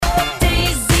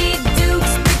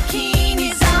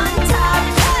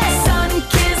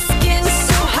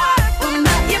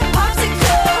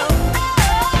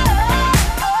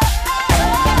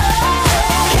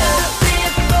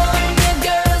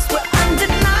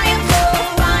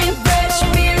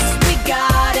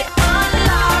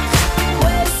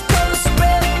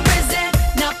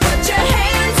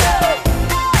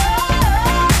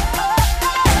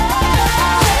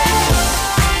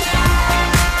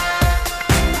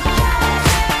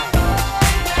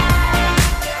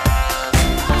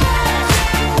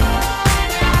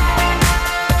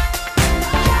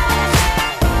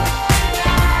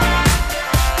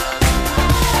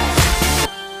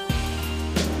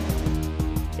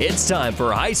It's time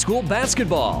for high school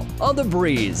basketball on The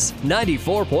Breeze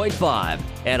 94.5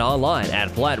 and online at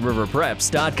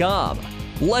FlatRiverPreps.com.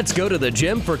 Let's go to the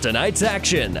gym for tonight's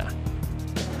action.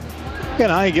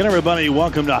 And hi again, everybody.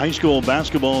 Welcome to high school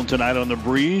basketball tonight on The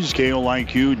Breeze.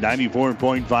 KOIQ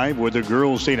 94.5 with the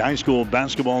Girls State High School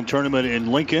Basketball Tournament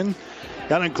in Lincoln.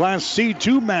 Got a Class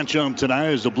C2 matchup tonight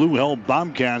as the Blue Hell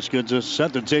Bobcats gets us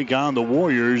set to take on the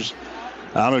Warriors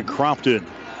out of Crofton.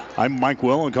 I'm Mike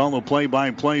Will, calling the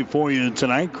play-by-play for you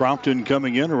tonight. Crofton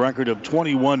coming in, a record of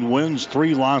 21 wins,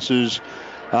 3 losses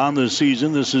on the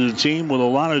season. This is a team with a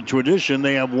lot of tradition.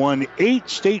 They have won 8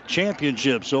 state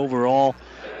championships overall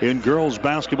in girls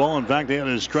basketball. In fact, they had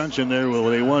a stretch in there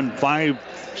where they won 5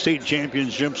 state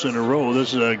championships in a row.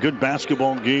 This is a good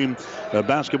basketball game, a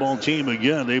basketball team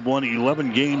again. They've won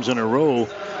 11 games in a row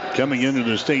coming into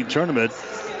the state tournament,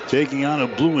 taking on a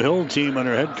Blue Hill team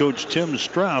under head coach Tim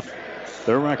Streff.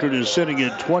 Their record is sitting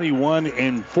at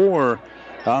 21-4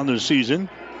 on the season.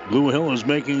 Blue Hill is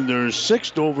making their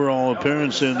 6th overall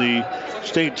appearance in the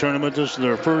state tournament. This is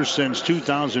their first since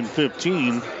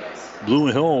 2015. Blue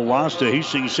Hill lost to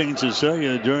Hastings St.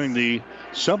 Cecilia during the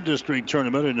sub-district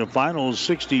tournament in the finals,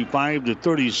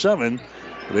 65-37.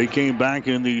 They came back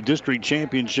in the district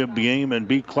championship game and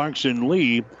beat Clarkson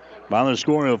Lee by the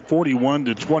score of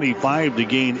 41-25 to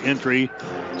gain entry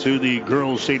to the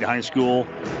Girls State High School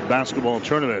basketball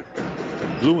tournament.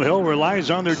 Blue Hill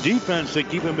relies on their defense to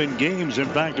keep them in games. In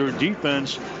fact, their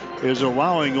defense is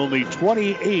allowing only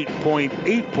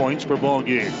 28.8 points per ball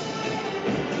game.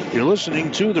 You're listening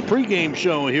to the pregame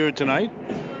show here tonight.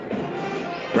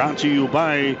 Brought to you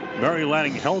by Mary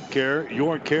Lanning Healthcare,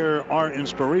 your care, our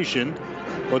inspiration.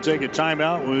 We'll take a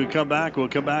timeout. When we come back, we'll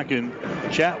come back and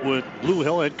chat with Blue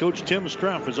Hill head coach Tim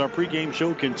Streff as our pregame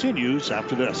show continues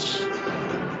after this.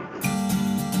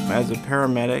 As a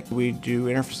paramedic, we do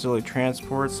interfacility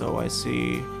transport, so I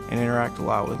see and interact a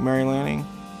lot with Mary Lanning.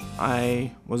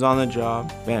 I was on the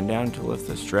job, bent down to lift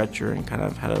the stretcher, and kind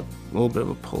of had a little bit of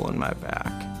a pull in my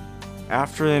back.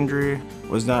 After the injury,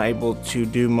 was not able to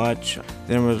do much,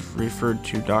 then was referred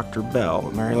to Dr.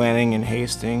 Bell, Mary Lanning in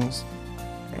Hastings,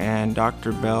 and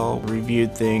Dr. Bell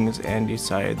reviewed things and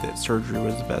decided that surgery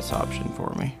was the best option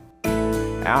for me.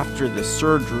 After the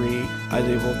surgery, I was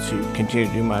able to continue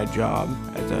to do my job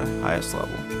at the highest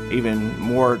level, even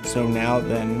more so now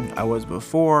than I was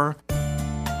before.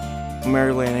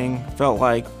 Mary Lanning felt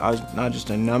like I was not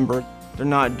just a number. They're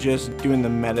not just doing the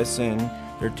medicine,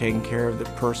 they're taking care of the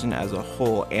person as a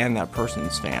whole and that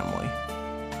person's family.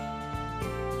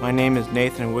 My name is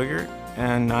Nathan Wiggert,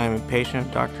 and I'm a patient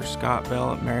of Dr. Scott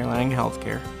Bell at Mary Lanning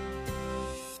Healthcare.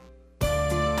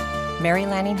 Mary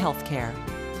Lanning Healthcare.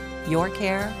 Your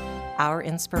care, our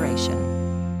inspiration.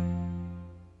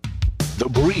 The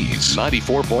Breeze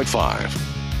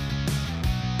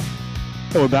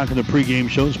 94.5. We're back in the pregame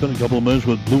show. Spent a couple of minutes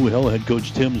with Blue Hill head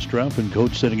coach Tim Streff, and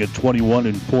coach sitting at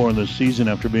 21-4 in the season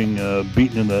after being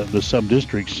beaten in the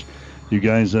sub-districts. You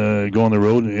guys go on the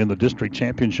road in the district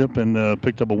championship and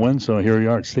picked up a win, so here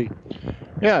you are at state.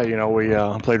 Yeah, you know, we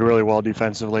played really well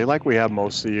defensively like we have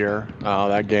most of the year,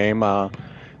 that game,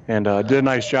 and did a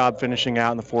nice job finishing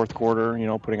out in the fourth quarter, you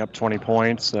know, putting up 20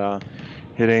 points,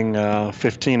 hitting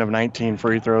 15 of 19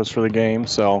 free throws for the game,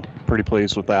 so pretty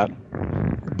pleased with that.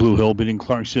 Blue Hill beating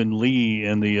Clarkson Lee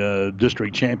in the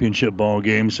district championship ball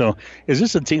game. So is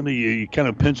this a team that you kind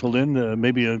of penciled in to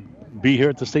maybe be here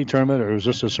at the state tournament, or is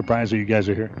this a surprise that you guys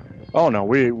are here? Oh, no,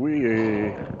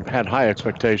 we had high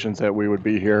expectations that we would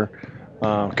be here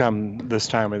come this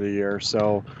time of the year.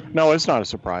 So, no, it's not a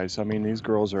surprise. I mean, these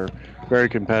girls are very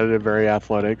competitive, very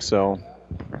athletic, so.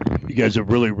 You guys have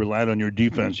really relied on your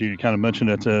defense. You kind of mentioned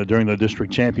that during the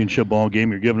district championship ball game,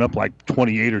 you're giving up like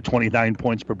 28 or 29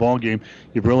 points per ball game.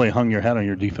 You've really hung your hat on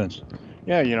your defense.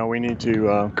 Yeah, you know, we need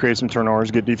to create some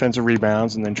turnovers, get defensive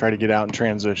rebounds, and then try to get out in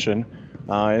transition.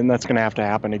 And that's going to have to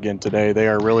happen again today. They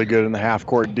are really good in the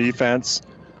half-court defense,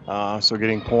 so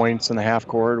getting points in the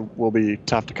half-court will be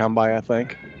tough to come by, I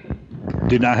think.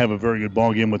 Did not have a very good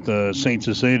ball game with St.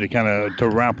 Cecilia to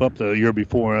wrap up the year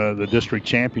before the district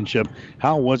championship.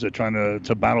 How was it trying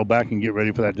to battle back and get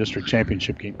ready for that district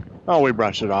championship game? Oh, we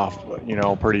brushed it off, you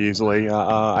know, pretty easily.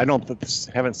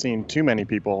 Haven't seen too many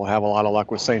people have a lot of luck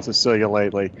with St. Cecilia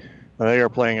lately. They are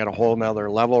playing at a whole nother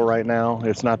level right now.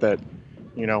 It's not that,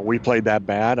 you know, we played that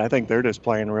bad. I think they're just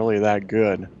playing really that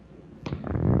good.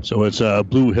 So it's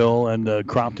Blue Hill and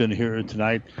Crofton here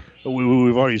tonight.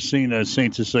 We've already seen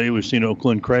St. Cecilia. We've seen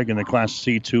Oakland Craig in the Class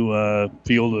C2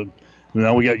 field.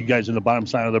 Now we got you guys in the bottom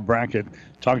side of the bracket.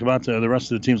 Talked about the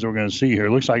rest of the teams that we're going to see here.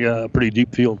 It looks like a pretty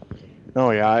deep field.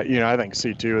 Oh, yeah. You know, I think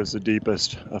C2 is the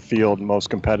deepest field, most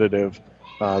competitive.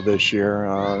 this year.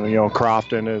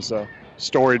 Crofton is a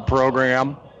storied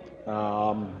program,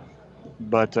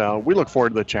 but we look forward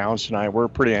to the challenge tonight. We're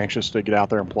pretty anxious to get out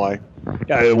there and play.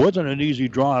 Yeah, it wasn't an easy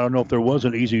draw. I don't know if there was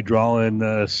an easy draw in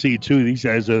C2. These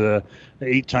guys are the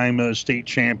 8-time state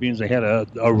champions. They had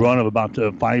a run of about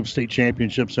 5 state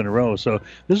championships in a row. So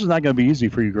this is not going to be easy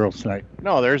for you girls tonight.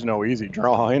 No, there's no easy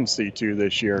draw in C2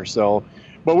 this year.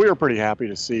 But we were pretty happy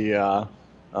to see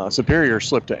Superior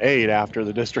slip to 8 after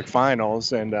the district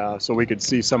finals, and so we could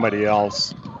see somebody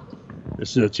else.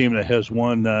 This is a team that has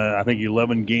won, I think,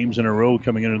 11 games in a row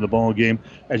coming into the ball game.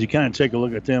 As you kind of take a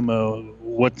look at them,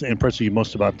 what impresses you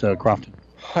most about Crofton?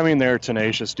 I mean, they're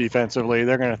tenacious defensively.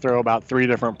 They're going to throw about 3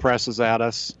 different presses at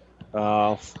us,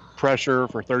 pressure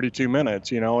for 32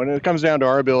 minutes, and it comes down to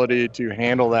our ability to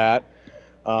handle that,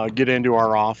 get into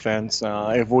our offense.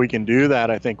 If we can do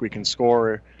that, I think we can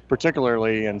score,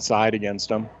 particularly inside against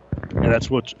them. And that's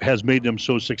what has made them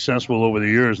so successful over the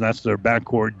years, and that's their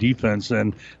backcourt defense,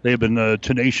 and they've been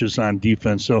tenacious on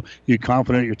defense. So you're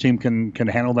confident your team can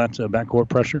handle that backcourt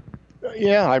pressure?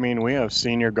 Yeah, I mean, we have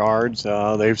senior guards.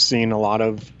 They've seen a lot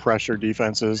of pressure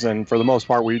defenses, and for the most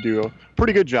part, we do a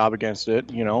pretty good job against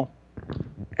it,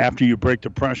 After you break the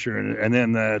pressure and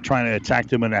then trying to attack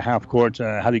them in the half court,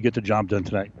 how do you get the job done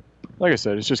tonight? Like I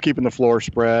said, it's just keeping the floor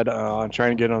spread,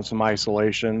 trying to get on some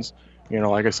isolations.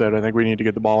 Like I said, I think we need to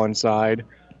get the ball inside,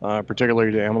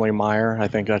 particularly to Emily Meyer. I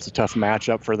think that's a tough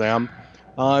matchup for them.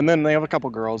 And then they have a couple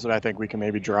girls that I think we can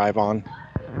maybe drive on.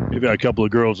 You've got a couple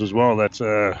of girls as well that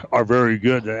are very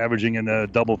good, averaging in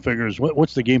double figures.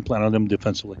 What's the game plan on them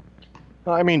defensively?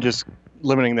 I mean, just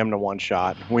limiting them to one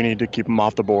shot. We need to keep them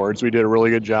off the boards. We did a really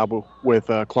good job with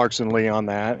Clarkson Lee on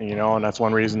that, and that's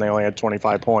one reason they only had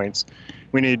 25 points.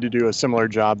 We need to do a similar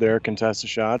job there, contest the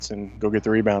shots, and go get the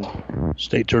rebound.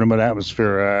 State tournament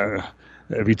atmosphere.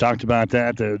 Have you talked about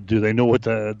that? Do they know what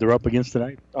they're up against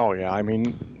tonight? Oh, yeah. I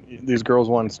mean, these girls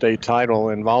won state title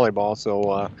in volleyball,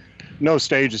 so no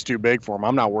stage is too big for them.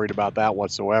 I'm not worried about that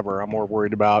whatsoever. I'm more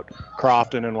worried about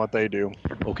Crofton and what they do.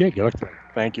 Okay, good luck there.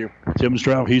 Thank you. Tim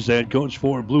Stroud, he's the head coach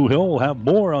for Blue Hill. We'll have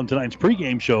more on tonight's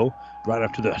pregame show right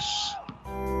after this.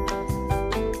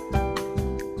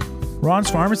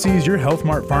 Ron's Pharmacy is your Health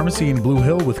Mart pharmacy in Blue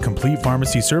Hill with complete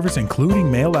pharmacy service,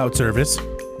 including mail-out service.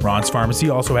 Ron's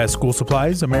Pharmacy also has school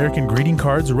supplies, American greeting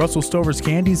cards, Russell Stover's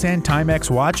candies, and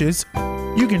Timex watches.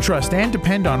 You can trust and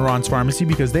depend on Ron's Pharmacy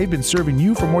because they've been serving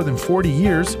you for more than 40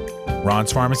 years.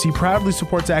 Ron's Pharmacy proudly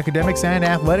supports academics and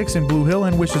athletics in Blue Hill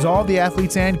and wishes all the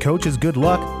athletes and coaches good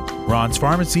luck. Ron's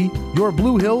Pharmacy, your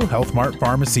Blue Hill Health Mart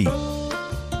pharmacy.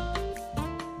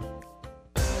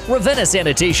 Ravenna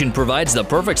Sanitation provides the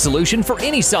perfect solution for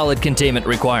any solid containment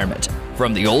requirement.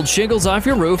 From the old shingles off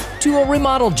your roof to a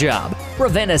remodel job,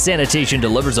 Ravenna Sanitation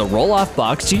delivers a roll-off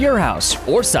box to your house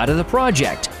or side of the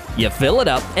project. You fill it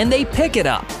up and they pick it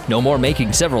up. No more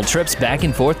making several trips back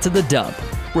and forth to the dump.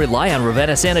 Rely on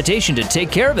Ravenna Sanitation to take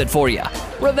care of it for you.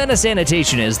 Ravenna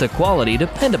Sanitation is the quality,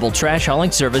 dependable trash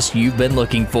hauling service you've been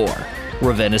looking for.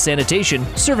 Ravenna Sanitation,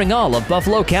 serving all of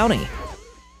Buffalo County.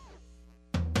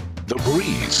 The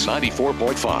Breeze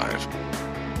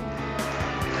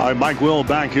 94.5. All right, Mike Will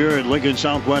back here at Lincoln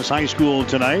Southwest High School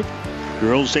tonight.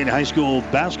 Girls State High School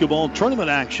basketball tournament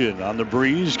action on the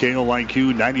Breeze,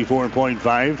 KOIQ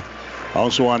 94.5.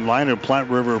 Also online at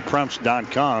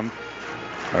PlatteRiverPreps.com.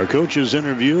 Our coach's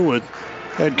interview with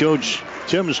head coach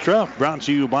Tim Streff, brought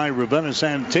to you by Ravenna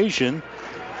Sanitation.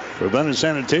 Ravenna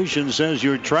Sanitation says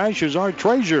your trash is our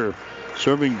treasure.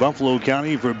 Serving Buffalo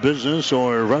County for business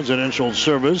or residential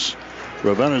service.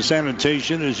 Ravenna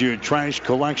Sanitation is your trash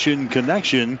collection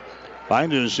connection.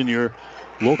 Find us in your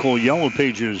local Yellow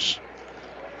Pages.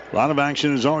 A lot of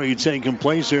action has already taken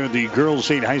place here at the Girls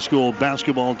State High School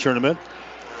basketball tournament.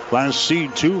 Class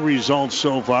C2 results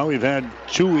so far. We've had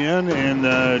 2 in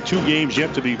and 2 games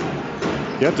yet to be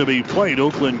played.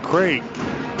 Oakland Craig,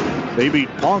 they beat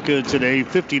Ponca today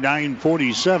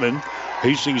 59-47.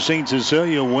 Hastings St.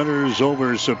 Cecilia winners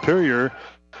over Superior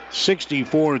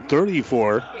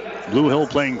 64-34. Blue Hill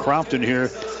playing Crofton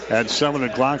here at 7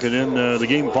 o'clock. And then the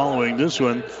game following this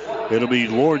one, it'll be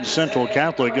Lord Central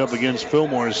Catholic up against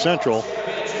Fillmore Central.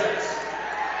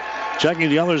 Checking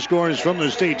the other scores from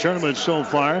the state tournament so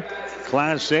far.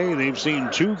 Class A, they've seen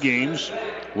 2 games.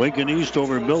 Lincoln East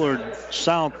over Millard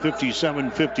South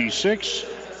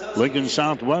 57-56. Lincoln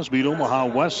Southwest beat Omaha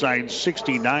Westside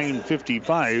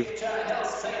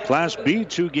 69-55. Class B,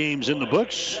 2 games in the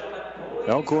books.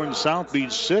 Elkhorn South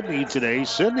beat Sidney today.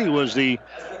 Sidney was the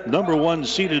number 1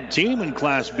 seeded team in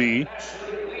Class B.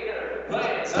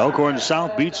 Elkhorn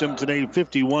South beats them today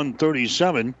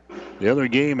 51-37. The other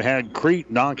game had Crete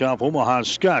knock off Omaha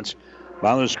Skutt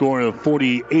by the score of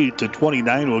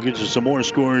 48-29. We'll get you some more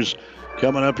scores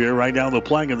coming up here right now. The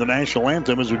playing of the national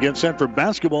anthem as we get set for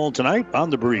basketball tonight on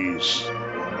the Breeze.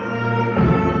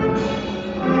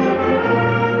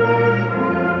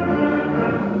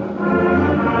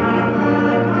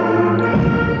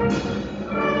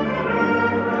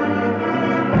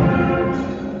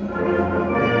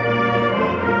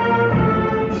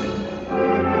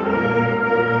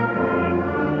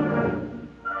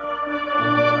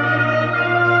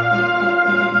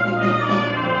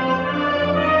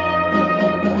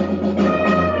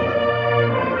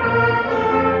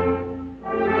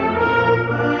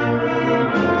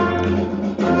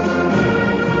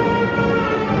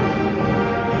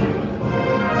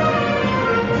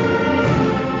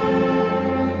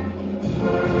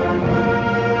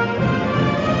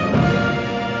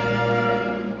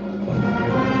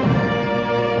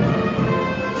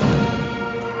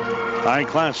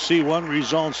 Class C1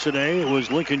 results today. It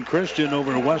was Lincoln Christian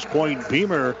over West Point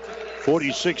Beamer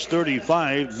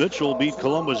 46-35. Mitchell beat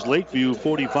Columbus Lakeview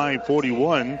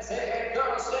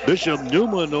 45-41. Bishop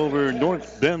Newman over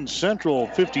North Bend Central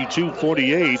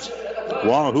 52-48.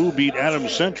 Wahoo beat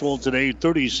Adams Central today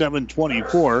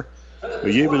 37-24.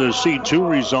 We gave you the C2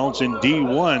 results in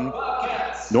D1.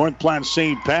 North Platte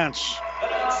St. Pat's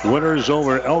winners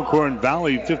over Elkhorn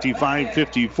Valley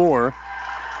 55-54.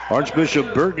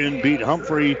 Archbishop Bergen beat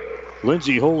Humphrey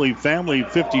Lindsay Holy Family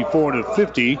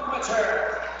 54-50.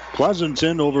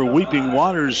 Pleasanton over Weeping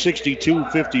Waters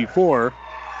 62-54.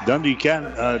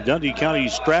 Dundee County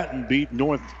Stratton beat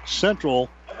North Central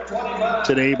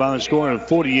today by a score of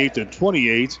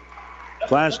 48-28.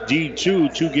 Class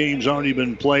D2, 2 games already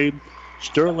been played.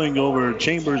 Sterling over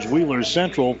Chambers Wheeler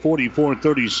Central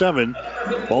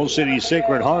 44-37. Ball City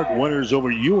Sacred Heart winners over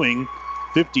Ewing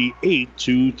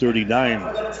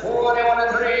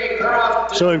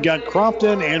 58-39. So we've got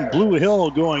Crofton and Blue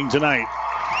Hill going tonight.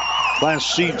 Class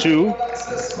C2.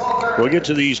 We'll get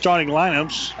to the starting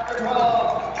lineups.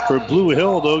 For Blue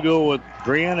Hill, they'll go with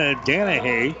Brianna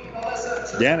Danahay.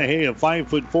 Danahay, a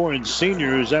 5'4" and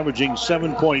senior, is averaging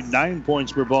 7.9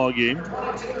 points per ball game.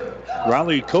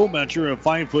 Riley Kometcher, a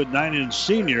 5'9" and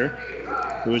senior,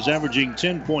 who is averaging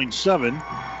 10.7.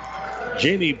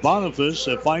 Jamie Boniface,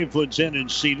 a 5'10"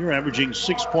 and senior, averaging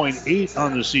 6.8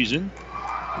 on the season.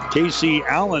 Casey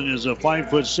Allen is a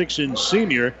 5'6" and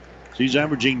senior. She's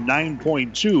averaging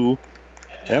 9.2.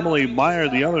 Emily Meyer,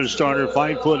 the other starter,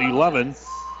 5'11",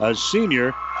 a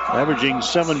senior, averaging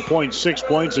 7.6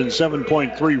 points and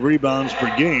 7.3 rebounds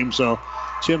per game. So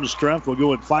Tim Streff will go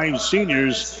with 5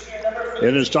 seniors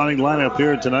in his starting lineup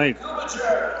here tonight.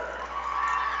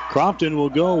 Crofton will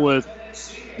go with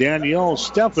Danielle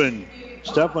Steffen.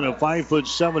 Steffen, a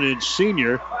 5'7" and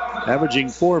senior, averaging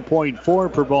 4.4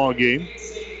 per ball game.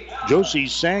 Josie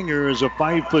Sanger is a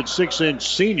 5'6"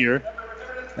 senior,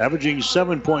 averaging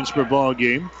 7 points per ball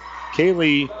game.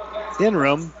 Kaylee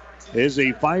Inram is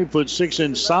a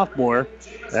 5'6" sophomore,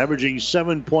 averaging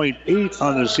 7.8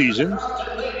 on the season.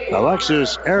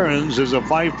 Alexis Aarons is a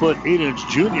 5'8"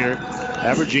 junior,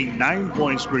 averaging 9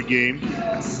 points per game.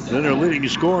 Then her leading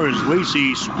scorer is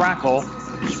Lacey Sprackle.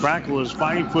 Sprackle is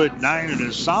 5'9" and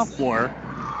a sophomore,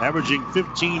 averaging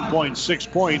 15.6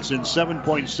 points and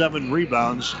 7.7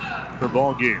 rebounds per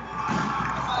ball game.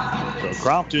 So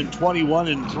Crofton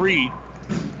 21-3,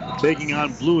 taking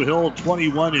on Blue Hill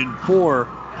 21-4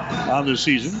 on the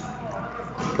season.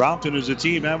 Crofton is a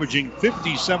team averaging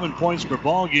 57 points per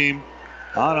ball game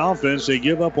on offense. They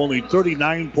give up only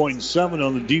 39.7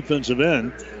 on the defensive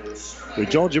end. We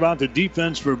told you about the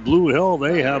defense for Blue Hill.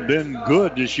 They have been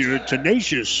good this year.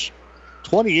 Tenacious.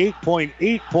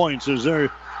 28.8 points is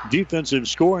their defensive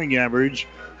scoring average.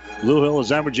 Blue Hill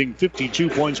is averaging 52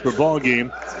 points per ball game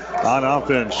on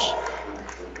offense.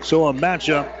 So a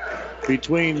matchup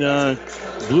between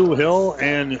Blue Hill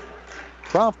and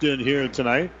Crofton here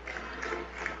tonight.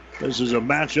 This is a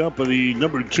matchup of the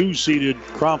number 2 seeded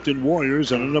Crofton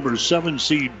Warriors and a number 7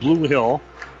 seed Blue Hill.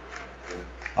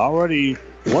 Already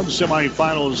one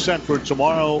semifinal is set for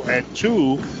tomorrow at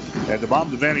 2 at the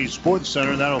Bob Devaney Sports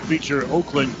Center. That'll feature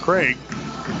Oakland Craig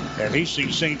and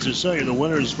Hastings St. Cecilia. The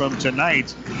winners from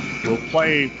tonight will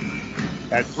play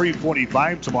at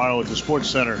 3:45 tomorrow at the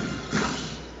Sports Center.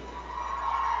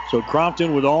 So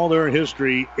Crofton, with all their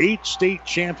history, 8 state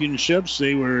championships.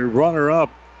 They were runner-up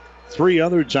 3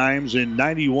 other times in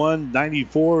 91,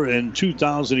 94, and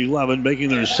 2011, making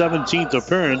their 17th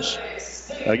appearance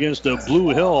against a Blue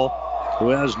Hill who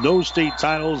has no state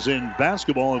titles in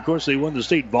basketball. Of course, they won the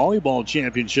state volleyball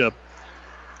championship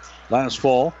last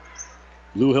fall.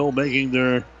 Blue Hill making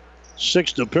their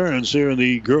 6th appearance here in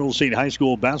the Girls State High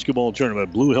School basketball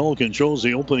tournament. Blue Hill controls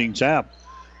the opening tap.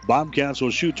 Bobcats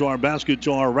will shoot to our basket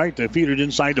to our right. They feed it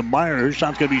inside to Meyer. Her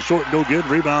shot's going to be short, no good.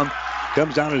 Rebound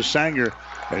comes down to Sanger.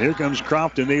 And here comes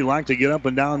Crofton. They like to get up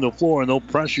and down the floor, and they'll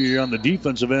pressure you on the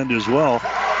defensive end as well.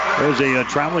 There's a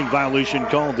traveling violation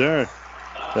called there.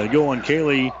 They go on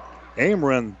Kaylee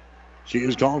Amron. She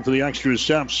is called for the extra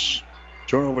steps.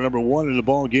 Turnover number 1 in the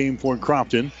ball game for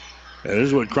Crofton. And this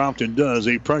is what Crofton does.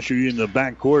 They pressure you in the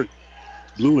backcourt.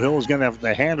 Blue Hill is going to have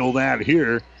to handle that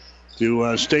here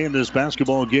to stay in this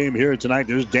basketball game here tonight.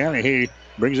 There's Danahay.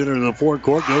 Brings it into the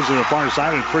forecourt. Goes to the far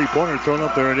side. And three-pointer thrown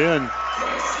up there and in.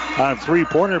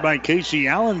 Three-pointer by Casey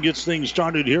Allen gets things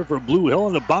started here for Blue Hill.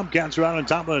 And the Bobcats are out on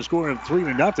top of the score of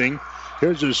 3-0.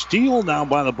 Here's a steal now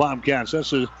by the Bobcats.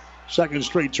 That's the second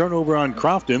straight turnover on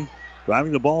Crofton.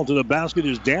 Driving the ball to the basket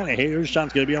is Danahay. Her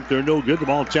shot's going to be up there. No good. The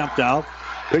ball tapped out.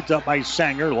 Picked up by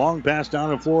Sanger. Long pass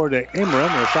down the floor to Imran.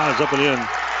 The shot is up and in.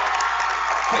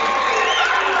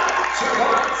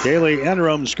 Kaylee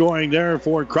Enram scoring there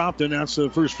for Crofton. That's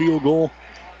the first field goal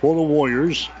for the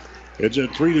Warriors. It's a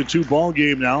 3-2 ball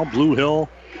game now. Blue Hill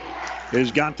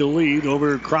has got the lead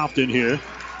over Crofton here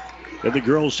at the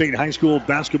Girls State High School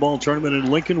basketball tournament in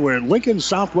Lincoln. We're at Lincoln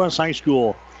Southwest High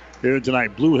School here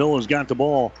tonight. Blue Hill has got the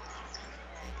ball.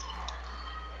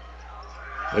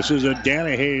 This is a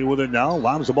Danahay with it now.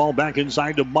 Lobs the ball back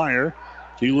inside to Meyer.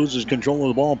 She loses control of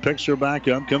the ball, picks her back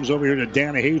up, comes over here to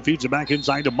Danahay, feeds it back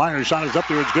inside to Meyer. Shot is up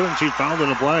there, it's good, and she's fouled in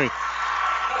the play.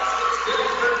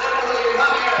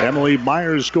 Emily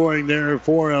Meyer scoring there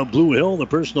for Blue Hill. The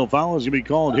personal foul is going to be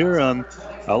called here on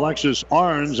Alexis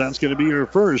Arns. That's going to be her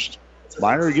first.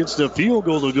 Meyer gets the field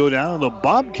goal to go down. The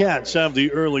Bobcats have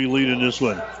the early lead in this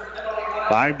one.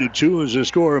 5-2 is the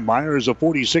score. Meyer is a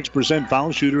 46%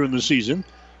 foul shooter in the season.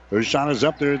 Her shot is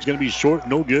up there. It's going to be short,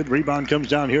 no good. Rebound comes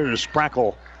down here to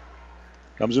Sprackle.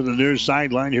 Comes to the near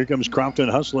sideline. Here comes Crofton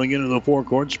hustling into the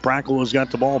forecourt. Sprackle has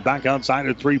got the ball back outside.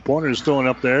 A three-pointer is throwing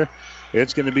up there.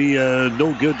 It's going to be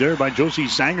no good there by Josie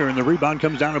Sanger, and the rebound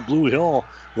comes down to Blue Hill.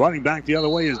 Running back the other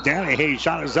way is Danahay.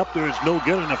 Shot is up there. It's no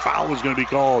good, and the foul is going to be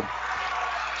called.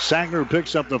 Sanger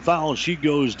picks up the foul. She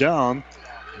goes down.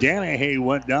 Danahay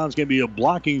went down. It's going to be a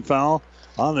blocking foul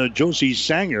on Josie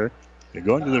Sanger. And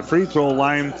going to the free throw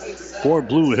line for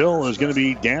Blue Hill is going to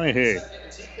be Danahay.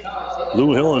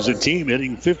 Blue Hill as a team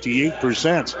hitting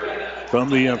 58% from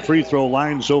the free throw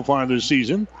line so far this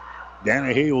season.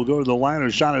 Danahay will go to the line. Her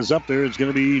shot is up there. It's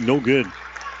going to be no good.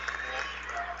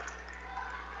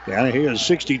 Danahay is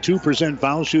 62%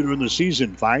 foul shooter in the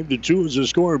season. 5-2 is the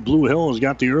score. Blue Hill has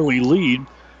got the early lead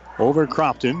over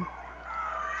Crofton.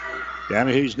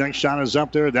 Danahay's next shot is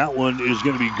up there. That one is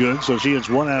going to be good. So she hits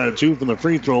 1 out of 2 from the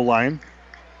free throw line.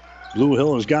 Blue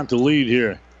Hill has got the lead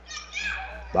here.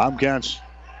 Bobcats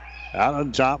out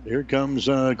on top. Here comes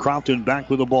Crofton back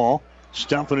with the ball.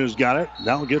 Stephan has got it.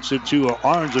 Now gets it to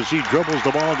Arns as she dribbles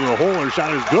the ball to the hole. Her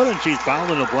shot is good, and she's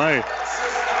fouled in the play.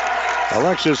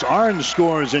 Alexis Arns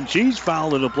scores, and she's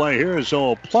fouled in the play here.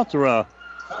 So a plethora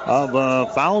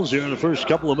of fouls here in the first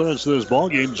couple of minutes of this ball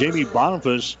game. Jamie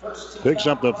Boniface picks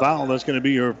up the foul. That's going to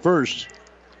be her first.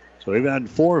 So they've had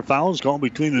 4 fouls called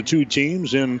between the two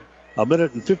teams in a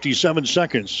minute and 57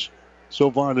 seconds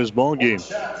so far in this ball game.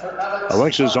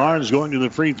 Alexis Arns going to the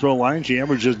free throw line. She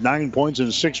averages 9 points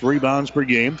and 6 rebounds per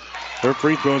game. Her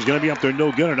free throw is going to be up there,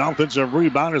 no good. An offensive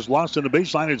rebound is lost in the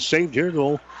baseline. It's saved here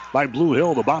though by Blue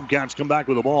Hill. The Bobcats come back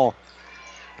with the ball.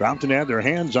 Crofton had their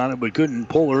hands on it but couldn't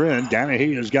pull her in.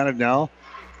 Danahay has got it now.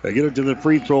 They get it to the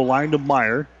free throw line to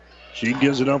Meyer. She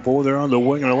gives it up over there on the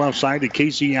wing on the left side to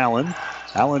Casey Allen.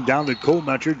 Allen down to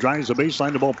Kohlmetcher, drives the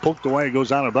baseline. The ball poked away,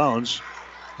 goes out of bounds.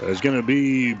 It's going to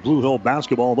be Blue Hill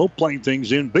basketball. They'll play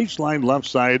things in baseline left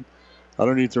side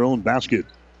underneath their own basket.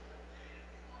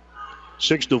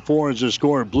 6-4 is the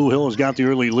score. Blue Hill has got the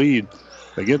early lead.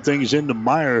 They get things into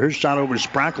Meyer. Her shot over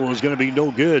Sprackle is going to be no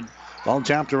good. Ball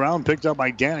tapped around, picked up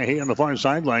by Danahay on the far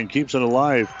sideline. Keeps it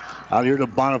alive. Out here to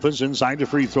Boniface inside the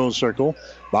free throw circle.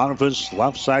 Boniface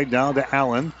left side down to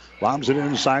Allen. Lobs it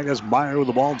inside as Meyer with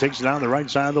the ball. Takes it down the right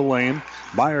side of the lane.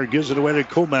 Meyer gives it away to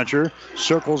Kohlmetcher.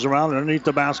 Circles around underneath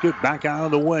the basket. Back out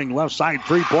of the wing. Left side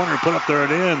three-pointer put up there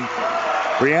and in.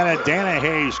 Brianna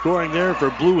Danahay scoring there for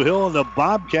Blue Hill. And the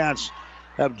Bobcats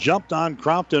have jumped on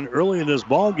Crofton early in this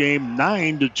ball game.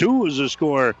 9-2 is the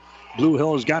score. Blue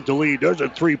Hill has got the lead. There's a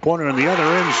three-pointer on the other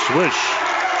end. Swish.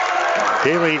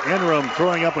 Kaylee Enram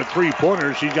throwing up a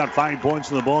three-pointer. She's got 5 points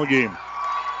in the ball game.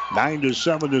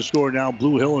 9-7 to score now.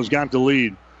 Blue Hill has got the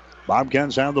lead.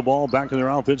 Bobcats have the ball back in their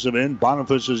offensive end.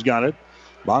 Boniface has got it.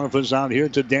 Boniface out here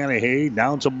to Danahay.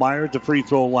 Down to Meyer at the free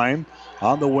throw line.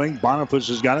 On the wing, Boniface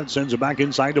has got it. Sends it back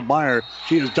inside to Meyer.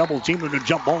 She is double teamed and the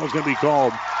jump ball is going to be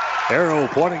called. Arrow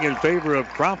pointing in favor of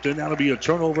Crofton. That'll be a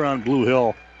turnover on Blue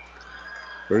Hill.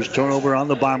 First turnover on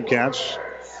the Bobcats.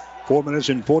 4 minutes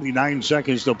and 49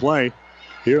 seconds to play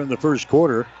here in the first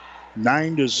quarter.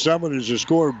 9-7 is the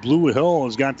score. Blue Hill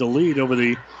has got the lead over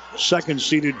the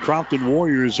second-seeded Crofton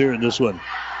Warriors here in this one.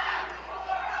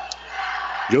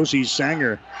 Josie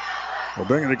Sanger will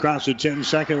bring it across the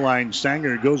 10-second line.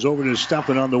 Sanger goes over to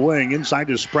Stefan on the wing. Inside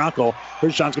to Sprackle. Her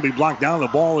shot's going to be blocked down. The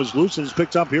ball is loose and is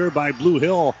picked up here by Blue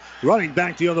Hill. Running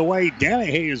back the other way.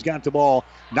 Danahay has got the ball.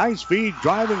 Nice feed.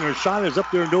 Driving. Her shot is up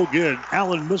there. No good.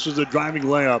 Allen misses the driving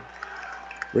layup.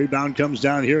 Rebound comes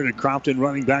down here to Crofton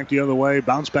running back the other way.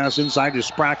 Bounce pass inside to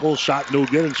Sprackle. Shot no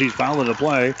good, and she's fouling the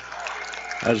play.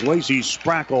 As Lacey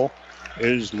Sprackle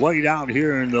is laid out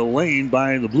here in the lane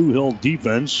by the Blue Hill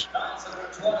defense.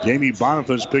 Jamie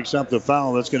Boniface picks up the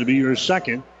foul. That's going to be your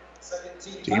second.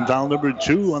 Team foul number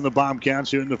 2 on the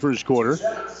Bobcats here in the first quarter.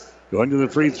 Going to the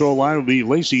free throw line will be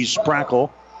Lacey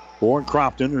Sprackle for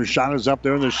Crofton. Her shot is up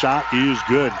there, and the shot is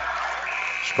good.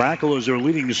 Sprackle is their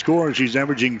leading scorer. She's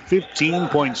averaging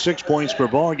 15.6 points per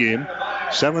ball game,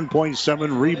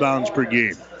 7.7 rebounds per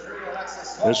game.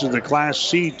 This is the Class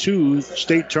C2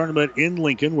 state tournament in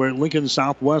Lincoln. We're at Lincoln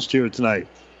Southwest here tonight.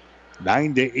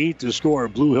 9-8 to score.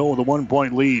 Blue Hill with a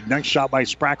 1-point lead. Next shot by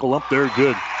Sprackle up there,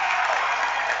 good.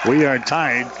 We are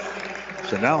tied.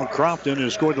 So now Crofton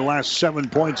has scored the last 7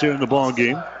 points here in the ball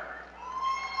game.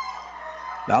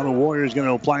 Now the Warriors going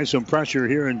to apply some pressure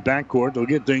here in backcourt. They'll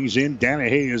get things in.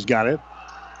 Danahay has got it.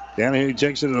 Danahay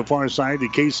takes it to the far side to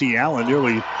Casey Allen.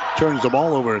 Nearly turns the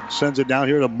ball over. Sends it down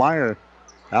here to Meyer.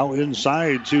 Out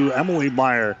inside to Emily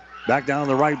Meyer. Back down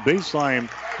the right baseline.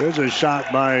 There's a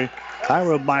shot by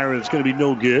Tyra Meyer. It's going to be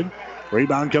no good.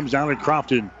 Rebound comes down to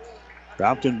Crofton.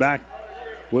 Crofton back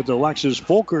with Alexis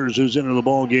Folkers, who's into the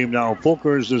ball game now.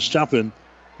 Folkers to Stefan.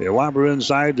 They lob her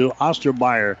inside to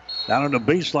Ostermeyer. Down on the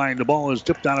baseline, the ball is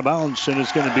tipped out of bounds, and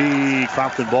it's going to be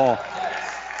Crofton ball.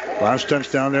 Last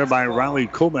touchdown there by Riley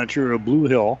Kometcher of Blue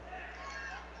Hill.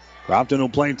 Crofton will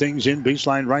play things in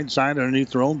baseline right side underneath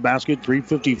their own basket.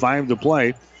 3:55 to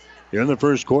play. Here in the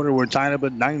first quarter, we're tied up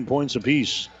at 9 points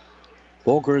apiece.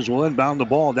 Folkers will inbound the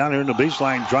ball down here in the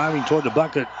baseline. Driving toward the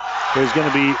bucket is going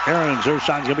to be Aarons. Her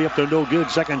shot's going to be up there, no good.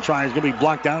 Second try is going to be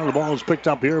blocked down, and the ball is picked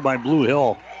up here by Blue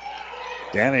Hill.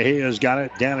 Danahay has got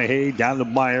it. Danahay down to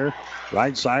Meyer.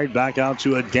 Right side back out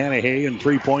to a Danahay in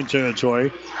 3-point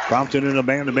territory. Crofton in a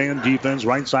man-to-man defense.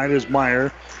 Right side is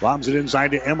Meyer. Lobs it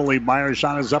inside to Emily. Meyer's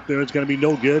shot is up there. It's going to be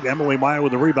no good. Emily Meyer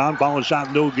with a rebound. Follow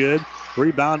shot no good.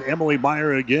 Rebound Emily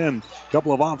Meyer again.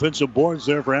 Couple of offensive boards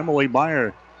there for Emily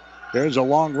Meyer. There's a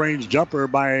long-range jumper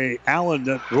by Allen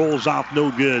that rolls off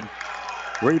no good.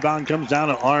 Rebound comes down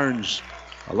to Arns.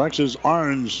 Alexis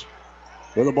Arns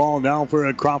with the ball now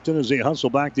for Crofton as they hustle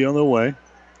back the other way.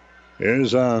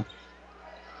 Here's Aarons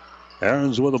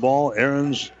with the ball.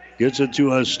 Aarons gets it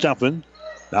to Stefan.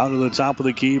 Down to the top of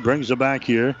the key. Brings it back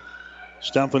here.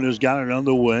 Stefan has got it on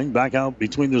the wing. Back out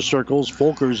between the circles.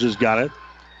 Folkers has got it.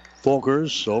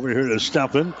 Folkers over here to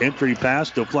Stefan. Entry pass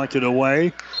deflected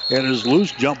away. And his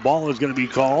loose jump ball is going to be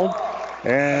called.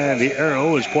 And the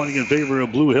arrow is pointing in favor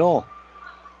of Blue Hill.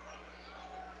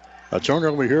 A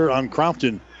turnover here on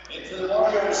Crofton.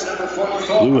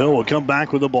 Blue Hill will come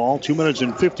back with the ball. 2 minutes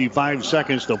and 55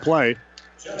 seconds to play.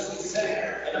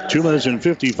 2 minutes and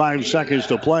 55 seconds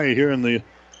to play here in the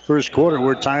first quarter.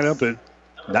 We're tied up at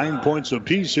 9 points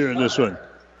apiece here in this one.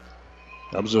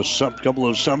 That was a couple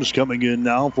of subs coming in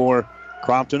now for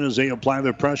Crofton as they apply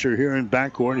their pressure here in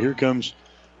backcourt. Here comes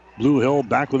Blue Hill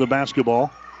back with the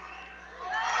basketball.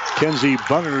 Kenzie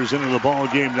Bunner is into the ball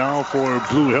game now for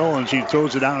Blue Hill, and she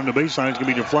throws it out on the baseline. It's going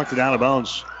to be deflected out of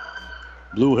bounds.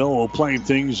 Blue Hill will play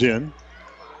things in.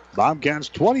 Bobcats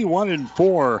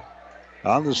 21-4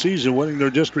 on the season, winning their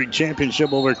district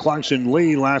championship over Clarkson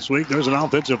Lee last week. There's an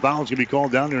offensive foul. It's going to be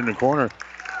called down there in the corner.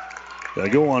 They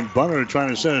go on Bunner trying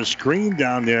to set a screen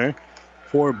down there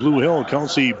for Blue Hill.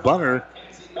 Kelsey Bunner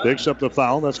picks up the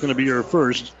foul. That's going to be her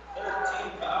first.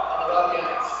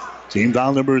 Team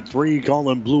foul number 3 called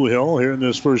on Blue Hill here in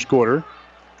this first quarter.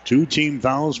 2 team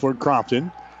fouls for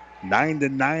Crofton.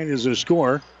 9-9 is the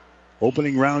score.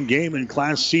 Opening round game in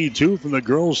Class C2 from the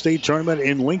girls' state tournament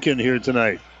in Lincoln here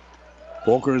tonight.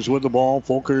 Folkers with the ball.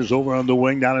 Folkers over on the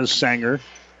wing down to Sanger.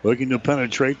 Looking to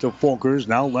penetrate to Folkers.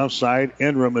 Now left side.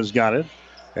 Enram has got it.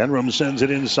 Enram sends it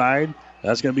inside.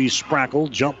 That's going to be Sprackle.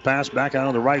 Jump pass back out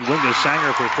on the right wing to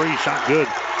Sanger for 3. Shot good.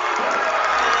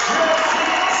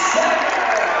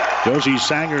 Josie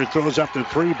Sanger throws up the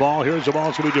 3 ball. Here's the ball.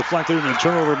 It's going to be deflected and a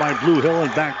turnover by Blue Hill in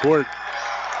backcourt.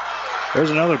 There's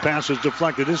another pass that's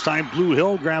deflected. This time Blue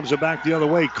Hill grabs it back the other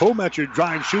way. Kometcher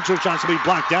drives, shoots her shot's to be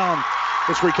blocked down.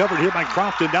 It's recovered here by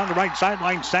Crofton down the right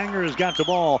sideline. Sanger has got the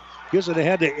ball. Gives it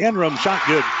ahead to Enram. Shot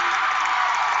good.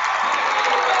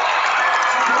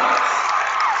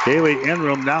 Kaylee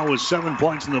Enram now with 7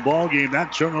 points in the ball game.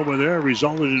 That turnover there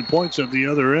resulted in points at the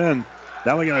other end.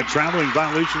 Now we got a traveling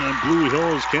violation on Blue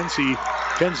Hill's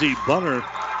Kenzie Bunner.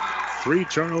 3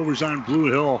 turnovers on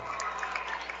Blue Hill.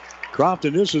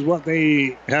 Crofton, this is what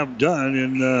they have done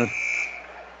in the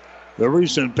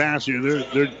recent past year.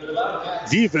 Their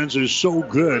defense is so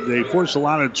good. They force a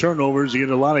lot of turnovers. They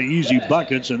get a lot of easy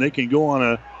buckets, and they can go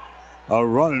on a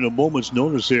run at a moment's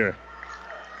notice here.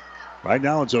 Right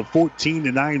now it's a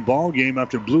 14-9 ball game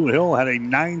after Blue Hill had a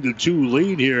 9-2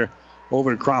 lead here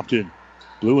over Crofton.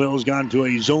 Blue Hill's gone to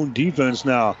a zone defense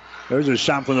now. There's a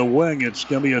shot from the wing. It's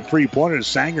going to be a 3-pointer.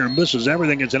 Sanger misses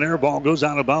everything. It's an air ball. Goes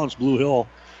out of bounds. Blue Hill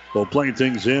will play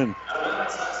things in.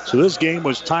 So this game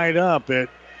was tied up at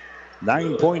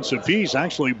 9 points apiece.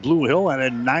 Actually, Blue Hill had a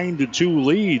 9-2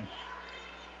 lead.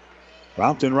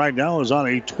 Crofton right now is on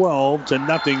a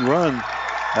 12-0 run.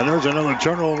 And there's another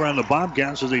turnover on the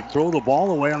Bobcats as they throw the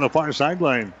ball away on the far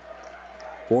sideline.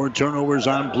 4 turnovers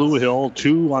on Blue Hill,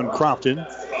 2 on Crofton.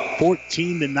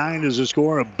 14-9 is the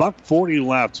score. $1:40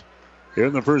 left here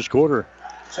in the first quarter.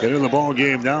 Into the ball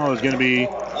game now is going to be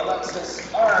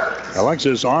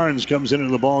Alexis Arns comes into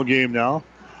the ball game now.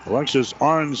 Alexis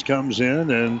Arns comes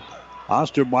in, and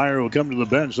Ostermeyer will come to the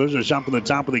bench. There's a shot from the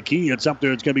top of the key. It's up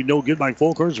there. It's going to be no good by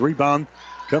Folkers. Rebound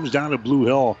comes down to Blue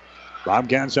Hill.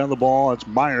 Bobcats on the ball. It's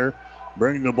Meyer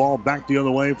bringing the ball back the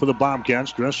other way for the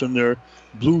Bobcats, dressed in their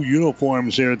blue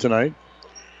uniforms here tonight.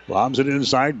 Lobs it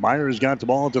inside. Meyer's got the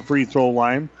ball at the free throw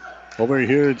line. Over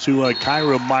here to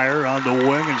Kyra Meyer on the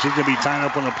wing, and she's going to be tied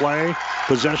up on the play.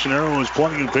 Possession arrow is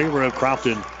pointing in favor of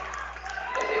Crofton.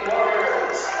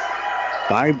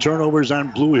 5 turnovers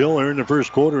on Blue Hill here in the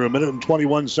first quarter.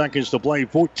 1:21 to play.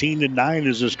 14-9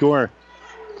 is the score.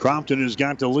 Crofton has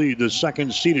got the lead. The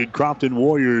second-seeded Crofton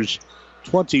Warriors,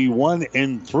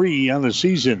 21-3 on the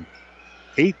season.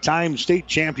 8-time state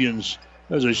champions.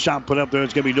 There's a shot put up there.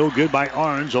 It's going to be no good by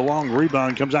Arns. A long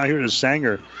rebound comes out here to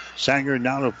Sanger. Sanger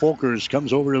now to Folkers.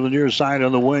 Comes over to the near side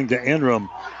on the wing to Enram.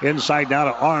 Inside now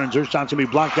to Arns. Her shot's going to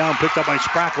be blocked down. Picked up by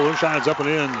Sprackle. Her shot is up and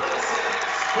in.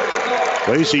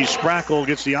 Lacey Sprackle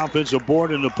gets the offensive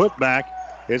board and the putback.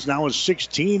 It's now a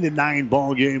 16-9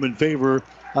 ball game in favor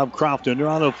of Crofton. They're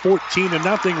on a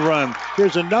 14-0 run.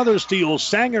 Here's another steal.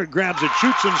 Sanger grabs it,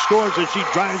 shoots and scores as she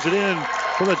drives it in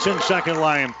from the 10-second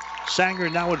line. Sanger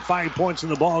now with 5 points in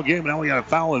the ball game. Now we got a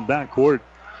foul in backcourt.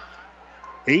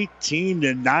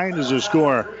 18-9 is the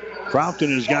score.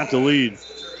 Crofton has got the lead.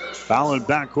 Foul in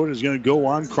backcourt is going to go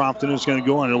on Crofton. It's going to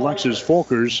go on Alexis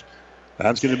Folkers.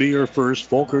 That's going to be her first.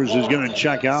 Folkers is going to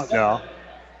check out now.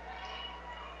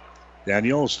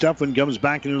 Danielle Steffen comes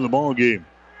back into the ball game.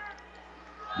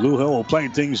 Blue Hill will play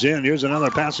things in. Here's another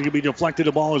pass that can be deflected.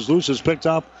 The ball is loose. It's picked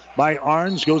up by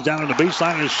Arns. Goes down to the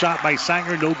baseline and is shot by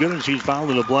Sanger. No good, and she's fouled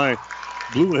in the play.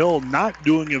 Blue Hill not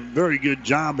doing a very good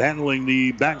job handling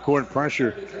the backcourt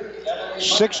pressure.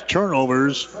 6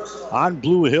 turnovers on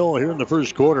Blue Hill here in the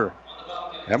first quarter.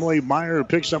 Emily Meyer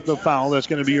picks up the foul. That's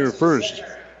going to be her first.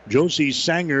 Josie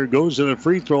Sanger goes to the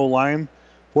free throw line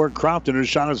for Crofton. Her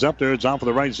shot is up there. It's off of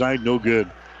the right side. No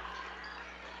good.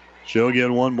 She'll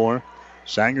get one more.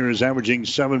 Sanger is averaging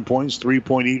 7 points,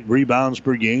 3.8 rebounds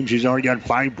per game. She's already got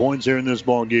 5 points here in this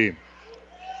ball game.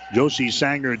 Josie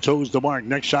Sanger toes the mark.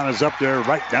 Next shot is up there,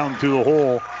 right down through the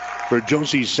hole for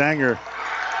Josie Sanger.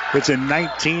 It's a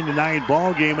 19-9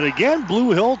 ball game. And again,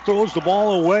 Blue Hill throws the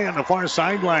ball away on the far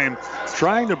sideline,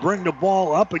 trying to bring the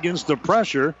ball up against the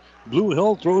pressure. Blue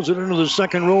Hill throws it into the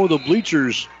second row of the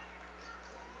bleachers.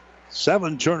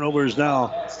 7 turnovers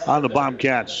now on the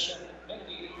Bobcats.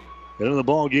 Into the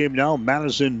ball game now,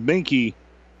 Madison Minke.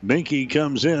 Minke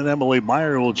comes in. Emily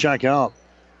Meyer will check out.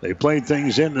 They played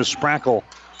things in to Sprackle.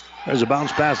 There's a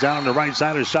bounce pass down on the right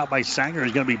side. A shot by Sanger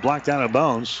is going to be blocked out of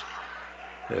bounds.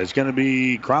 It's going to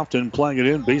be Crofton playing it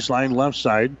in, baseline left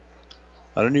side.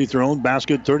 Underneath their own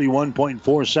basket,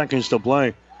 31.4 seconds to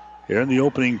play here in the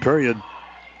opening period.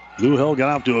 Blue Hill got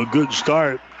off to a good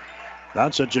start.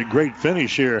 Not such a great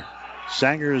finish here.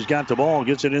 Sanger has got the ball,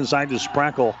 gets it inside to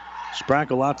Sprackle.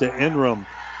 Sprackle out to Enram.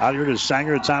 Out here to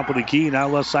Sanger, top of the key. Now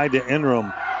left side to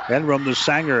Enram. Enram to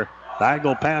Sanger.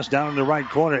 Diagonal pass down in the right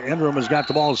corner. Enram has got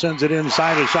the ball, sends it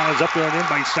inside. The shot is up there and in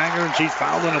by Sanger, and she's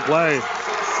fouled in a play.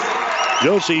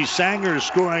 Josie Sanger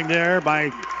scoring there by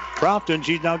Crofton.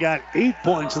 She's now got 8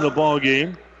 points in the ball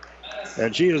game.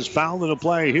 And she is fouled in a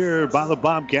play here by the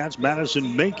Bobcats.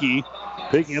 Madison Minke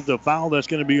picking up the foul. That's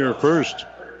going to be her first.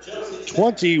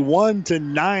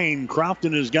 21-9.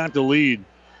 Crofton has got the lead.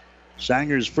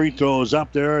 Sanger's free throw is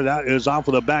up there. That is off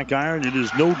of the back iron. It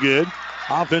is no good.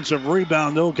 Offensive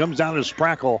rebound, though, comes down to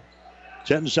Sprackle.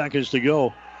 10 seconds to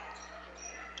go.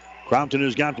 Crofton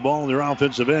has got the ball in their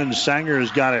offensive end. Sanger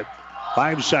has got it.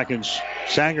 5 seconds.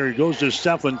 Sanger goes to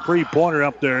Stefan. 3-pointer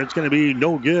up there. It's going to be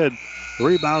no good.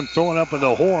 Rebound thrown up in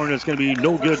the horn. It's going to be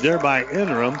no good there by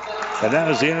Ingram. And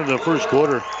that is the end of the first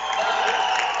quarter.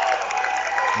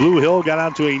 Blue Hill got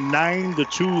out to a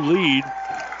 9-2 lead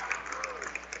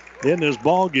in this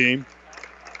ball game.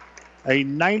 A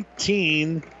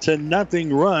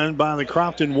 19-0 run by the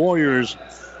Crofton Warriors.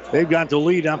 They've got the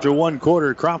lead after one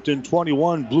quarter. Crofton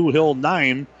 21, Blue Hill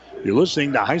 9. You're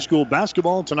listening to high school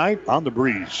basketball tonight on The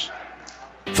Breeze.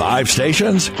 5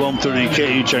 stations.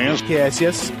 1230 KHIS.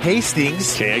 KSS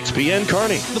Hastings. KXPN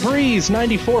Kearney. The Breeze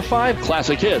 94.5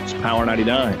 Classic Hits. Power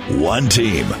 99. One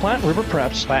team. Platte River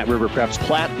Preps. Platte River Preps.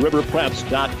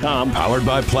 PlatteRiverPreps.com. Powered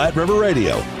by Platte River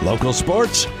Radio. Local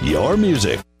sports, your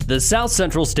music. The South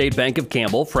Central State Bank of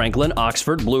Campbell, Franklin,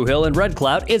 Oxford, Blue Hill, and Red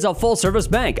Cloud is a full-service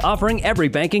bank offering every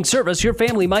banking service your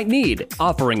family might need,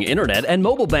 offering internet and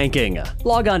mobile banking.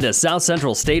 Log on to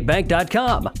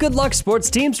southcentralstatebank.com. Good luck, sports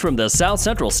teams from the South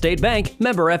Central State Bank,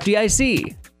 member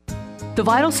FDIC. The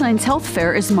Vital Signs Health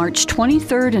Fair is March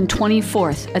 23rd and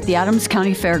 24th at the Adams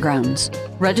County Fairgrounds.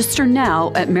 Register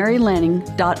now at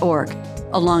marylanning.org.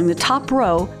 Along the top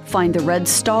row, find the red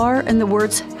star and the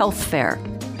words Health Fair.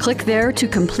 Click there to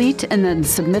complete and then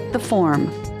submit the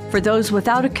form. For those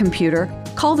without a computer,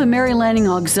 call the Mary Lanning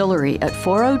Auxiliary at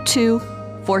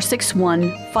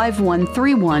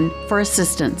 402-461-5131 for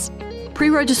assistance.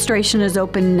 Pre-registration is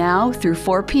open now through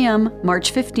 4 p.m.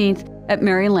 March 15th at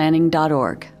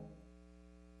marylanning.org.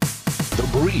 The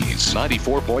Breeze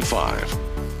 94.5.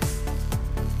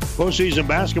 Postseason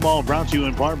basketball brought to you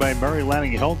in part by Mary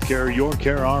Lanning Healthcare, your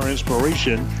care, our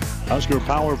inspiration. Husker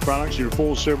Power Products, your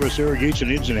full-service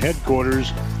irrigation engine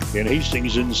headquarters in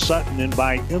Hastings and Sutton, and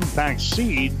by Impact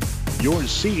Seed, your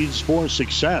seeds for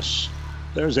success.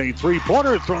 There's a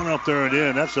 3-pointer thrown up there and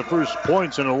in. That's the first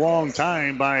points in a long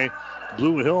time by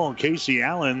Blue Hill. Casey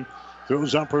Allen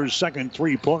throws up her second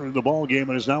 3-pointer of the ball game,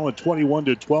 and is now a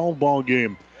 21-12 ball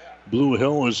game. Blue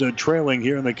Hill is trailing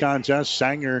here in the contest.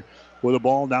 Sanger with the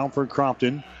ball down for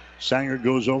Crofton. Sanger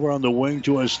goes over on the wing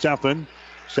to a Stefan.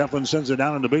 Stefan sends it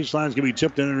down on the baseline. It's going to be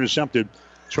tipped and intercepted.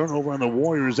 Turnover on the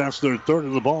Warriors. That's their third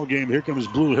of the ball game. Here comes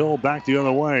Blue Hill back the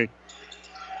other way.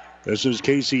 This is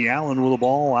Casey Allen with the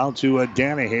ball out to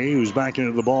Danahay, who's back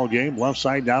into the ball game. Left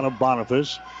side down to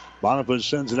Boniface. Boniface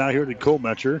sends it out here to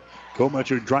Kometcher.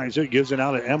 Kometcher drives it, gives it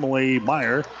out to Emily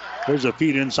Meyer. There's a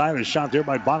feed inside. A shot there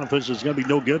by Boniface is going to be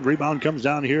no good. Rebound comes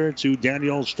down here to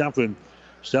Danielle Stefan.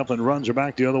 Stefan runs her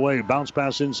back the other way. Bounce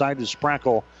pass inside to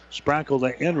Sprackle. Sprackle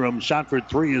to Ingram. Shot for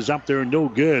 3 is up there. No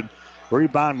good.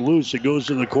 Rebound loose. It goes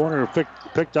to the corner.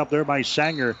 Picked up there by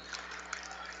Sanger.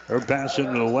 Her pass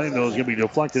into the lane, though, is going to be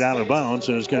deflected out of bounds,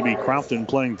 and it's going to be Crofton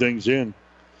playing things in.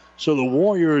 So the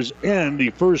Warriors end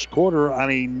the first quarter on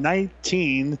a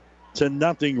 19-0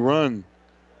 run.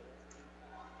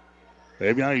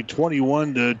 They've got a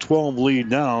 21-12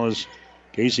 lead now as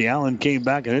Casey Allen came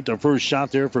back and hit the first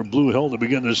shot there for Blue Hill to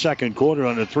begin the second quarter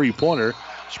on a 3-pointer.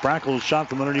 Sprackle's shot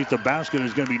from underneath the basket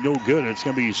is going to be no good. It's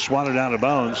going to be swatted out of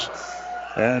bounds.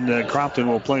 And Crofton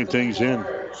will play things in.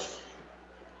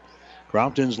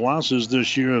 Crofton's losses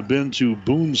this year have been to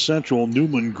Boone Central,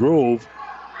 Newman Grove.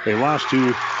 They lost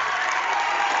to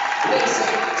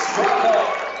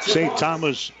St.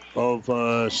 Thomas of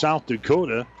South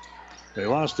Dakota. They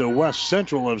lost to West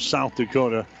Central of South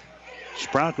Dakota.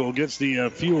 Sprackle gets the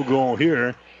field goal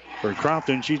here for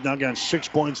Crofton. She's now got 6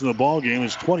 points in the ball game.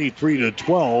 It's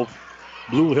 23-12.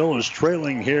 Blue Hill is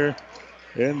trailing here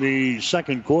in the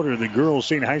second quarter of the girls'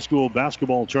 senior high school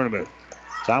basketball tournament.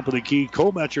 Top of the key,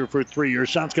 Kometcher for 3. Her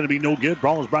shot's going to be no good.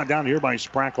 Ball is brought down here by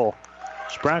Sprackle.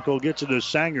 Sprackle gets it to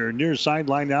Sanger. Near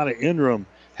sideline now to Ingram.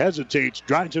 Hesitates,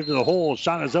 drives it to the hole.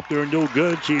 Shot is up there, no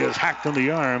good. She is hacked on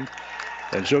the arm.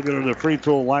 And she'll go to the free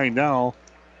throw line now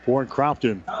for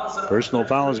Crofton. Personal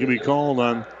foul is going to be called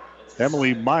on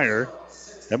Emily Meyer.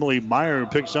 Emily Meyer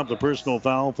picks up the personal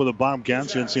foul for the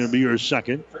Bobcats. It's going to be her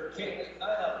second.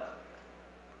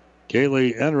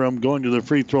 Kaylee Enram going to the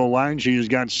free throw line. She has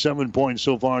got 7 points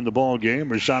so far in the ball game.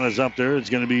 Her shot is up there. It's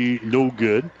going to be no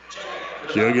good.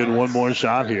 She'll get one more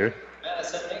shot here.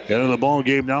 End of the ball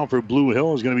game now for Blue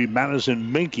Hill is going to be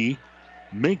Madison Minke.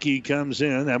 Minke comes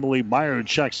in. Emily Meyer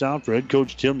checks out for head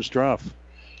coach Tim Struff.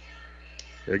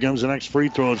 Here comes the next free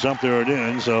throw. It's up there and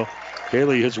in. So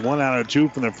Kaylee hits 1 out of 2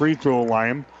 from the free throw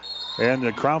line. And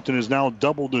Crofton has now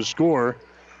doubled the score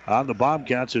on the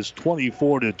Bobcats. It's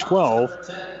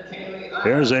 24-12.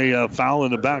 There's a foul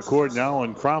in the backcourt now,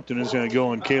 and Crofton is going to go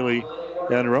on Kaylee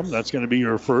Enram. That's going to be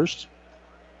her first.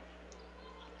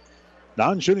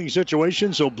 Non-shooting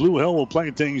situation, so Blue Hill will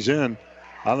play things in.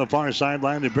 on the far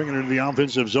sideline. They bring it into the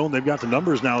offensive zone. They've got the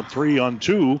numbers now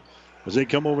 3-on-2 as they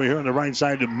come over here on the right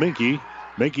side to Minky.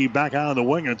 Minky back out of the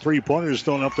wing. A three-pointer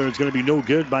thrown up there. It's going to be no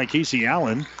good by Casey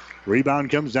Allen. Rebound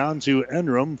comes down to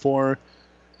Enram for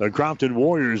the Crofton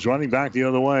Warriors, running back the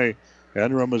other way.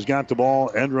 Enram has got the ball.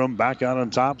 Enram back out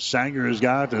on top. Sanger has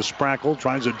got it to Sprackle.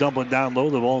 Tries to dump it down low.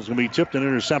 The ball's going to be tipped and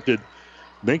intercepted.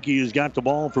 Minky has got the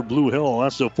ball for Blue Hill.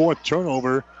 That's the fourth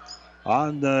turnover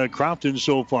on Crofton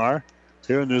so far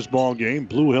here in this ball game.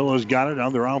 Blue Hill has got it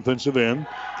on their offensive end.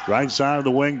 Right side of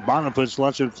the wing, Boniface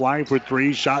lets it fly for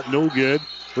three. Shot no good.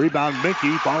 Rebound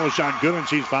Minky. Follow shot good, and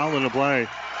she's fouled in the play.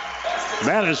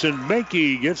 Madison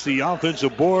Minky gets the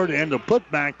offensive board and the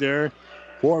putback there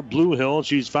for Blue Hill.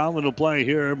 She's fouled in the play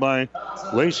here by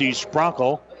Lacey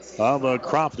Sprackle of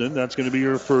Crofton. That's going to be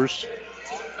her first.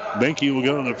 Minky will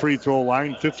go to the free throw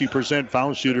line. 50%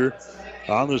 foul shooter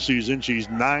on the season. She's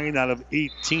 9 out of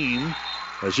 18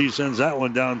 as she sends that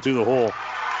one down through the hole.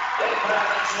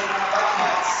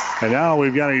 And now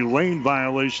we've got a lane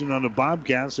violation on the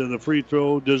Bobcats, and the free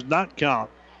throw does not count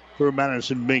for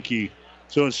Madison Minky.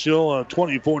 So it's still a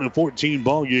 24-14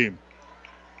 ball game.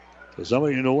 So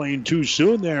somebody in the lane too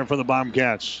soon there for the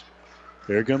Bobcats.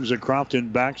 Here comes the Crofton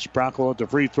back. Sprackle at the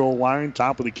free throw line.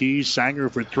 Top of the key. Sanger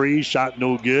for three. Shot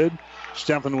no good.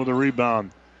 Steffen with a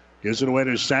rebound. Gives it away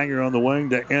to Sanger on the wing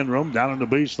to Enram. Down on the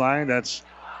baseline. That's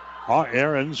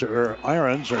Aarons. Her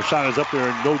shot is up there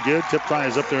and no good. Tip try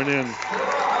is up there and in.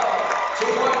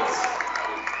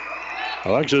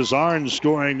 Alexis Arns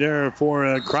scoring there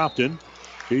for Crofton.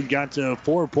 He's got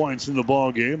 4 points in the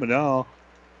ball game. And now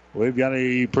we've got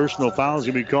a personal foul is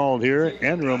going to be called here.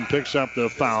 Enram picks up the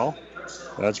foul.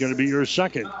 That's going to be your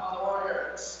second.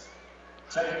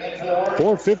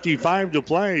 4:55 to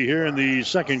play here in the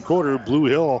second quarter. Blue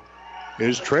Hill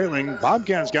is trailing.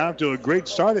 Bobcats got up to a great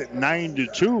start at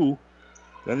 9-2.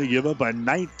 Then they give up a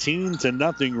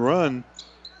 19-0 run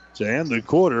to end the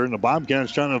quarter. And the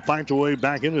Bobcats trying to fight their way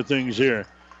back into things here.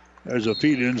 There's a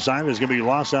feed inside. It's going to be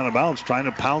lost out of bounds. Trying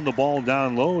to pound the ball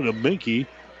down low to Minky.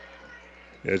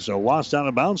 It's a lost out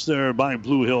of bounds there by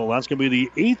Blue Hill. That's going to be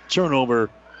the 8th turnover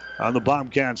on the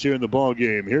Bobcats here in the ball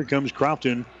game. Here comes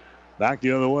Crofton back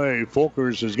the other way.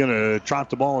 Folkers is going to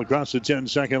trot the ball across the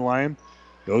 10-second line.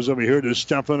 Goes over here to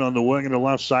Steffen on the wing on the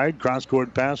left side.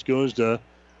 Cross-court pass goes to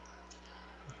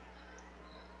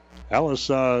Ellis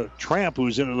Tramp,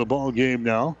 who's into the ball game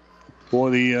now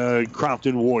for the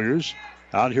Crofton Warriors.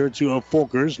 Out here to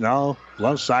Folkers. Now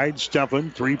left side,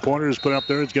 Steffen. Three-pointers put up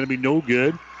there. It's going to be no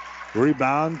good.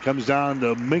 Rebound comes down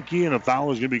to Minky, and a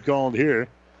foul is going to be called here.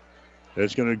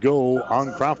 It's going to go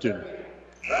on Crofton.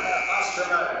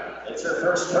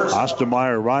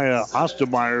 Ostermeyer, Raya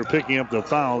Ostermeyer picking up the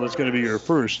foul. That's going to be your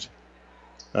first.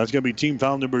 That's going to be team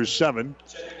foul number 7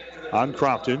 on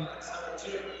Crofton.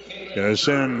 Going to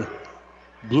send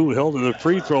Blue Hill to the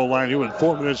free throw line here with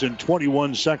 4 minutes and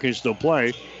 21 seconds to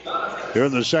play. Here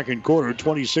in the second quarter,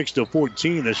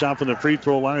 26-14. The shot from the free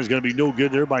throw line is going to be no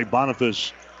good there by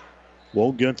Boniface.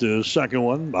 Won't get the second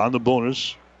one on the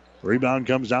bonus. Rebound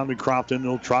comes down to Crofton.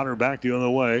 They'll trot her back the other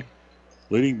way.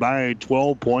 Leading by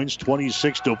 12 points,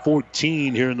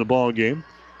 26-14 here in the ball game.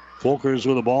 Folkers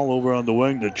with the ball over on the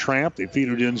wing to Tramp. They feed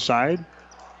it inside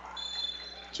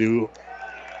to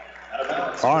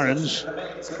Arns.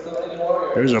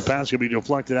 There's a pass going to be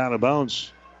deflected out of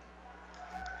bounds.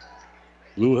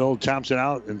 Blue Hill taps it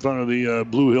out in front of the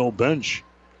Blue Hill bench.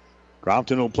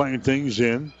 Crofton will play things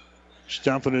in.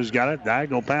 Steffen has got it.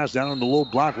 Diagonal pass down on the low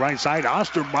block right side.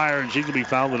 Ostermeyer, and she's going to be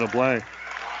fouled in the play.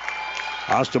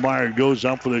 Ostermeyer goes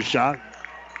up for the shot.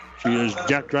 She is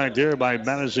decked right there by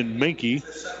Madison Minky.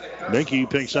 Minky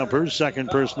picks up her second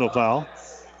personal foul.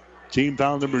 Team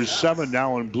foul number 7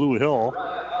 now on Blue Hill.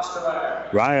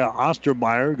 Raya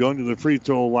Ostermeyer going to the free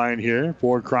throw line here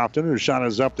for Crofton. Her shot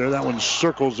is up there. That one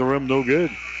circles the rim, no good.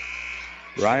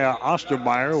 Raya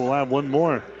Ostermeyer will have one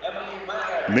more.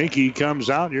 Minky comes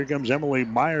out. Here comes Emily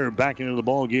Meyer back into the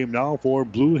ball game now for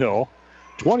Blue Hill.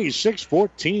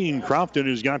 26-14. Crofton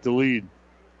has got the lead.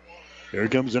 Here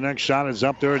comes the next shot. It's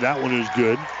up there. That one is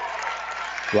good.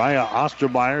 Raya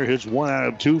Ostermeyer hits 1 out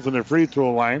of 2 from the free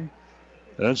throw line.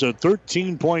 That's a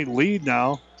 13-point lead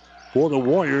now for the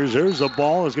Warriors. There's the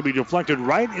ball. It's going to be deflected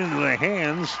right into the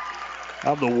hands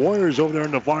of the Warriors over there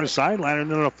on the far sideline.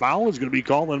 And then a foul is going to be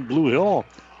called on Blue Hill.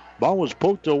 Ball was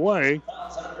poked away.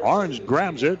 Orange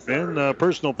grabs it, and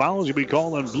personal foul is going to be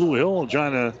called on Blue Hill,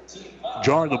 trying to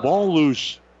jar the ball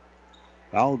loose.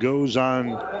 Foul goes on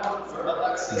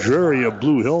Drury of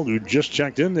Blue Hill, who just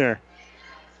checked in there.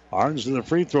 Orange to the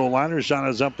free throw line. Her shot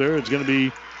is up there. It's going to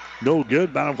be no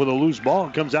good. Battle for the loose ball.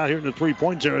 It comes out here in the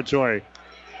three-point territory.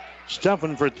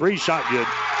 Steffen for three. Shot good.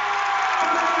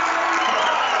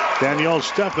 Danielle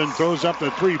Steffen throws up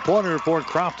the three-pointer for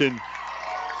Crofton.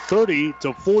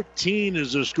 30-14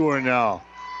 is the score now.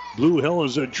 Blue Hill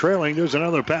is trailing. There's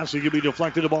another pass that could be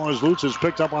deflected. The ball as Lutz is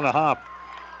picked up on a hop.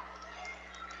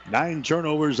 9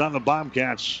 turnovers on the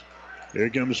Bobcats. Here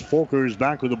comes Folkers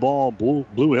back with the ball.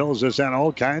 Blue Hills has had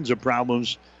all kinds of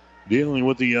problems dealing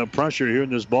with the pressure here in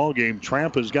this ball game.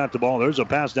 Tramp has got the ball. There's a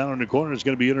pass down in the corner. It's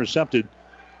going to be intercepted.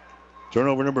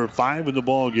 Turnover number 5 in the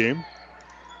ball game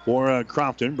for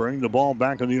Crofton. Bringing the ball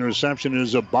back on the interception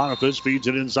is Boniface. Feeds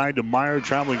it inside to Meyer.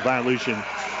 Traveling violation.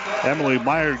 Emily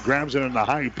Meyer grabs it on the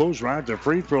high post right at the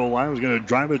free throw line. Was going to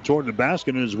drive it toward the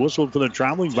basket and is whistled for the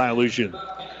traveling violation.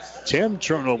 10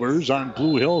 turnovers on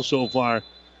Blue Hill so far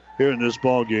here in this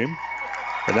ball game.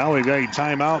 And now we've got a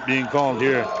timeout being called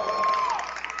here.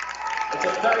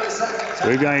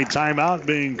 We've got a timeout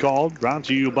being called. Brought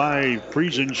to you by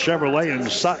Friesen Chevrolet in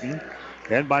Sutton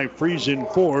and by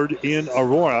Friesen Ford in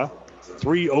Aurora.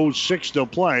 3:06 to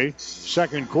play.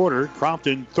 Second quarter.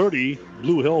 Crofton 30,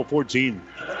 Blue Hill 14.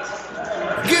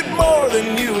 Get more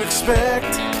than you expect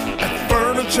at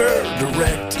Furniture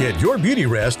Direct. Get your beauty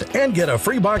rest and get a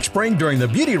free box spring during the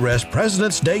Beauty Rest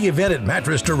President's Day event at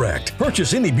Mattress Direct.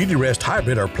 Purchase any Beauty Rest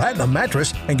Hybrid or Platinum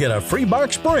mattress and get a free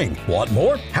box spring. Want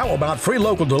more? How about free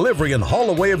local delivery and haul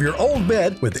away of your old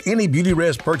bed with any Beauty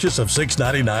Rest purchase of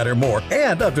 $6.99 or more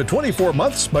and up to 24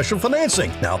 months special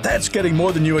financing. Now that's getting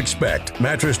more than you expect.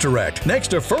 Mattress Direct, next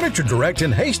to Furniture Direct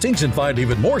in Hastings, and find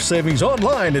even more savings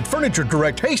online at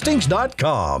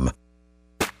FurnitureDirectHastings.com.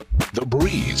 The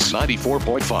Breeze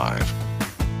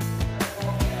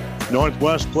 94.5.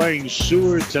 Northwest playing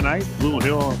Seward tonight. Blue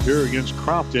Hill here against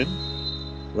Crofton.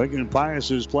 Lincoln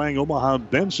Pius is playing Omaha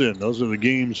Benson. Those are the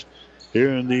games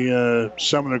here in the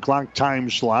 7 o'clock time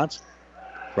slot.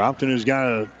 Crofton has got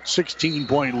a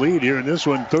 16-point lead here in this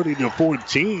one,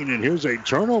 30-14. And here's a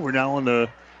turnover now on the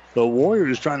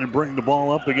Warriors trying to bring the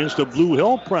ball up against the Blue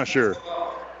Hill pressure.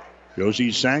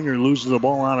 Josie Sanger loses the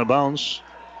ball out of bounds.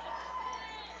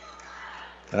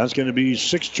 That's going to be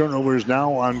 6 turnovers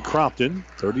now on Crofton.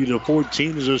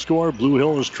 30-14 is the score. Blue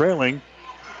Hill is trailing.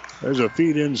 There's a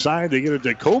feed inside. They get it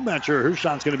to Kometcher. Her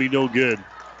shot's going to be no good.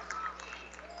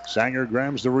 Sanger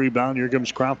grabs the rebound. Here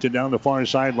comes Crofton down the far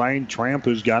sideline. Tramp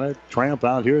has got it. Tramp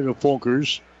out here to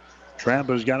Folkers. Tramp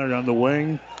has got it on the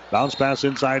wing. Bounce pass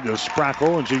inside to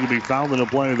Sprackle, and she can be fouled in a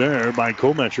play there by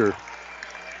Kometcher.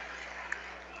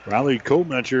 Riley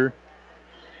Kometcher.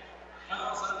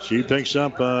 She picks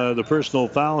up the personal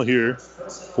foul here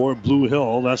for Blue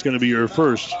Hill. That's going to be her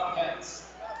first.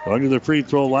 Going to the free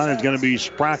throw line is going to be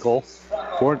Sprackle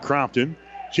for Crofton.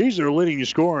 She's their leading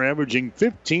scorer, averaging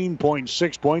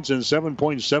 15.6 points and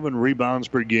 7.7 rebounds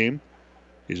per game.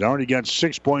 She's already got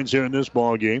 6 points here in this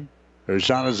ball game. Her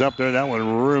shot is up there. That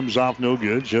one rims off, no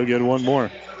good. She'll get one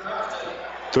more.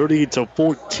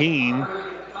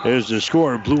 30-14 is the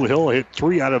score. Blue Hill hit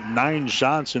 3 out of 9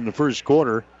 shots in the first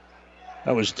quarter.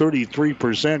 That was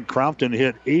 33%. Crofton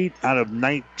hit 8 out of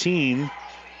 19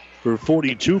 for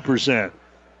 42%.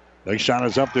 Next shot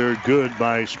is up there, good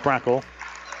by Sprackle.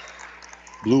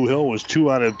 Blue Hill was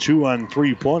 2 out of 2 on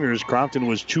three-pointers. Crofton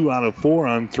was 2 out of 4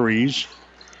 on threes.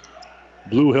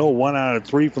 Blue Hill 1 out of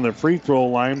 3 from the free throw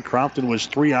line. Crofton was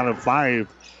 3 out of 5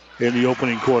 in the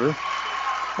opening quarter.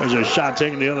 There's a shot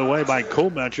taken the other way by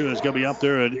Kometcher. That's going to be up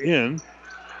there and in.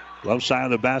 Left side of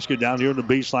the basket down here in the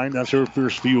baseline. That's her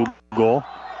first field goal.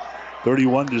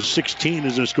 31-16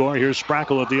 is the score. Here's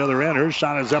Sprackle at the other end. Her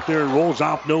shot is up there and rolls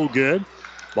off, no good.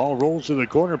 Ball rolls to the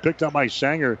corner, picked up by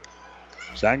Sanger.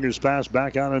 Sanger's pass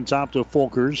back out on top to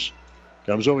Folkers.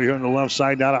 Comes over here on the left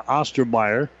side now to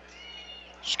Ostermeyer.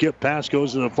 Skip pass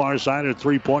goes to the far side. A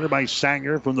three-pointer by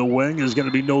Sanger from the wing is going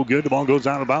to be no good. The ball goes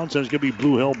out of bounds. It's going to be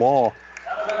Blue Hill ball.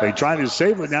 They tried to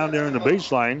save it down there in the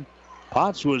baseline.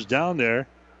 Potts was down there.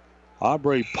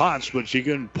 Aubrey Potts, but she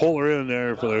couldn't pull her in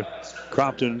there for the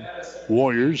Crofton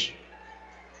Warriors.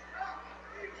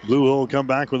 Blue Hill will come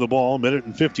back with the ball. 1 minute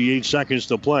and 58 seconds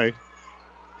to play.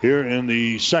 Here in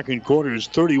the second quarter is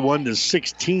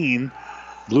 31-16.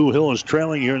 Blue Hill is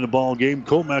trailing here in the ball game.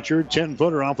 Kometcher,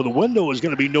 10-footer off of the window is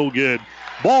going to be no good.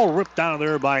 Ball ripped out of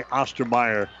there by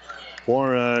Ostermeyer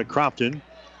for Crofton.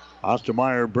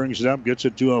 Ostermeyer brings it up, gets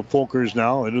it to Folkers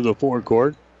now into the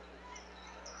forecourt.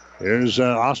 There's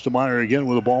Ostermeyer again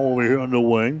with the ball over here on the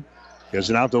wing.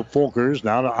 Gets it out to Folkers.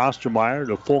 Now to Ostermeyer.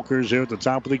 To Folkers here at the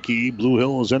top of the key. Blue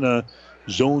Hill is in a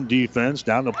zone defense.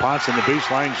 Down to Potts on the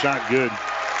baseline shot. Good.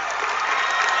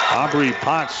 Aubrey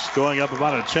Potts throwing up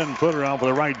about a 10-footer off of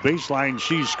the right baseline.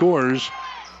 She scores.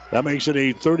 That makes it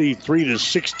a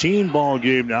 33-16 ball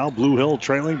game now. Blue Hill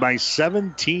trailing by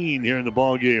 17 here in the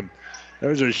ball game.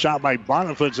 There's a shot by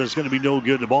Boniface that's going to be no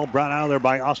good. The ball brought out of there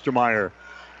by Ostermeyer.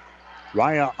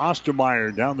 Raya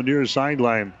Ostermeyer down the near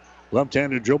sideline.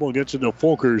 Left-handed dribble gets into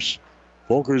Folkers.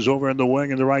 Folkers over in the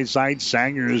wing on the right side.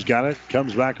 Sanger has got it.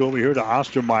 Comes back over here to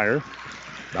Ostermeyer.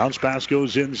 Bounce pass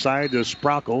goes inside to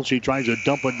Sprockle. She tries to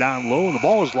dump it down low, and the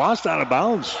ball is lost out of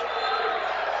bounds.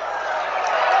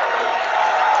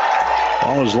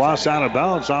 Ball is lost out of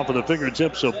bounds off of the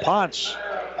fingertips of Potts.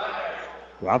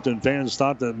 Crofton fans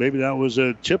thought that maybe that was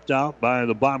tipped out by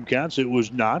the Bobcats. It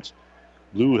was not.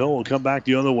 Blue Hill will come back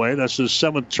the other way. That's the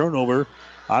 7th turnover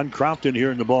on Crofton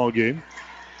here in the ball game.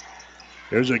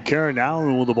 There's a Karen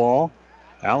Allen with the ball.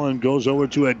 Allen goes over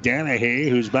to a Danahay,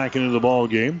 who's back into the ball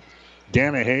game.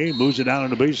 Danahay moves it down on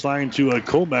the baseline to a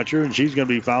Kometcher, and she's going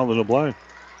to be fouled in the play.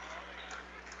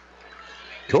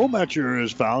 Kometcher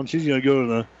is fouled. She's going to go to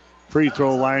the free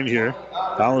throw line here.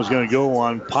 Foul is going to go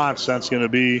on Potts. That's going to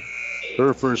be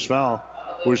her first foul.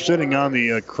 We're sitting on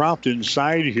the Crofton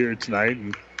side here tonight,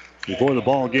 and before the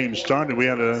ball game started, we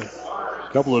had a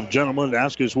couple of gentlemen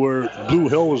ask us where Blue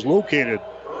Hill was located.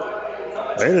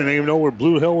 They didn't even know where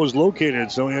Blue Hill was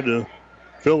located, so we had to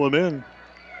fill them in.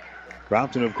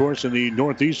 Crofton, of course, in the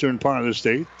northeastern part of the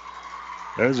state.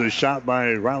 There's a shot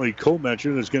by Riley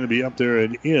Kometcher that's going to be up there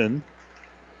and in.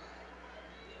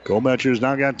 Kometcher's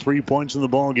now got 3 points in the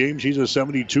ball game. She's a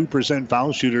 72%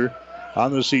 foul shooter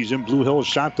on the season. Blue Hill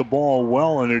shot the ball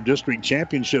well in their district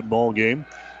championship ball game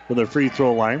with a free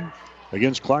throw line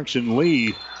against Clarkson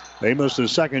Lee. They missed a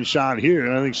second shot here,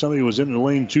 and I think somebody was in the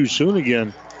lane too soon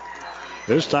again.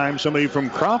 This time, somebody from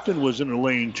Crofton was in the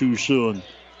lane too soon.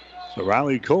 So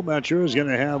Riley Kometcher is going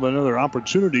to have another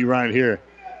opportunity right here.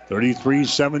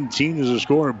 33-17 is the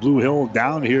score. Blue Hill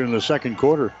down here in the second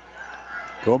quarter.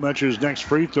 Kometcher's next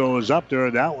free throw is up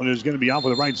there. That one is going to be off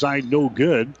of the right side. No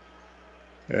good.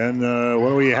 And what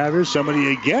do we have here?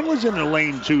 Somebody again was in the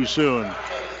lane too soon.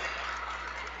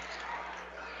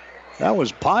 That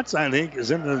was Potts, I think,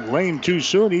 is in the lane too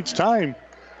soon each time.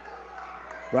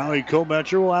 Riley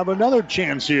Kometcher will have another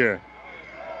chance here.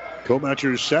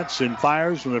 Kometcher sets and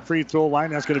fires from the free throw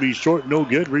line. That's going to be short, no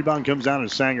good. Rebound comes down to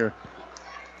Sanger.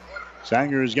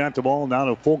 Sanger has got the ball now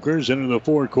to Folkers into the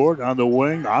forecourt on the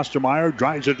wing. Ostermeyer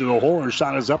drives it to the hole. Her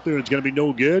shot is up there. It's going to be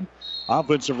no good.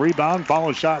 Offensive rebound.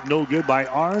 Follow shot no good by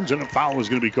Arns, and a foul is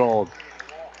going to be called.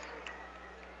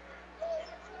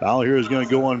 Foul here is going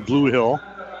to go on Blue Hill.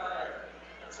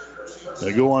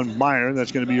 They go on Meyer.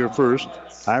 That's going to be your first.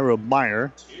 Ira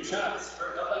Meyer.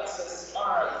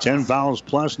 10 fouls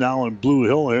plus now on Blue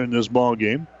Hill here in this ball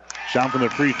game. Shot from the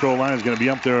free throw line is going to be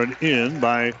up there and in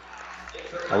by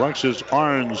Alexis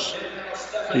Arns.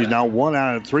 He's now 1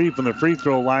 out of 3 from the free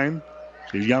throw line.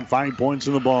 He's got 5 points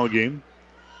in the ball game.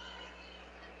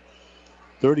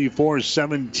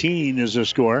 34-17 is the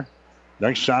score.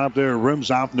 Next shot up there, rims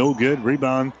off, no good.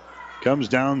 Rebound comes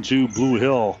down to Blue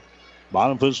Hill.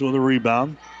 Bottom fist with a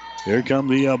rebound. Here come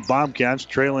the Bobcats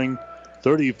trailing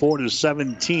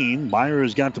 34-17. Meyer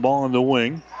has got the ball on the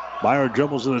wing. Meyer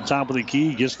dribbles to the top of the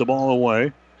key, gets the ball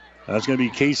away. That's going to be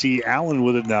Casey Allen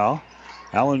with it now.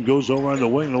 Allen goes over on the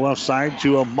wing on the left side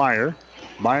to Meyer.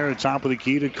 Meyer at top of the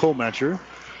key to Kometcher.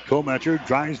 Kometcher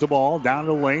drives the ball down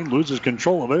the lane, loses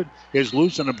control of it. Is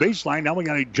loose on the baseline. Now we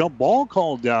got a jump ball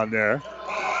called down there.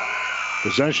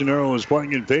 Possession arrow is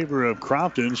pointing in favor of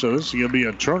Crofton, so this is going to be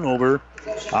a turnover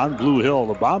on Blue Hill.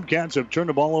 The Bobcats have turned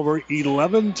the ball over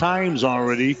 11 times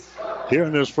already here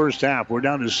in this first half. We're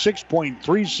down to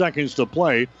 6.3 seconds to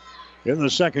play in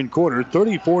the second quarter.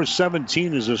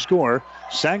 34-17 is the score.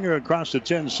 Sanger across the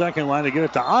 10-second line to get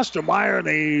it to Ostermeyer.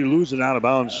 They lose it out of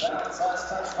bounds.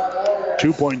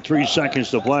 2.3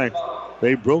 seconds to play.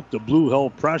 They broke the Blue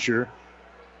Hill pressure.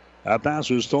 That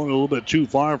pass was thrown a little bit too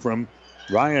far from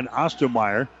Ryan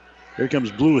Ostermeyer. Here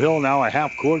comes Blue Hill now. A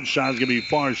half-court shot is going to be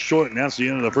far short, and that's the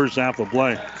end of the first half of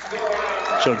play.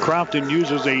 So Crofton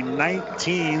uses a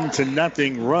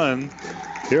 19-0 run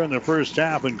here in the first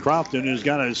half, and Crofton has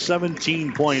got a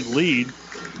 17-point lead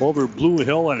over Blue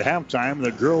Hill at halftime,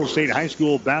 the Girls State High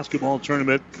School basketball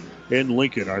tournament in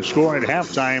Lincoln. Our score at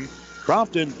halftime,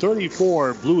 Crofton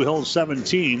 34, Blue Hill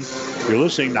 17. You're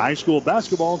listening to high school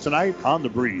basketball tonight on The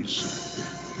Breeze.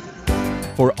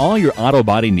 For all your auto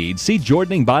body needs, see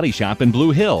Jordaning Body Shop in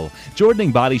Blue Hill.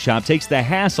 Jordaning Body Shop takes the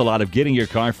hassle out of getting your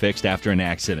car fixed after an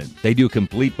accident. They do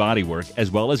complete body work as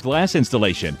well as glass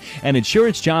installation, and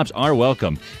insurance jobs are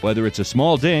welcome. Whether it's a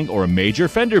small ding or a major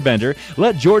fender bender,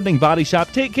 let Jordaning Body Shop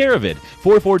take care of it.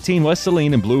 414 West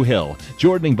Saline in Blue Hill.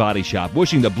 Jordaning Body Shop,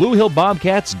 wishing the Blue Hill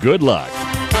Bobcats good luck.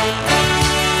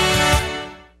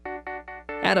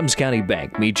 Adams County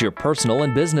Bank meets your personal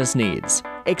and business needs.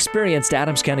 Experienced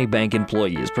Adams County Bank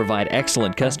employees provide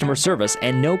excellent customer service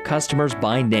and know customers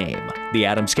by name. The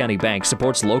Adams County Bank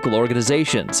supports local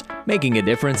organizations, making a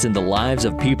difference in the lives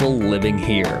of people living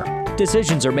here.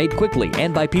 Decisions are made quickly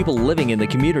and by people living in the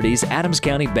communities Adams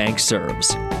County Bank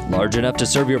serves. Large enough to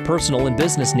serve your personal and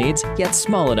business needs, yet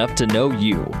small enough to know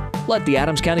you. Let the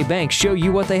Adams County Bank show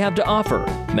you what they have to offer.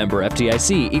 Member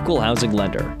FDIC, Equal Housing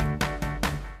Lender.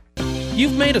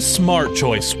 You've made a smart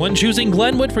choice when choosing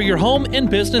Glenwood for your home and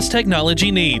business technology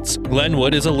needs.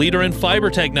 Glenwood is a leader in fiber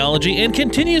technology and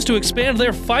continues to expand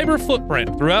their fiber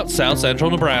footprint throughout South Central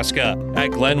Nebraska.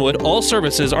 At Glenwood, all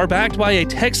services are backed by a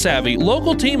tech-savvy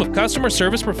local team of customer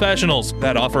service professionals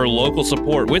that offer local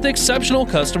support with exceptional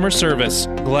customer service.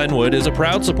 Glenwood is a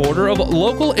proud supporter of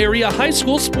local area high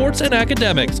school sports and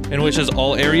academics and wishes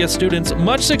all area students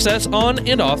much success on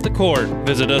and off the court.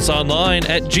 Visit us online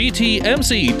at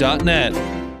gtmc.net.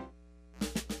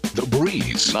 The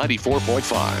Breeze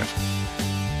 94.5.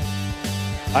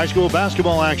 High school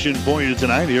basketball action for you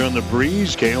tonight here on The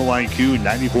Breeze. KOIQ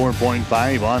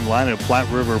 94.5 online at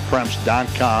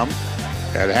PlatteRiverPreps.com.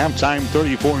 At halftime,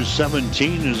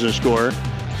 34-17 is the score.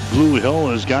 Blue Hill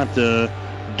has got the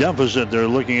deficit they're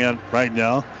looking at right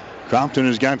now. Crofton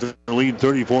has got the lead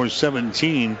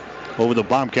 34-17 over the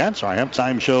Bobcats. Our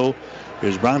halftime show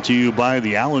is brought to you by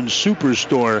the Allen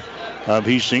Superstore of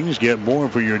Hastings. Get more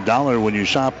for your dollar when you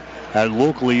shop at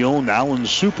locally owned Allen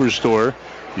Superstore.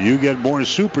 You get more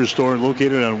Superstore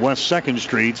located on West 2nd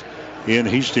Street in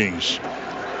Hastings.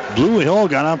 Blue Hill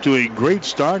got off to a great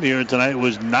start here tonight. It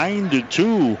was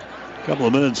 9-2 a couple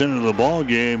of minutes into the ball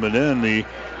game, and then the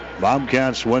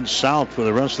Bobcats went south for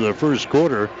the rest of the first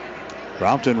quarter.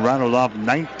 Crofton rattled off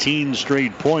 19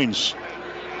 straight points.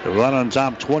 They run on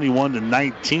top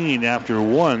 21-19 after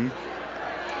one.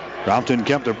 Crofton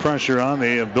kept the pressure on.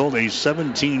 They have built a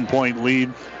 17-point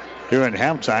lead here at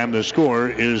halftime. The score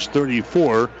is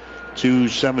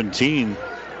 34-17.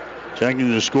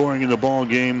 Checking the scoring in the ball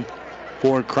game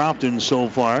for Crofton so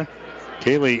far.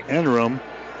 Kaylee Enram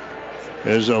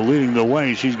is leading the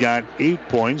way. She's got 8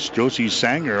 points. Josie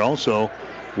Sanger also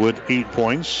with 8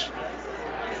 points.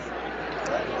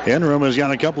 Enram has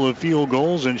got a couple of field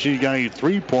goals, and she's got a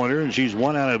three-pointer, and she's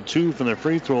 1 out of 2 from the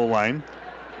free throw line.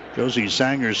 Josie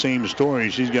Sanger, same story.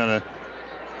 She's got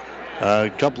a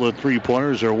couple of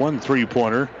three-pointers, or 1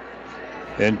 three-pointer,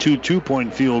 and 2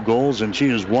 two-point field goals, and she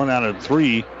is 1 out of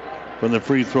 3 from the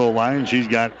free throw line. She's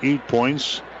got 8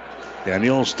 points.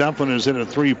 Danielle Steffen has hit a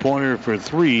three-pointer for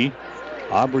 3.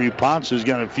 Aubrey Potts has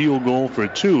got a field goal for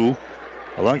 2.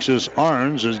 Alexis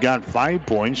Arns has got 5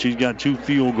 points. She's got 2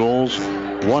 field goals,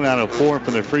 1 out of 4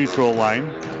 from the free throw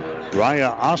line.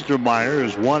 Raya Ostermeyer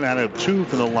is 1 out of 2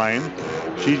 from the line.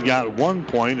 She's got 1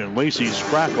 point. And Lacey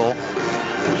Sprackle,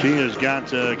 she has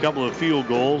got a couple of field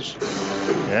goals,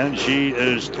 and she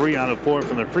is 3 out of 4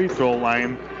 from the free throw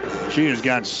line. She has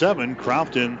got 7.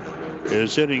 Crofton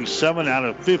is hitting 7 out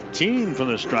of 15 from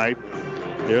the stripe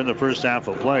here in the first half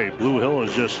of play. Blue Hill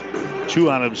is just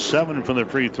 2 out of 7 from the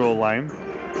free throw line.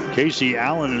 Casey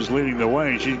Allen is leading the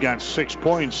way. She's got 6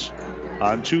 points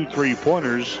on 2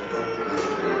 three-pointers.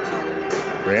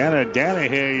 Brianna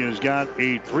Danahay has got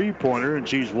a three-pointer, and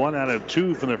she's 1 out of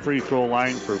 2 from the free throw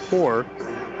line for 4.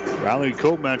 Riley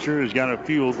Koepmetcher has got a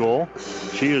field goal.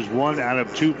 She is 1 out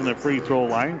of 2 from the free throw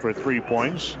line for 3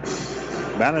 points.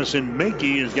 Madison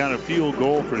Makey has got a field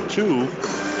goal for 2.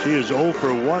 She is 0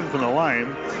 for 1 from the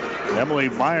line. Emily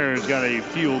Meyer has got a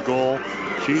field goal.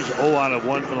 She's 0 out of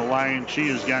 1 from the line. She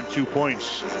has got 2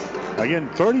 points. Again,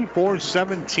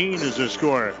 34-17 is the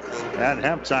score at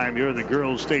halftime here at the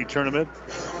Girls State Tournament.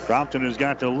 Crofton has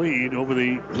got the lead over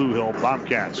the Blue Hill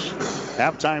Bobcats.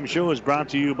 Halftime show is brought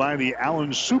to you by the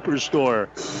Allen Superstore,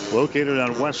 located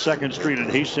on West 2nd Street in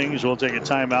Hastings. We'll take a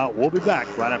timeout. We'll be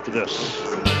back right after this.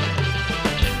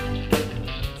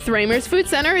 Thramer's Food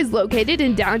Center is located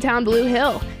in downtown Blue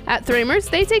Hill. At Thramer's,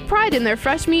 they take pride in their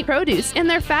fresh meat produce and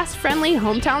their fast, friendly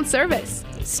hometown service.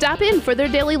 Stop in for their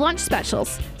daily lunch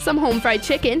specials, some home fried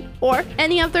chicken, or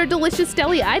any of their delicious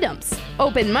deli items.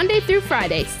 Open Monday through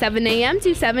Friday, 7 a.m.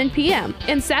 to 7 p.m.,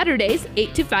 and Saturdays,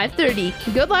 8 to 5:30.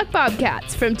 Good luck,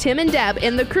 Bobcats, from Tim and Deb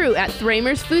and the crew at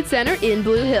Thramer's Food Center in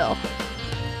Blue Hill.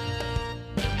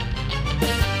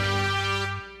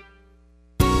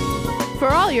 For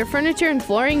all your furniture and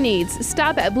flooring needs,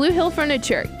 stop at Blue Hill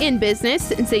Furniture. In business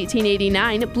since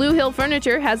 1889, Blue Hill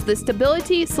Furniture has the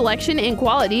stability, selection, and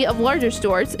quality of larger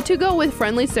stores to go with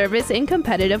friendly service and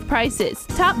competitive prices.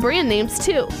 Top brand names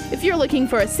too. If you're looking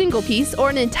for a single piece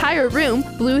or an entire room,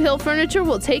 Blue Hill Furniture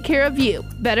will take care of you.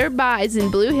 Better Buys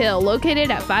in Blue Hill, located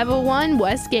at 501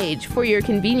 West Gage. For your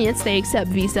convenience, they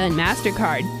accept Visa and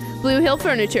MasterCard. Blue Hill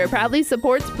Furniture proudly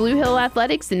supports Blue Hill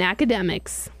athletics and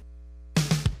academics.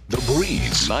 The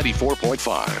Breeze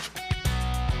 94.5.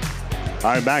 All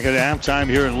right, back at halftime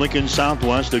here at Lincoln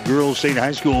Southwest, the Girls State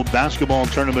High School basketball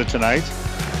tournament tonight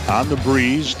on the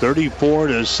Breeze,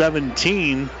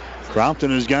 34-17.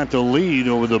 Crofton has got the lead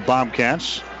over the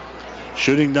Bobcats.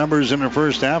 Shooting numbers in the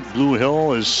first half, Blue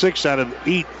Hill is 6 out of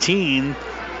 18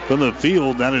 from the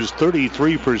field. That is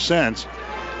 33%.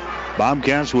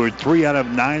 Bobcats were 3 out of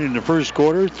 9 in the first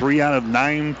quarter, 3 out of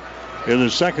 9 in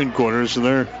the second quarter, so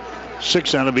they're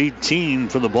 6 out of 18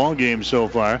 for the ball game so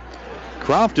far.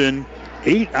 Crofton,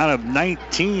 8 out of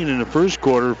 19 in the first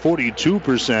quarter,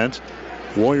 42%.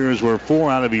 Warriors were 4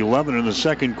 out of 11 in the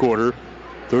second quarter,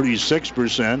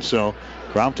 36%. So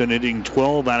Crofton hitting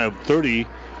 12 out of 30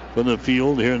 from the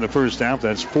field here in the first half.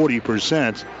 That's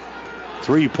 40%.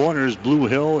 Three-pointers, Blue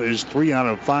Hill is 3 out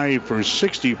of 5 for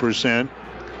 60%.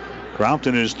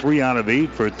 Crofton is 3 out of 8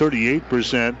 for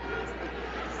 38%.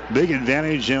 Big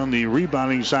advantage on the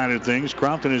rebounding side of things.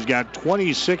 Crofton has got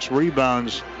 26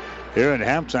 rebounds here at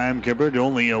halftime compared to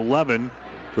only 11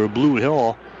 for Blue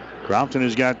Hill. Crofton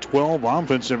has got 12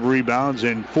 offensive rebounds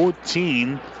and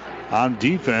 14 on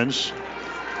defense.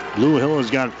 Blue Hill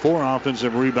has got 4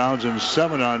 offensive rebounds and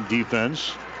 7 on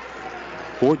defense.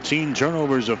 14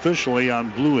 turnovers officially on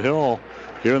Blue Hill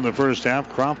here in the first half.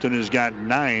 Crofton has got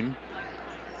 9.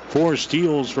 4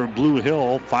 steals for Blue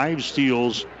Hill, 5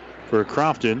 steals for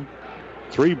Crofton.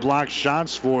 3 blocked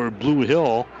shots for Blue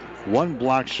Hill, 1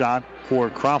 blocked shot for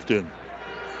Crofton.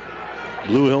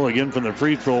 Blue Hill again from the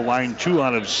free throw line, 2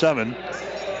 out of 7,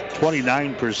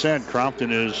 29%.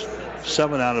 Crofton is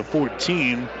 7 out of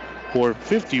 14 for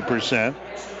 50%.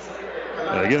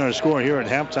 Again, our score here at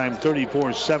halftime,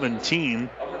 34-17.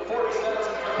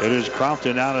 It is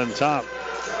Crofton out on top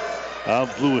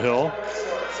of Blue Hill.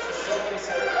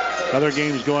 Other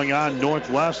games going on.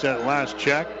 Northwest at last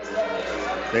check,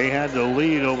 they had the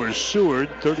lead over Seward,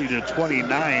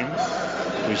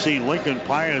 30-29. We see Lincoln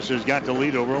Pius has got the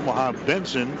lead over Omaha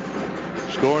Benson.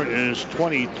 Score is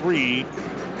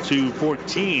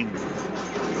 23-14.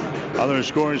 Other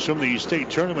scores from the state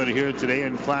tournament here today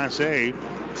in Class A.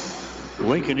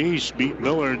 Lincoln East beat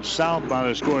Millard South by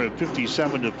a score of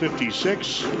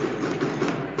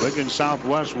 57-56. Lincoln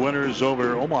Southwest winners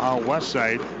over Omaha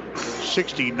Westside,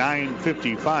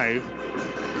 69-55.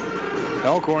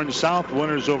 Elkhorn South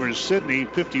winners over Sidney,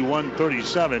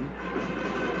 51-37.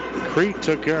 Crete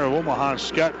took care of Omaha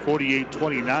Scott,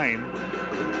 48-29.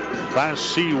 Class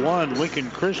C1, Lincoln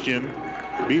Christian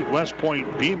beat West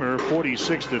Point Beamer,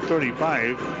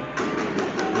 46-35.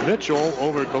 Mitchell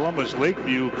over Columbus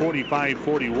Lakeview,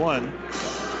 45-41.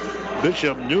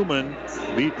 Bishop Newman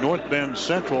beat North Bend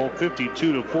Central,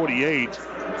 52-48.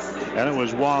 And it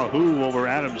was Wahoo over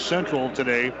Adams Central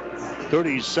today,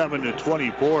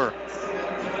 37-24.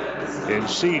 In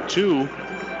C2,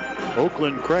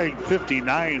 Oakland Craig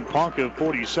 59, Ponca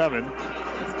 47.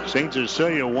 St.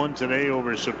 Cecilia won today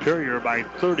over Superior by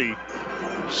 30,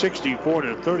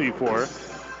 64-34.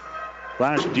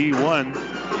 Class D1,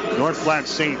 North Platte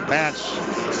St. Pat's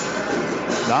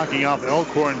knocking off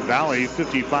Elkhorn Valley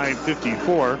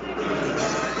 55-54.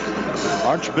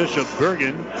 Archbishop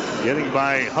Bergen getting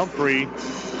by Humphrey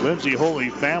Lindsay Holy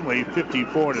Family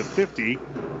 54-50.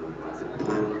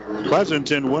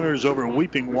 Pleasanton winners over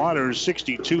Weeping Waters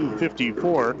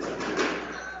 62-54.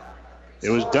 It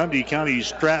was Dundee County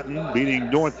Stratton beating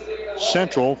North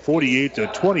Central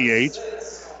 48-28.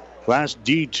 Class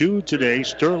D2 today,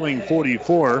 Sterling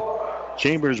 44,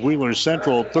 Chambers Wheeler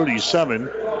Central 37.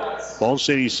 Ball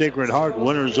City Sacred Heart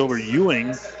winners over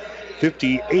Ewing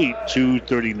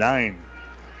 58-39.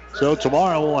 So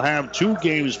tomorrow we'll have 2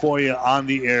 games for you on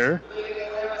the air.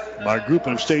 Our group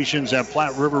of stations at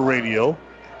Platte River Radio.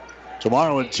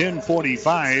 Tomorrow at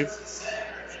 10:45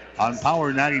 on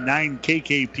Power 99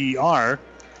 KKPR,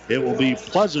 it will be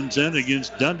Pleasanton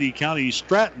against Dundee County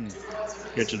Stratton.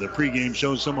 Get to the pregame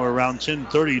show somewhere around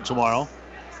 10:30 tomorrow.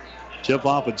 Tip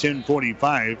off at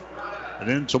 10:45. And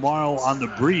then tomorrow on the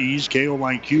Breeze,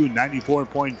 KOIQ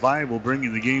 94.5 will bring you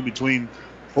the game between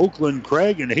Oakland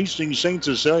Craig and Hastings St.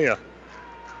 Cecilia.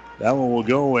 That one will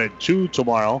go at 2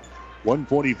 tomorrow.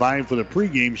 1:45 for the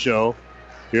pregame show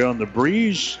here on the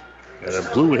Breeze. And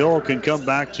if Blue Hill can come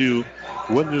back to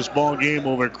win this ball game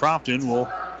over Crofton, we'll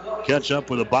catch up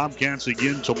with the Bobcats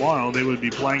again tomorrow. They would be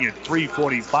playing at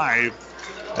 3:45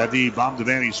 at the Bob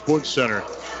Devaney Sports Center.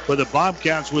 But the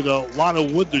Bobcats with a lot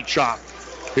of wood to chop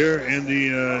here in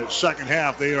the second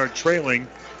half. They are trailing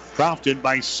Crofton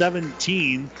by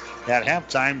 17 at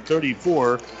halftime,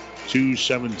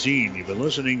 34-17. You've been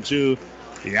listening to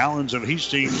the Allens of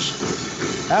Hastings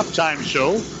halftime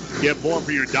show. Get more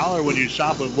for your dollar when you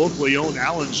shop at locally owned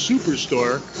Allen's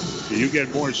Superstore. You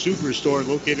get more Superstore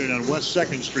located on West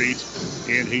 2nd Street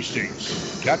in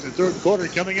Hastings. Got the third quarter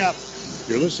coming up.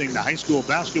 You're listening to high school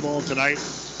basketball tonight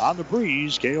on The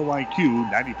Breeze, KOIQ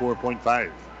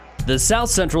 94.5. The South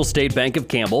Central State Bank of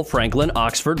Campbell, Franklin,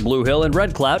 Oxford, Blue Hill, and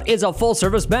Red Cloud is a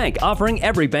full-service bank offering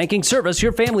every banking service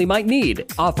your family might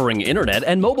need, offering internet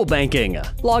and mobile banking.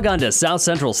 Log on to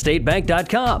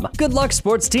southcentralstatebank.com. Good luck,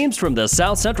 sports teams from the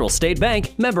South Central State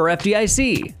Bank, member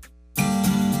FDIC.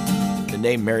 The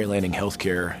name Mary Lanning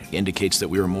Healthcare indicates that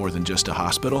we are more than just a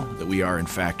hospital, that we are in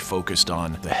fact focused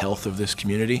on the health of this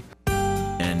community.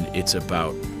 And it's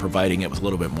about providing it with a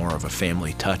little bit more of a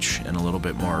family touch and a little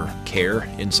bit more care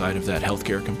inside of that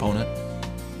healthcare component.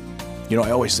 You know,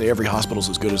 I always say every hospital is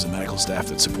as good as the medical staff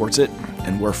that supports it,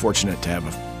 and we're fortunate to have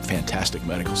a fantastic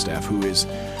medical staff who is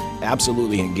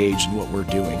absolutely engaged in what we're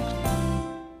doing.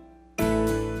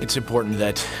 It's important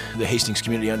that the Hastings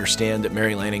community understand that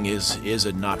Mary Lanning is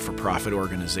a not-for-profit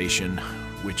organization,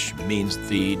 which means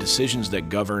the decisions that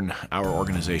govern our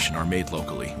organization are made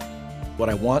locally. What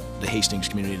I want the Hastings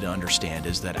community to understand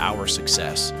is that our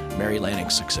success, Mary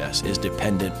Lanning's success, is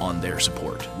dependent on their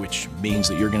support, which means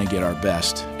that you're going to get our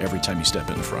best every time you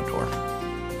step in the front door.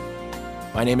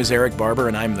 My name is Eric Barber,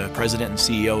 and I'm the president and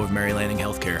CEO of Mary Lanning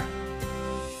Healthcare.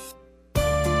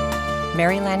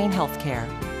 Mary Lanning Healthcare.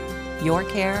 Your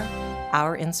care,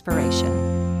 our inspiration.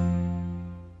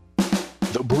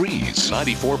 The Breeze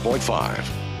 94.5.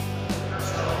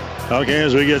 Okay,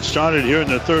 as we get started here in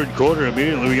the third quarter,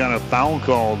 immediately we got a foul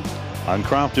called on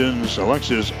Crofton's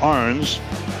Alexis Arns.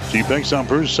 She picks up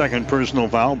her second personal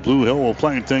foul. Blue Hill will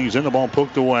play things in. The ball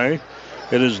poked away.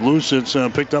 It is loose. It's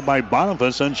picked up by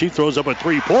Boniface, and she throws up a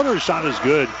three-pointer. Shot is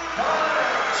good.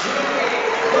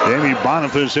 Amy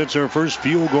Boniface hits her first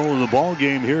field goal of the ball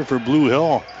game here for Blue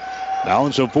Hill. Now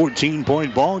it's a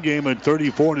 14-point ball game at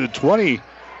 34-20.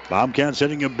 Bobcats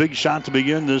hitting a big shot to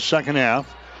begin this second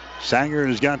half. Sanger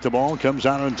has got the ball, comes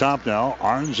out on top now.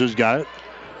 Arns has got it.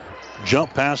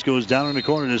 Jump pass goes down in the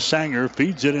corner to Sanger.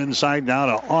 Feeds it inside now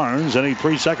to Arns. And a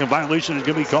 3-second violation is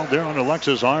going to be called there on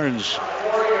Alexis Arns.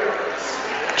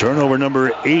 Turnover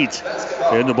number 8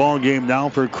 in the ball game now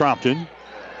for Crofton.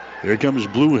 Here comes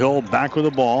Blue Hill back with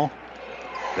the ball.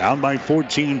 Down by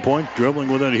 14 points. Dribbling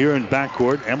with it here in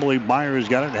backcourt. Emily Meyer has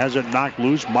got it. Has it knocked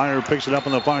loose. Meyer picks it up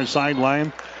on the far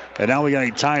sideline. And now we got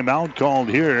a timeout called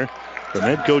here from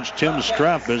head coach Tim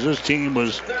Streff, as this team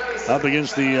was up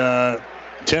against the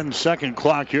 10-second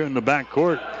clock here in the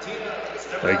backcourt.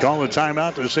 They call a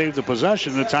timeout to save the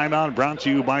possession. The timeout brought to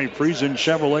you by Friesen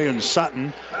Chevrolet in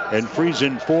Sutton and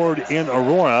Friesen Ford in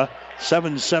Aurora.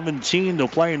 7:17 to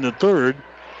play in the third.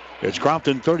 It's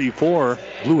Crofton 34,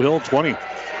 Blue Hill 20.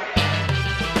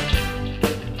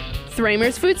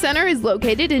 Thramer's Food Center is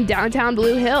located in downtown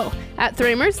Blue Hill. At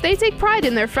Thramer's, they take pride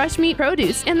in their fresh meat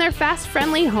produce and their fast,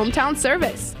 friendly hometown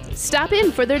service. Stop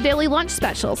in for their daily lunch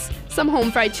specials, some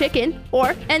home fried chicken,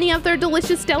 or any of their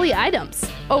delicious deli items.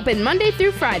 Open Monday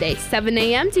through Friday, 7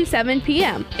 a.m. to 7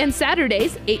 p.m., and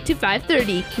Saturdays, 8 to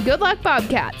 5:30. Good luck,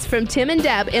 Bobcats, from Tim and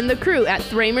Deb and the crew at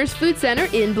Thramer's Food Center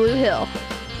in Blue Hill.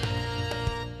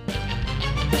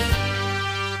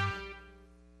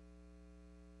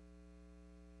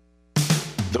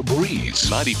 The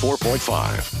Breeze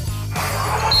 94.5.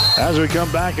 As we come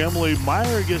back, Emily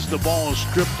Meyer gets the ball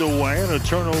stripped away and a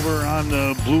turnover on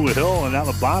Blue Hill. And now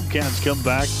the Bobcats come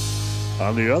back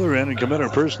on the other end and commit a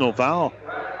personal foul.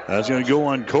 That's going to go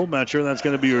on Kometcher. That's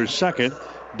going to be her second.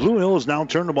 Blue Hill has now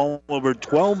turned the ball over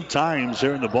 12 times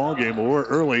here in the ball game. We're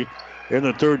early in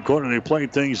the third quarter. They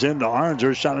played things into Arns.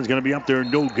 Her shot is going to be up there,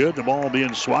 no good. The ball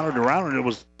being swatted around, and it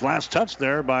was last touch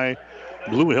there by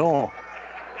Blue Hill.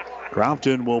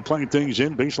 Crofton will play things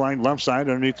in, baseline left side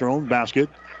underneath their own basket.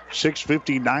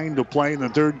 6:59 to play in the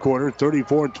third quarter,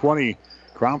 34-20.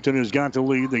 Crofton has got the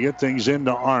lead. They get things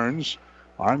into Arns.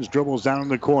 Arns dribbles down in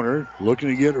the corner, looking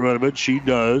to get rid of it. She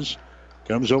does.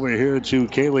 Comes over here to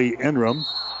Kaylee Enram.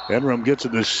 Enram gets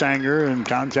it to Sanger, and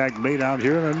contact made out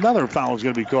here, and another foul is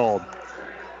going to be called.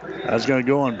 That's going to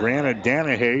go on Brianna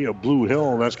Danahay of Blue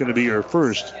Hill. That's going to be her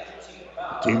first.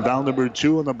 Team foul number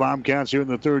 2 on the Bobcats here in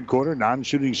the third quarter.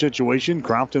 Non-shooting situation.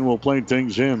 Crofton will play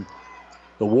things in.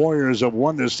 The Warriors have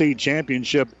won the state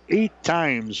championship 8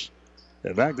 times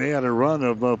In fact, they had a run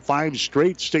of 5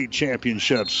 straight state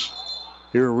championships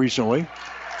here recently.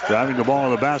 Driving the ball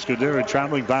in the basket there. A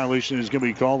traveling violation is going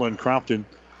to be called on Crofton.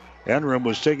 Enram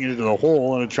was taking it to the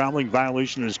hole, and a traveling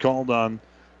violation is called on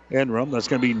Enram. That's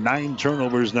going to be 9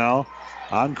 turnovers now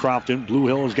on Crofton. Blue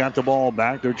Hill has got the ball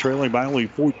back. They're trailing by only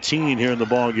 14 here in the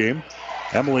ball game.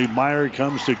 Emily Meyer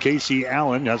comes to Casey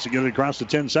Allen. Has to get it across the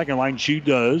 10-second line. She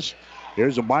does.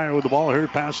 Here's a Meyer with the ball. Here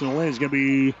passing the lane is going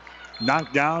to be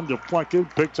knocked down, deflected,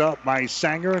 picked up by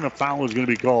Sanger, and a foul is going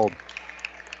to be called.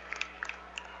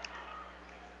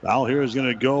 Foul here is going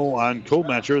to go on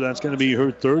Kometcher. That's going to be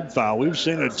her 3rd foul. We've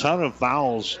seen a ton of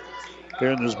fouls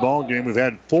here in this ball game. We've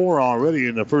had 4 already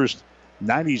in the first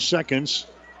 90 seconds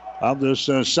of this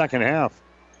second half.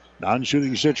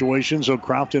 Non-shooting situation, so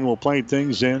Crofton will play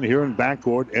things in here in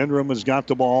backcourt. Enram has got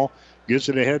the ball, gets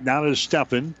it ahead now to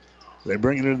Steffen. They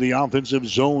bring it into the offensive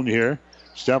zone here.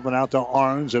 Steffen out to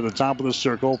Arns at the top of the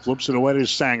circle, flips it away to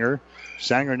Sanger.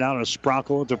 Sanger now to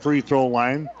Sprockle at the free throw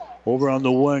line. Over on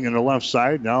the wing on the left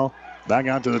side. Now back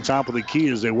out to the top of the key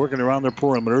as they're working around the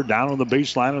perimeter. Down on the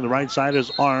baseline on the right side is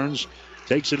Arns.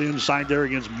 Takes it inside there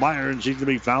against Meyer, and she's going to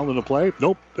be fouled in the play.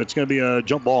 Nope, it's going to be a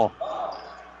jump ball.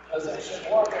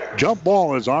 Jump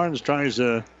ball as Arns tries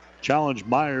to challenge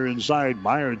Meyer inside.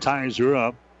 Meyer ties her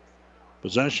up.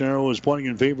 Possession arrow is pointing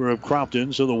in favor of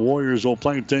Crofton, so the Warriors will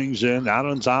play things in. Out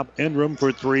on top, Enram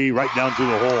for 3, right down through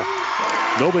the hole.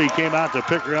 Nobody came out to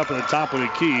pick her up at the top of the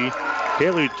key.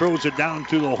 Haley throws it down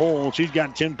to the hole. She's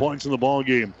got 10 points in the ball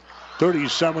game.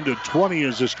 37-20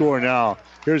 is the score now.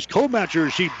 Here's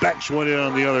Kometcher. She backs one in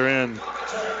on the other end.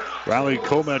 Riley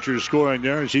Kometcher scoring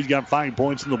there, and she's got 5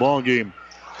 points in the ball game.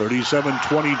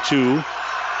 37-22.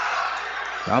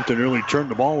 Compton really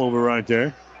turned the ball over right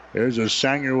there. There's a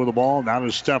Sanger with the ball. Now to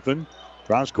Steffen.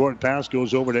 Cross-court pass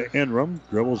goes over to Enram.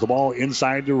 Dribbles the ball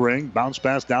inside the ring. Bounce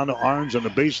pass down to Arns on the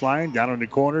baseline. Down in the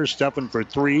corner. Steffen for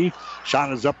 3.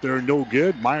 Shot is up there. No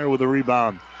good. Meyer with a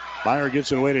rebound. Meyer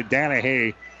gets it away to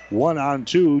Danahay.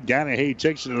 1-on-2. Danahay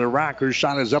takes it to the rack. Her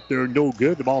shot is up there. No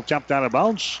good. The ball tapped out of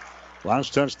bounds.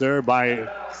 Last touch there by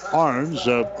Arns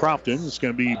of Crofton. It's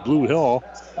going to be Blue Hill.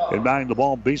 Inbounding the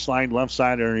ball baseline left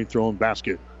side underneath thrown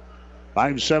basket.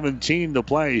 5:17 to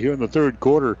play here in the third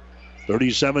quarter.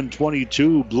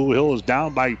 37-22. Blue Hill is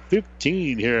down by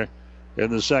 15 here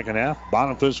in the second half.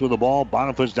 Boniface with the ball.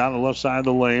 Boniface down the left side of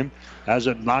the lane. Has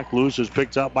it knocked loose. Is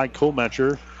picked up by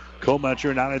Kometcher.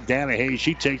 Kometcher now to Danahay.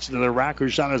 She takes it to the rack. Her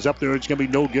shot is up there. It's going to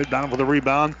be no good. Down for the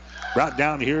rebound. Brought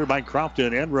down here by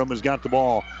Crofton. Enram has got the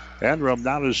ball. Enram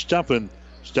now to Steffen.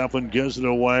 Steffen gives it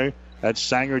away. That's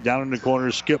Sanger down in the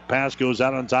corner. Skip pass goes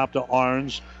out on top to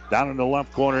Arns. Down in the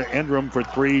left corner. Enram for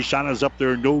 3. Shot is up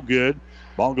there. No good.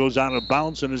 Ball goes out of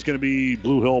bounds, and it's going to be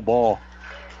Blue Hill ball.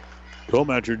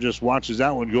 Kometcher just watches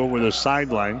that one go over the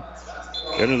sideline.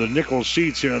 Into the nickel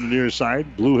seats here on the near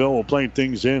side. Blue Hill will play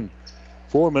things in.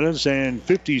 4 minutes and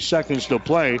 50 seconds to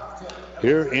play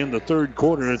here in the third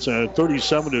quarter. It's a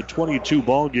 37-22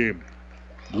 ball game.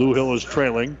 Blue Hill is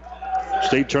trailing.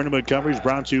 State tournament coverage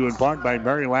brought to you in part by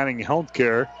Mary Lanning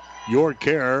Healthcare. Your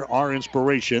care, our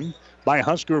inspiration. By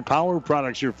Husker Power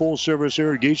Products, your full-service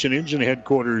irrigation engine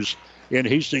headquarters in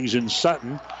Hastings and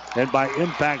Sutton. And by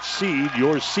Impact Seed,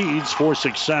 your seeds for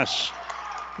success.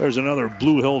 There's another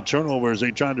Blue Hill turnover as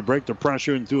they tried to break the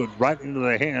pressure and threw it right into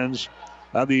the hands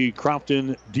of the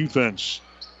Crofton defense.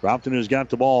 Crofton has got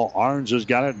the ball. Arns has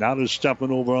got it. Now to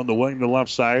Steffen over on the wing to the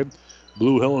left side.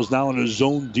 Blue Hill is now in a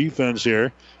zone defense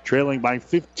here, trailing by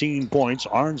 15 points.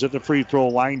 Arns at the free throw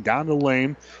line, down the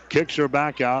lane, kicks her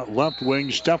back out. Left wing,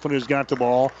 Steffen has got the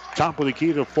ball. Top of the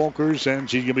key to Folkers, and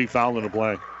she's going to be fouled in the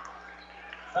play.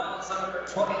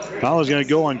 Foul is going to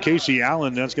go on Casey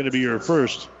Allen. That's going to be her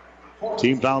first.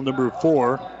 Team foul number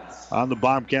 4 on the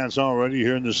Bobcats already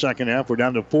here in the second half. We're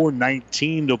down to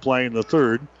 4:19 to play in the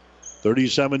third.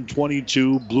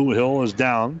 37-22. Blue Hill is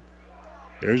down.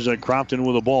 There's a Crofton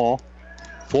with the ball.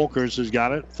 Folkers has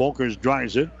got it. Folkers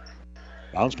drives it.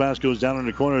 Bounce pass goes down in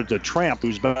the corner to Tramp,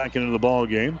 who's back into the ball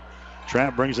game.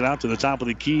 Tramp brings it out to the top of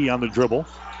the key on the dribble.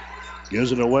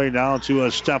 Gives it away now to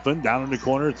Steffen. Down in the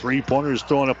corner. Three-pointer is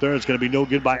thrown up there. It's going to be no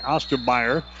good by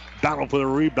Ostermeyer. Battle for the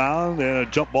rebound, and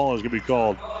a jump ball is going to be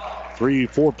called.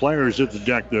 3-4 players at the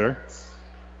deck there.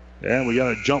 And we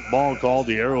got a jump ball called.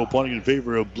 The arrow pointing in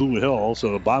favor of Blue Hill,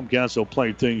 so the Bobcats will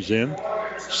play things in.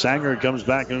 Sanger comes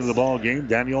back into the ball game.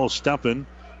 Danielle Steffen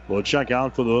will check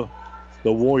out for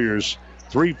the Warriors.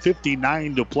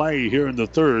 3:59 to play here in the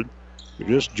third.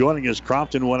 Just joining us,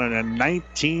 Crofton won on a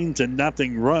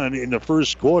 19-0 run in the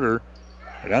first quarter.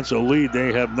 And that's a lead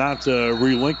they have not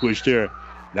relinquished here.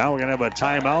 Now we're going to have a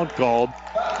timeout called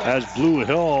as Blue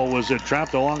Hill was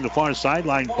trapped along the far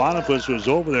sideline. Boniface was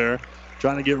over there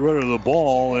trying to get rid of the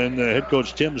ball, and head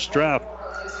coach Tim Straff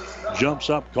jumps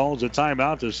up, calls a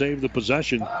timeout to save the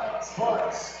possession.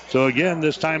 So again,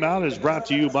 this timeout is brought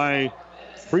to you by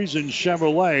Friesen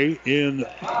Chevrolet in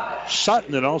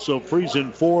Sutton and also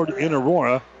Friesen Ford in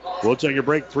Aurora. We'll take a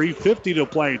break. 3:50 to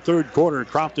play, third quarter.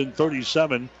 Crofton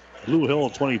 37, Blue Hill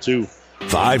 22.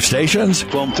 5 stations.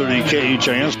 1230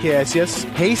 KHIS. KSS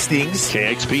Hastings.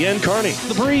 KXPN Kearney.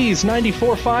 The Breeze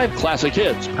 94.5. Classic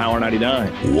Hits. Power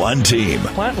 99. 1 team.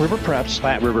 Platte River Preps.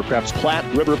 Platte River Preps.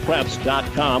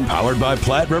 PlatteRiverPreps.com. Powered by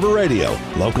Platte River Radio.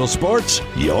 Local sports,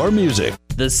 your music.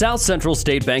 The South Central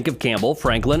State Bank of Campbell,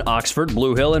 Franklin, Oxford,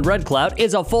 Blue Hill, and Red Cloud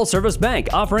is a full-service bank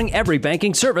offering every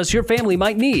banking service your family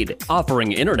might need,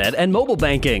 offering internet and mobile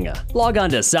banking. Log on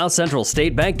to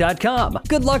southcentralstatebank.com.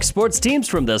 Good luck, sports teams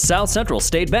from the South Central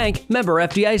State Bank, member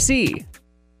FDIC.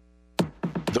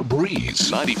 The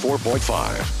Breeze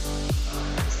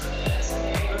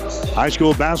 94.5. High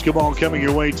school basketball coming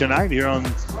your way tonight here on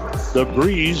The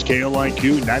Breeze,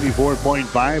 KLIQ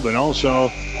 94.5, and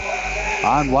also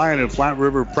online at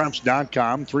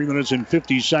FlatRiverPreps.com. 3 minutes and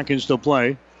 50 seconds to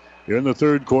play. Here in the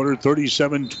third quarter,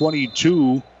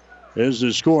 37-22 is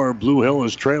the score. Blue Hill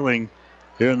is trailing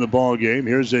here in the ball game.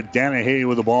 Here's Danahay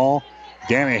with the ball.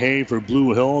 Danahay for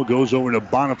Blue Hill goes over to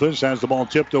Boniface, has the ball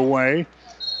tipped away.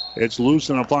 It's loose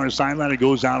on the far sideline. It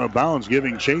goes out of bounds.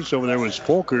 Giving chase over there was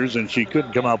Folkers, and she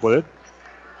couldn't come up with it.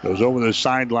 Goes over the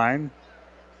sideline.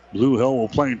 Blue Hill will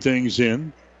play things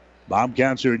in.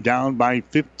 Bobcats are down by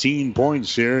 15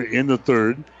 points here in the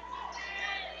third.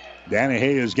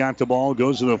 Danahay has got the ball,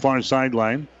 goes to the far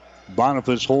sideline.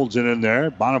 Boniface holds it in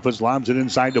there. Boniface lobs it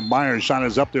inside to Myers. Shot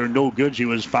is up there, no good. She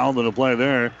was fouled in the play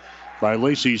there by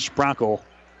Lacey Sprackle.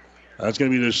 That's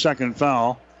going to be the second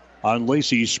foul on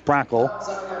Lacey Sprackle.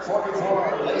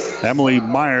 Emily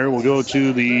Meyer will go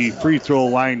to the free throw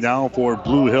line now for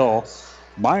Blue Hill.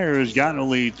 Meyer has gotten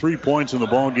only 3 points in the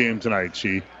ball game tonight.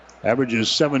 She averages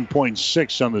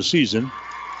 7.6 on the season.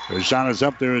 Her shot is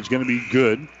up there. It's going to be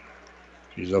good.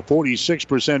 She's a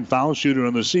 46% foul shooter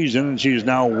on the season, and she is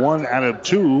now 1 out of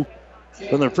 2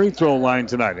 from the free throw line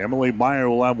tonight. Emily Meyer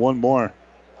will have one more.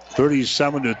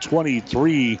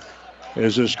 37-23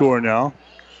 is the score now.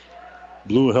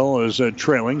 Blue Hill is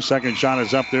trailing. Second shot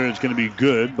is up there. It's going to be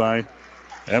good by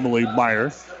Emily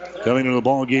Meyer. Coming to the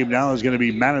ball game now is going to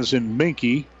be Madison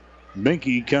Minke.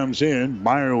 Minke comes in.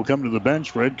 Meyer will come to the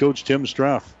bench for head coach Tim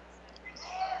Straff.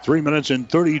 3 minutes and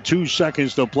 32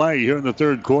 seconds to play here in the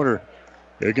third quarter.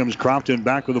 Here comes Crofton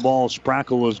back with the ball.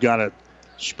 Sprackle has got it.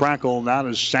 Sprackle now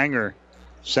to Sanger.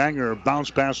 Sanger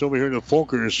bounce pass over here to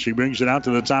Folkers. She brings it out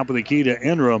to the top of the key to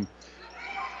Enram.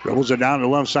 Dribbles it down to the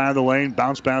left side of the lane.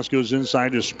 Bounce pass goes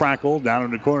inside to Sprackle. Down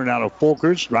in the corner now to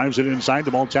Folkers. Drives it inside.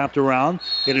 The ball tapped around.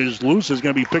 It is loose. It's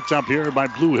going to be picked up here by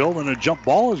Blue Hill. And a jump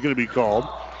ball is going to be called.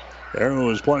 Arrow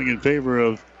is playing in favor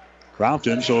of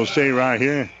Crofton, so it'll stay right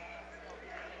here.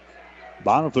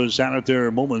 Boniface had it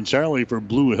there momentarily for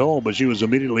Blue Hill, but she was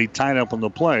immediately tied up on the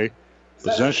play.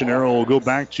 Possession arrow will go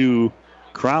back to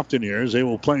Crofton here as they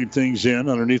will play things in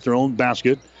underneath their own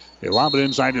basket. They lob it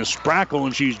inside to Sprackle,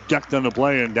 and she's ducked on the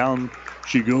play, and down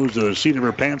she goes to the seat of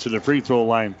her pants at the free throw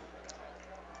line.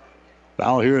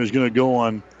 Foul here is going to go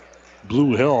on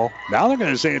Blue Hill. Now they're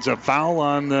going to say it's a foul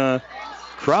on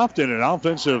Crofton, an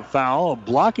offensive foul, a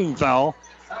blocking foul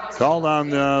called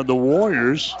on the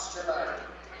Warriors.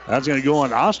 That's going to go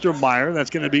on Ostermeyer. That's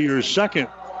going to be your second.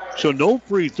 So no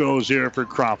free throws here for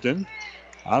Crofton.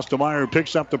 Ostermeyer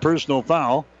picks up the personal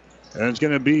foul, and it's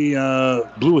going to be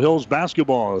Blue Hills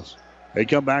basketball. They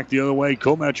come back the other way.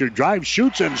 Komacher drives,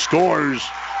 shoots, and scores.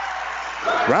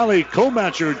 Riley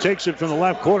Komacher takes it from the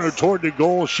left corner toward the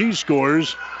goal. She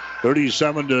scores.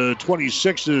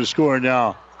 37-26 is the score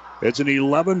now. It's an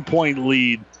 11-point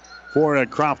lead for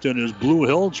Crofton as Blue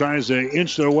Hill tries to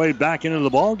inch their way back into the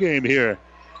ball game here.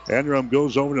 Enram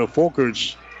goes over to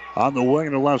Folkers on the wing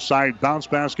on the left side. Bounce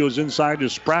pass goes inside to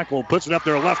Sprackle. Puts it up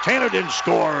there left-handed and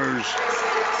scores.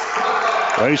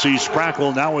 Lacey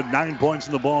Sprackle now with 9 points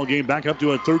in the ball game. Back up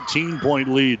to a 13-point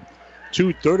lead.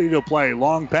 2:30 to play.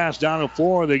 Long pass down the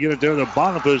floor. They get it there to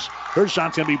Boniface. Her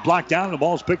shot's going to be blocked down. The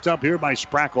ball's picked up here by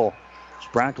Sprackle.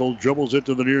 Sprackle dribbles it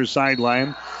to the near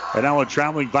sideline. And now a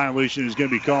traveling violation is going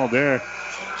to be called there.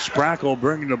 Sprackle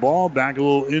bringing the ball back. A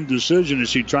little indecision as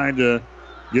she tried to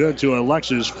get it to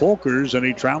Alexis Folkers. And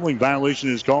a traveling violation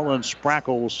is called on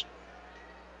Sprackles.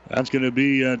 That's going to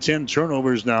be 10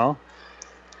 turnovers now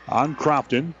on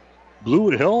Crofton.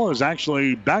 Blue Hill is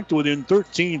actually back to within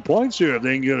 13 points here. If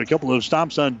they can get a couple of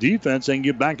stops on defense, they can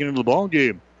get back into the ball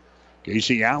game.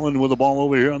 Casey Allen with the ball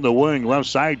over here on the wing. Left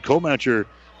side, Komacher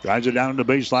drives it down to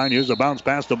the baseline. Here's a bounce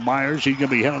pass to Myers. He's going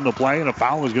to be hit on the play, and a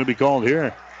foul is going to be called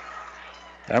here.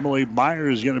 Emily Meyer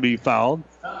is going to be fouled.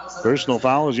 Personal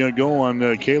foul is going to go on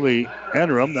Kaylee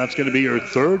Enram. That's going to be her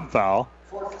third foul.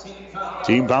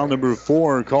 Team foul number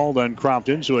 4 called on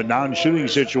Crofton, so a non-shooting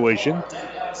situation.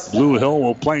 Blue Hill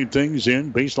will play things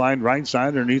in. Baseline right side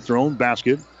underneath their own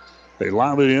basket. They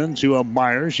lob it in to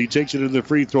Meyer. She takes it to the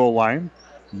free throw line.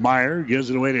 Meyer gives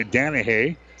it away to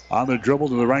Danahay. On the dribble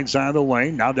to the right side of the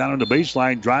lane. Now down on the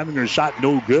baseline. Driving her shot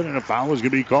no good, and a foul is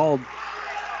going to be called.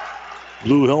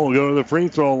 Blue Hill will go to the free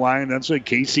throw line. That's a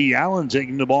Casey Allen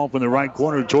taking the ball from the right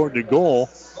corner toward the goal.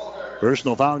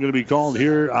 Personal foul going to be called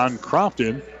here on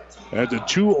Crofton. At the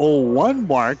 2:01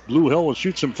 mark, Blue Hill will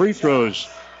shoot some free throws.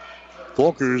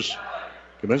 Folkers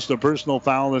commits the personal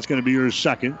foul. That's going to be her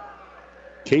second.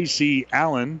 Casey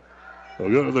Allen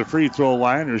will go to the free throw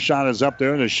line. Her shot is up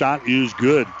there, and the shot is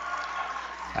good.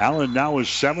 Allen now with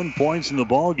 7 points in the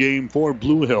ball game for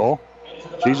Blue Hill.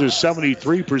 She's a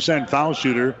 73% foul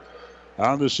shooter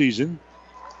on the season.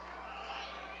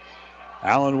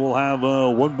 Allen will have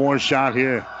one more shot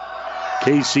here.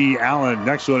 Casey Allen,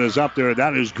 next one is up there.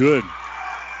 That is good.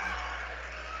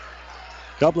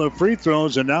 Couple of free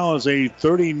throws, and now it's a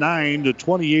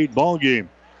 39-28 ball game.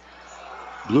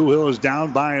 Blue Hill is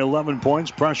down by 11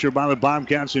 points. Pressure by the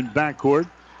Bobcats in backcourt.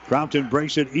 Crofton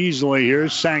breaks it easily here.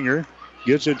 Sanger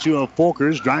gets it to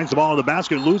Folkers. Drives the ball to the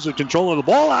basket. Loses control of the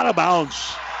ball. Out of bounds.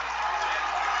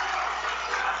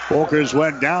 Folkers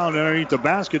went down underneath the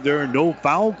basket there. No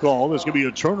foul call. There's going to be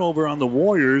a turnover on the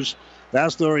Warriors.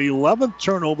 That's their 11th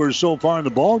turnover so far in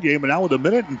the ball game. And now with 1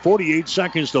 minute and 48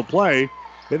 seconds to play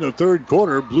in the third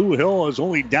quarter, Blue Hill is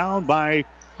only down by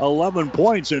 11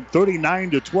 points at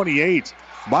 39-28.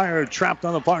 Meyer trapped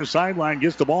on the far sideline,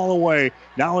 gets the ball away.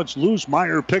 Now it's loose.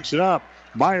 Meyer picks it up.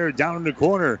 Meyer down in the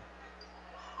corner.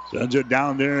 Sends it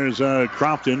down there as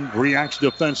Crofton reacts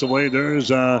defensively.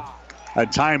 There's a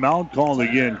timeout called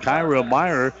again. Kyra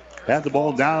Meyer had the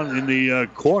ball down in the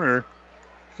corner.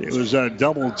 It was a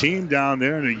double team down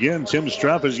there. And again, Tim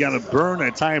Streff has got to burn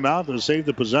a timeout to save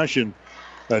the possession.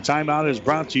 The timeout is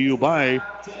brought to you by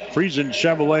Friesen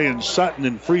Chevrolet in Sutton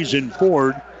and Friesen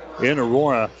Ford in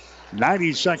Aurora.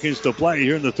 90 seconds to play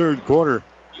here in the third quarter.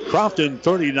 Crofton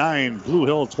 39, Blue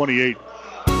Hill 28.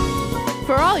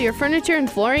 For all your furniture and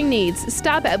flooring needs,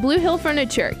 stop at Blue Hill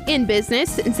Furniture. In business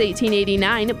since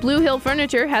 1889, Blue Hill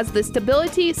Furniture has the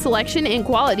stability, selection, and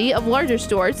quality of larger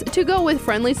stores to go with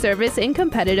friendly service and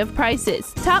competitive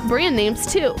prices. Top brand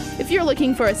names too. If you're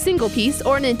looking for a single piece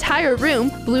or an entire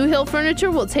room, Blue Hill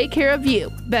Furniture will take care of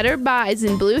you. Better Buys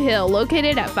in Blue Hill,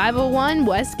 located at 501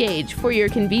 West Gage. For your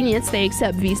convenience, they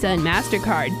accept Visa and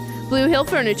MasterCard. Blue Hill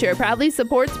Furniture proudly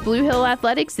supports Blue Hill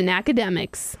athletics and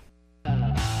academics.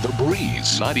 The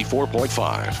Breeze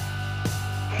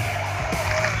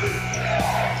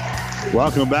 94.5.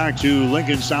 Welcome back to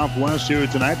Lincoln Southwest here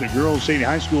tonight. The Girls State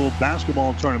High School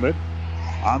basketball tournament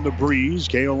on the Breeze.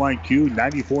 KOIQ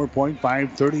 94.5,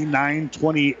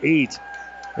 39-28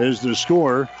 is the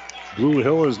score. Blue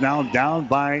Hill is now down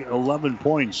by 11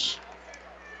 points.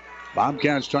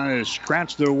 Bobcats trying to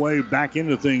scratch their way back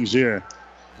into things here.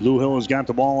 Blue Hill has got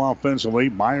the ball offensively.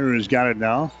 Meyer has got it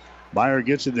now. Meyer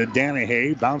gets it to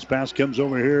Danahay. Bounce pass comes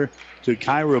over here to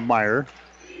Kyra Meyer.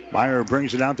 Meyer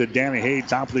brings it out to Danahay.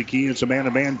 Top of the key. It's a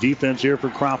man-to-man defense here for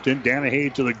Crofton.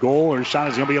 Danahay to the goal. Her shot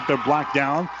is going to be up there, blocked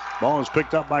down. Ball is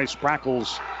picked up by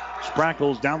Sprackles.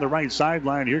 Sprackles down the right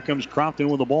sideline. Here comes Crofton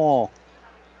with the ball.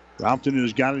 Crofton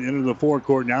has got it into the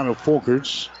forecourt now to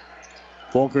Folkers.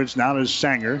 Folkers now to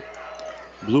Sanger.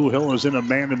 Blue Hill is in a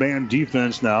man-to-man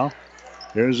defense now.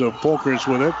 There's a Folkers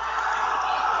with it.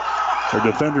 Her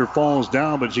defender falls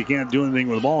down, but she can't do anything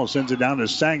with the ball. Sends it down to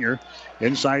Sanger.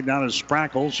 Inside down to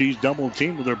Sprackle. She's double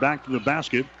teamed with her back to the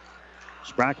basket.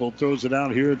 Sprackle throws it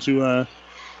out here to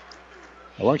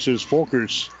Alexis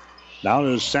Folkers. Now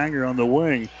to Sanger on the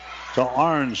wing. To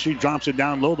Arns. She drops it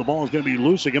down low. The ball is going to be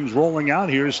loose. It comes rolling out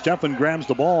here. Steffen grabs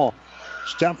the ball.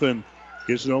 Steffen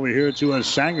gets it over here to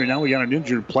Sanger. Now we got an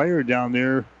injured player down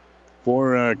there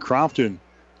for Crofton.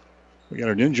 We got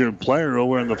an injured player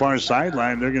over on the far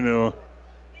sideline. They're going to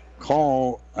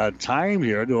call a time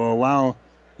here to allow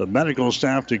the medical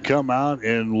staff to come out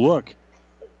and look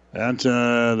at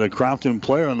the Crofton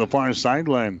player on the far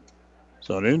sideline.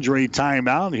 So an injury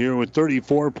timeout here with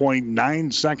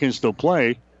 34.9 seconds to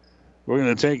play. We're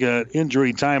going to take an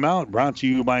injury timeout brought to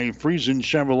you by Friesen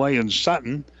Chevrolet in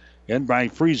Sutton and by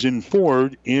Friesen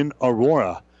Ford in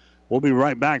Aurora. We'll be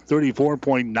right back.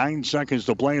 34.9 seconds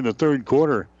to play in the third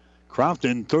quarter.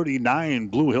 Crofton 39,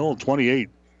 Blue Hill 28.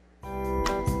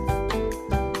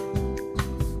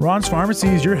 Ron's Pharmacy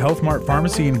is your Health Mart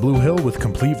pharmacy in Blue Hill with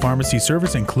complete pharmacy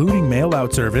service, including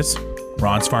mail-out service.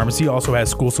 Ron's Pharmacy also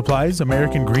has school supplies,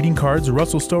 American greeting cards,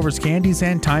 Russell Stover's candies,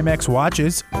 and Timex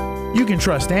watches. You can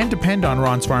trust and depend on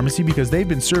Ron's Pharmacy because they've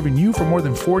been serving you for more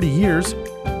than 40 years.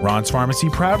 Ron's Pharmacy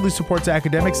proudly supports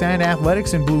academics and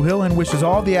athletics in Blue Hill and wishes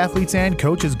all the athletes and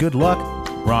coaches good luck.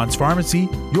 Ron's Pharmacy,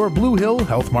 your Blue Hill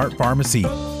Health Mart pharmacy.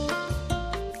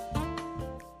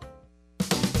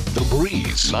 The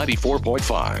Breeze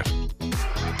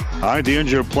 94.5. All right, the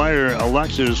injured player,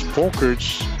 Alexis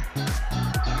Folkerts.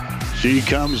 She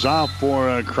comes off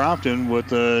for Crofton with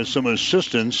some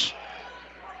assistance.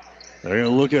 They're going to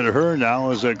look at her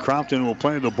now as Crofton will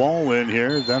play the ball in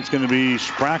here. That's going to be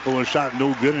Sprackle. A shot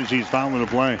no good as he's fouling the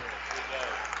play.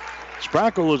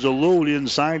 Sprackle is a load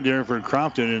inside there for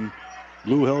Crofton, and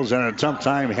Blue Hill's had a tough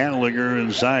time handling her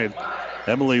inside.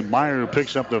 Emily Meyer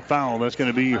picks up the foul. That's going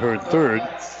to be her third.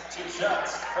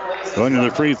 Going to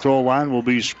the free throw line will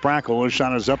be Sprackle. A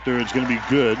shot is up there. It's going to be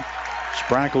good.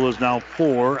 Sprackle is now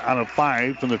 4 out of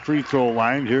 5 from the free throw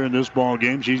line here in this ball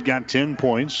game. She's got 10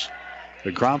 points.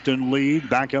 The Crofton lead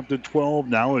back up to 12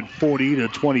 now at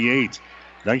 40-28.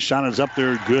 Next shot is up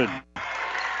there, good.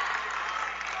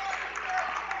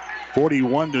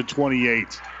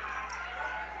 41-28.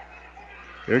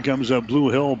 Here comes Blue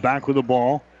Hill back with the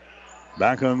ball.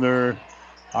 Back on their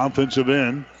offensive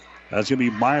end. That's going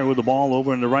to be Meyer with the ball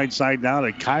over on the right side now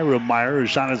to Kyra Meyer. Her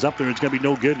shot is up there. It's going to be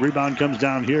no good. Rebound comes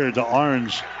down here to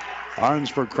Arns. Arns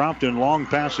for Crofton. Long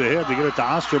pass ahead to get it to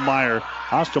Ostermeyer.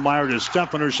 Ostermeyer to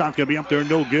Stephan. Her shot's going to be up there.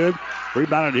 No good.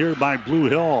 Rebounded here by Blue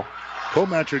Hill.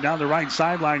 Kometcher down the right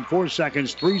sideline. 4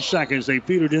 seconds. 3 seconds. They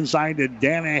feed it inside to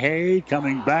Danahay.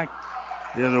 Coming back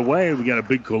the other way. We got a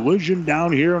big collision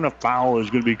down here, and a foul is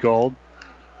going to be called.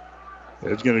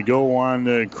 It's going to go on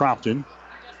Crofton.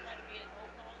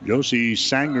 Josie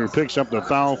Sanger picks up the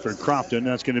foul for Crofton.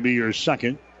 That's going to be her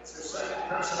second.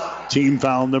 Team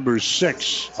foul number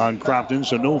 6 on Crofton,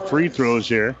 so no free throws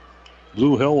here.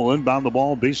 Blue Hill will inbound the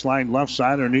ball, baseline left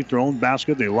side underneath their own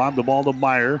basket. They lob the ball to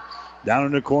Meyer. Down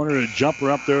in the corner, a jumper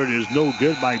up there. It is no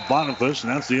good by Boniface,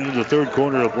 and that's the end of the third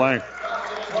quarter of play.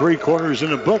 3 quarters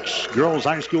in the books. Girls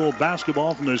high school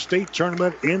basketball from the state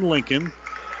tournament in Lincoln.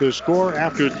 The score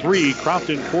after 3,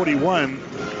 Crofton 41,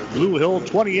 Blue Hill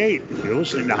 28. You're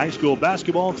listening to high school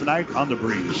basketball tonight on The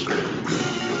Breeze.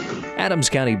 Adams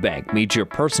County Bank meets your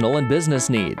personal and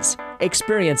business needs.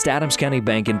 Experienced Adams County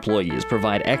Bank employees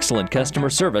provide excellent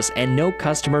customer service and know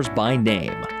customers by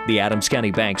name. The Adams County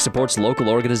Bank supports local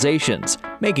organizations,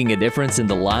 making a difference in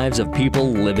the lives of people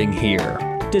living here.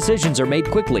 Decisions are made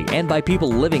quickly and by people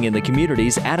living in the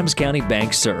communities Adams County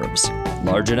Bank serves.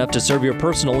 Large enough to serve your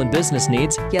personal and business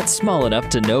needs, yet small enough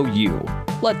to know you.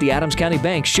 Let the Adams County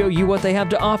Bank show you what they have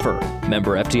to offer.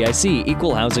 Member FDIC,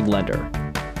 Equal Housing Lender.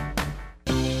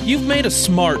 You've made a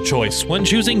smart choice when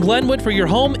choosing Glenwood for your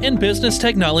home and business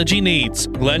technology needs.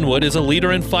 Glenwood is a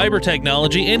leader in fiber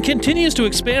technology and continues to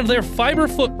expand their fiber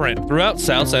footprint throughout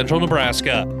south central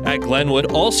Nebraska. At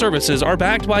Glenwood, all services are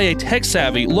backed by a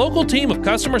tech-savvy local team of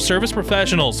customer service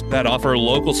professionals that offer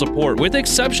local support with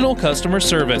exceptional customer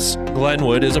service.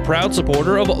 Glenwood is a proud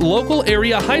supporter of local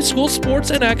area high school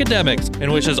sports and academics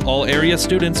and wishes all area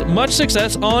students much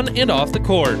success on and off the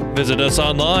court. Visit us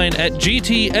online at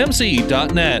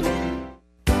gtmc.net.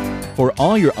 For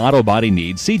all your auto body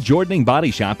needs, see Jordaning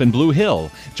Body Shop in Blue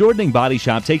Hill. Jordaning Body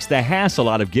Shop takes the hassle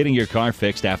out of getting your car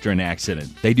fixed after an accident.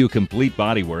 They do complete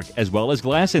body work as well as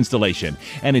glass installation,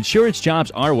 and insurance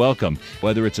jobs are welcome.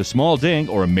 Whether it's a small ding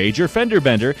or a major fender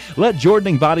bender, let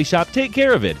Jordaning Body Shop take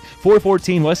care of it.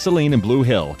 414 West Saline in Blue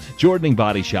Hill. Jordaning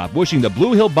Body Shop, wishing the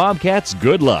Blue Hill Bobcats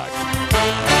good luck.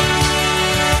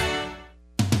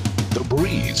 The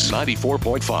Breeze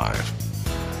 94.5.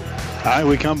 All right,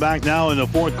 we come back now in the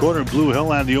fourth quarter. Blue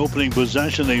Hill had the opening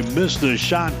possession. They missed the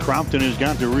shot. Crofton has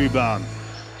got the rebound.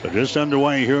 So just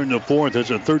underway here in the fourth.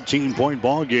 It's a 13-point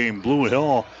ball game. Blue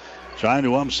Hill trying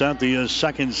to upset the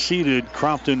second-seeded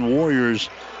Crofton Warriors.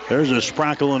 There's a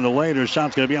Sprackle in the lane. Her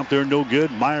shot's going to be up there. No good.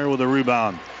 Meyer with a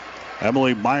rebound.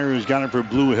 Emily Meyer has got it for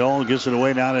Blue Hill. Gets it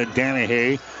away now to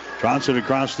Danahay. Trots it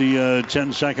across the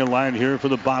 10-second line here for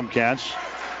the Bobcats.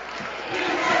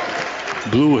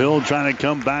 Blue Hill trying to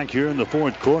come back here in the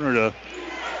fourth quarter to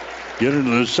get into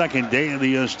the second day of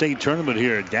the state tournament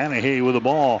here. Danahay with the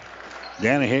ball.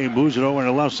 Danahay moves it over on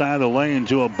the left side of the lane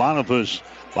to a Boniface.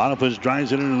 Boniface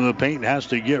drives it into the paint and has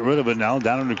to get rid of it now.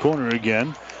 Down in the corner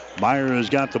again. Meyer has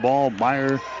got the ball.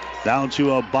 Meyer down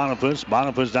to Boniface.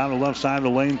 Boniface down the left side of the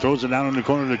lane. Throws it down in the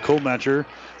corner to Kometcher.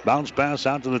 Bounce pass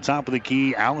out to the top of the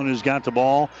key. Allen has got the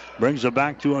ball. Brings it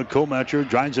back to a Kometcher.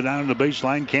 Drives it down in the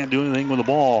baseline. Can't do anything with the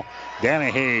ball.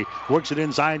 Danahay works it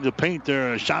inside the paint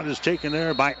there. A shot is taken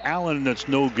there by Allen. That's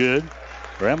no good.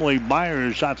 For Emily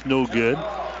Meyer, shot's no good.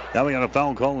 Now we got a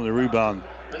foul call on the rebound.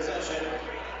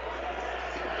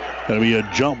 Going to be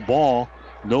a jump ball.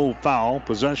 No foul.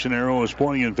 Possession arrow is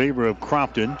pointing in favor of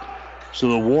Crofton. So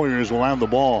the Warriors will have the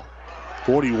ball.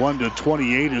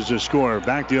 41-28 is the score.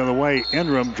 Back the other way.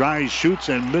 Ingram drives, shoots,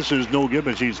 and misses. No good,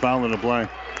 but she's fouling the play.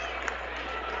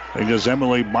 I think it's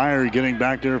Emily Meyer getting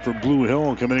back there for Blue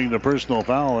Hill, committing the personal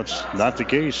foul. It's not the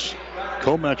case.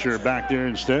 Kometcher back there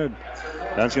instead.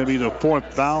 That's going to be the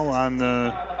fourth foul on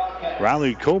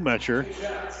Riley Kometcher.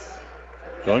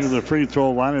 Going to the free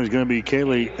throw line is going to be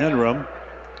Kaylee Ingram.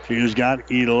 She has got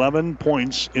 11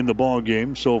 points in the ball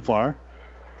game so far.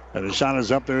 And the shot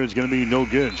is up there. It's going to be no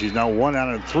good. She's now 1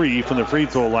 out of 3 from the free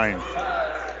throw line.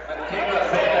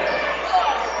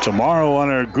 Tomorrow on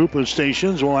our group of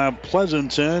stations, we'll have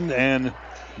Pleasanton and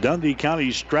Dundee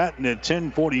County Stratton at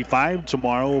 10:45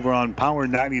 tomorrow over on Power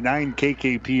 99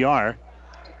 KKPR.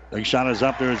 The shot is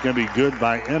up there. It's going to be good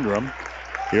by Ingram.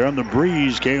 Here on the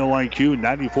breeze, KOIQ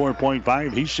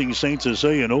 94.5, Hastings St.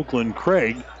 Cecilia and Oakland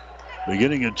Craig,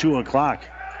 beginning at 2 o'clock.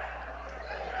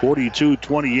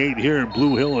 42-28 here.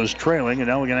 Blue Hill is trailing, and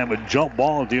now we're going to have a jump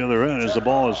ball at the other end as the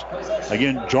ball is,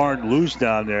 again, jarred loose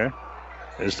down there.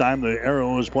 This time the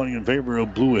arrow is pointing in favor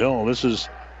of Blue Hill. This has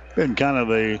been kind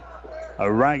of a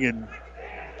ragged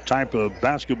type of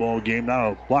basketball game.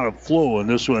 Not a lot of flow in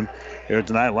this one here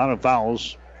tonight. A lot of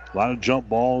fouls, a lot of jump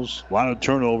balls, a lot of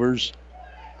turnovers.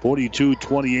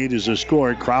 42-28 is the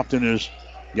score. Crofton has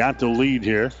got the lead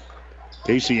here.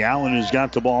 Casey Allen has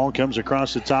got the ball, comes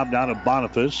across the top down to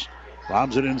Boniface.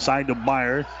 Lobs it inside to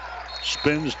Meyer.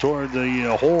 Spins toward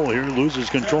the hole here, loses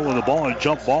control of the ball. A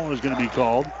jump ball is going to be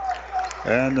called.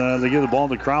 And they give the ball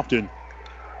to Crofton.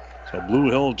 So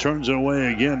Blue Hill turns it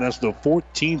away again. That's the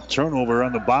 14th turnover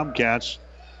on the Bobcats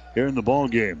here in the ball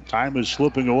game. Time is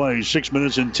slipping away. 6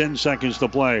 minutes and 10 seconds to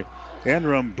play.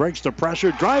 Ingram breaks the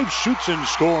pressure, drives, shoots, and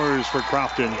scores for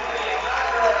Crofton.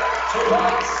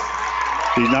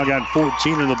 He's now got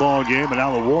 14 in the ball game, and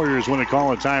now the Warriors want to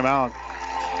call a timeout.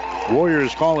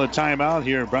 Warriors call a timeout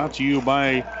here, brought to you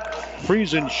by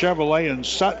Friesen Chevrolet in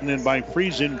Sutton and by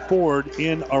Friesen Ford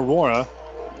in Aurora.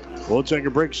 We'll take a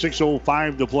break.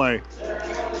 6:05 to play.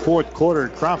 Fourth quarter,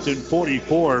 Crofton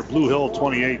 44, Blue Hill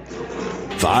 28.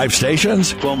 5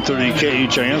 stations. 1230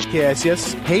 KHIS.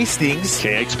 KSS Hastings.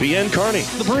 KXPN Kearney.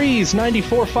 The Breeze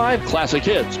 94.5 Classic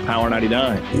Hits. Power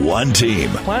 99. 1 team.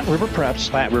 Platte River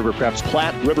Preps. Platte River Preps.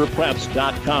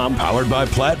 PlatteRiverPreps.com. Powered by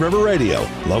Platte River Radio.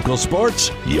 Local sports,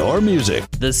 your music.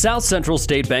 The South Central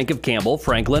State Bank of Campbell,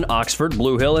 Franklin, Oxford,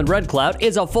 Blue Hill, and Red Cloud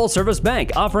is a full-service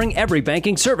bank offering every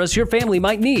banking service your family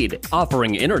might need,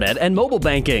 offering internet and mobile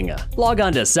banking. Log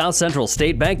on to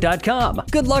SouthCentralStateBank.com.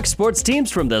 Good luck, sports teams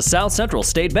from the South Central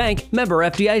State Bank, member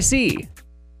FDIC.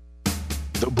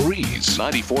 The Breeze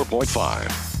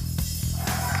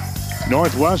 94.5.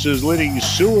 Northwest is leading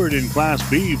Seward in Class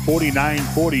B,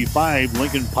 49-45.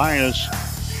 Lincoln Pius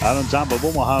out on top of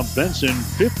Omaha Benson,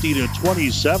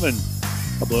 50-27.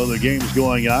 A couple other games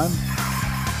going on.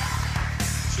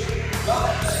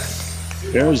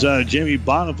 There's Jamie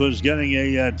Boniface getting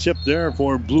a tip there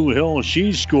for Blue Hill.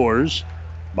 She scores.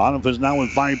 Boniface now with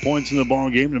 5 points in the ball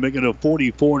game to make it a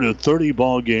 44-30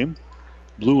 ball game.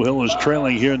 Blue Hill is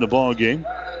trailing here in the ball game.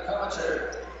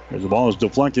 As the ball is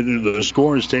deflected into the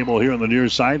scores table here on the near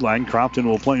sideline, Crofton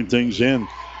will play things in.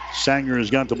 Sanger has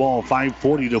got the ball,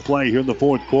 5:40 to play here in the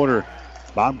fourth quarter.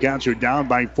 Bobcats are down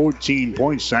by 14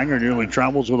 points. Sanger nearly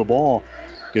travels with the ball.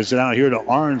 Gets it out here to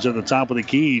Arns at the top of the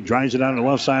key. Drives it out on the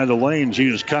left side of the lane. She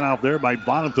is cut off there by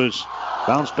Boniface.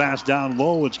 Bounce pass down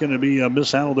low. It's going to be a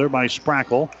mishandle there by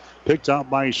Sprackle. Picked up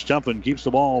by Steffen. Keeps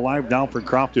the ball alive down for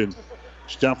Crofton.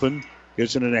 Steffen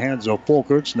gets it in the hands of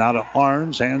Folkerts. Now to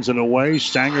Arns. Hands it away.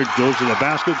 Sanger goes to the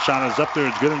basket. Shot is up there.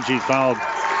 It's good, and she's fouled.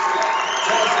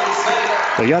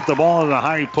 They got the ball in the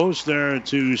high post there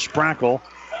to Sprackle.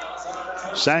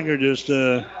 Sanger just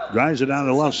drives it down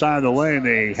the left side of the lane.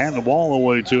 They hand the ball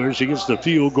away to her. She gets the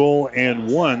field goal and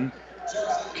one.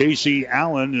 Casey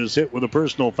Allen is hit with a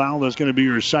personal foul. That's going to be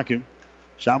her second.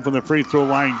 Shot from the free throw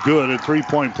line, good. A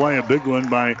three-point play, a big one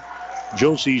by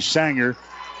Josie Sanger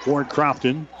for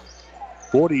Crofton.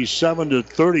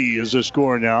 47-30 is the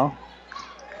score now.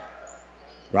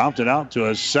 Crofton out to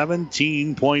a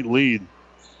 17-point lead.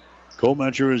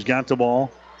 Kometcher has got the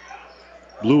ball.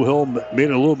 Blue Hill made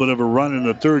a little bit of a run in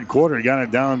the third quarter. Got it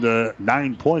down to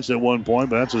 9 points at one point,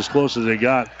 but that's as close as they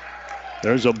got.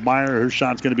 There's a Meyer. Her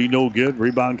shot's going to be no good.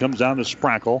 Rebound comes down to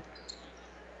Sprackle.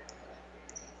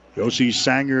 Josie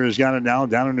Sanger has got it now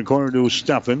down in the corner to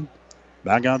Steffen.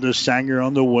 Back out to Sanger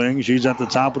on the wing. She's at the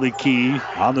top of the key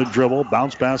on the dribble.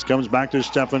 Bounce pass comes back to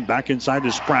Steffen. Back inside to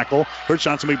Sprackle. Her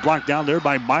shot's going to be blocked down there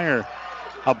by Meyer.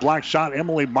 A block shot.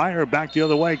 Emily Meyer back the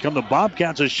other way. Come the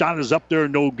Bobcats. A shot is up there.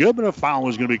 No good, but a foul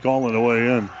is going to be called on the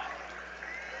way in.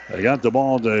 They got the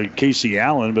ball to Casey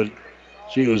Allen, but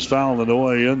she was fouled on the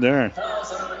way in there.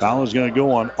 Foul is going to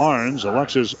go on Arns.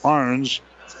 Alexis Arns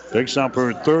picks up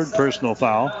her third personal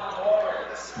foul.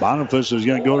 Boniface is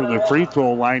going to go to the free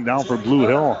throw line now for Blue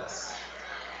Hill.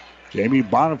 Jamie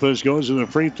Boniface goes to the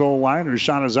free throw line. Her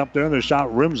shot is up there. The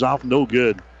shot rims off. No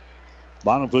good.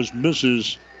 Boniface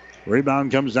misses.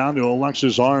 Rebound comes down to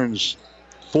Alexis Arns.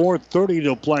 4:30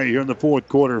 to play here in the fourth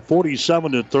quarter.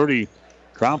 47-30.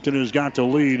 Crofton has got the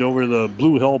lead over the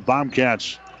Blue Hill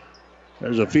Bobcats.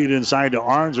 There's a feed inside to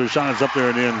Arns. Her shot is up there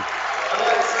and in.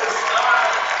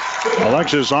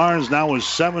 Alexis Arns now with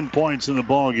 7 points in the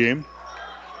ball game.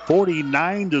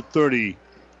 49-30.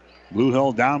 Blue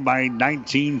Hill down by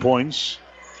 19 points.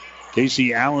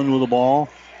 Casey Allen with the ball.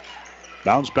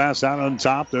 Bounce pass out on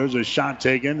top. There's a shot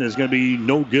taken. There's going to be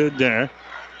no good there.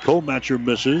 Kometcher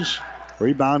misses.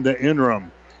 Rebound to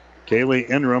Inram. Kaylee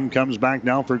Inram comes back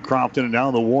now for Crofton, and now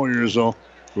the Warriors will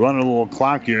run a little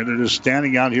clock here. They're just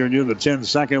standing out here near the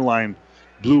 10-second line.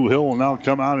 Blue Hill will now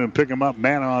come out and pick them up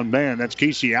man on man. That's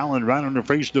Casey Allen right on her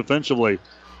face defensively.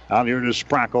 Out here to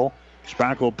Sprackle.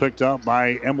 Sprackle picked up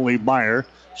by Emily Meyer.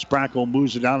 Sprackle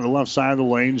moves it down to the left side of the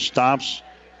lane, stops,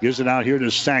 gives it out here to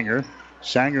Sanger.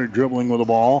 Sanger dribbling with the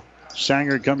ball.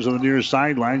 Sanger comes to the near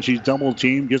sideline. She's double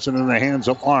teamed, gets it in the hands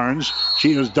of Arns.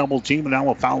 She is double teamed, and now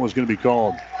a foul is going to be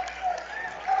called.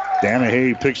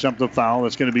 Danahay picks up the foul.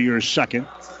 That's going to be her second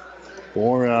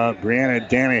for Brianna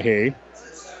Danahay.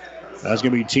 That's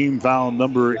going to be team foul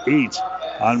number 8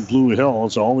 on Blue Hill.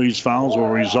 So all these fouls will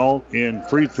result in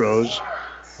free throws.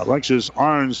 Alexis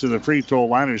Arns to the free throw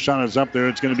line. Her shot is up there.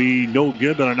 It's going to be no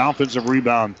good, but an offensive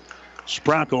rebound.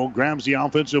 Sprackle grabs the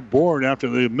offensive board after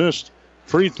the missed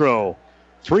free throw.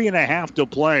 3.5 to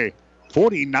play.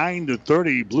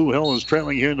 49-30. Blue Hill is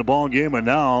trailing here in the ball game, and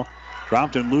now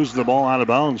Crofton loses the ball out of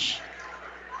bounds.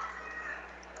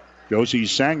 Josie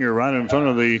Sanger right in front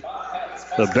of the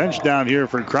bench down here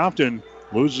for Crofton.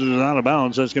 Loses it out of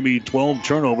bounds. That's going to be 12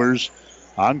 turnovers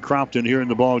on Crofton here in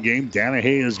the ball game.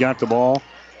 Danahay has got the ball.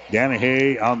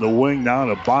 Danahay on the wing now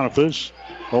to Boniface.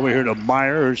 Over here to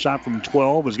Meyer. Her shot from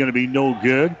 12 is going to be no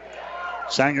good.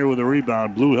 Sanger with a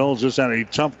rebound. Blue Hills just had a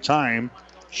tough time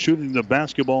shooting the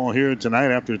basketball here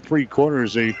tonight. After 3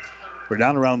 quarters, they were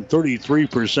down around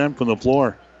 33% from the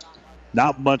floor.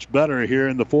 Not much better here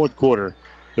in the fourth quarter.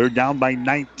 They're down by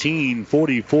 19,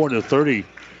 44-30.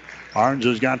 Arns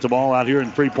has got the ball out here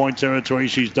in 3-point territory.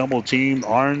 She's double teamed.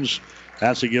 Arns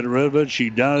has to get rid of it. She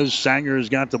does. Sanger has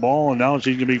got the ball, and now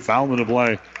she's going to be fouled in the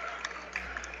play.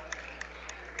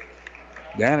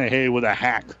 Danahay with a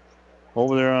hack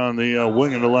over there on the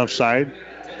wing on the left side.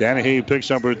 Danahay picks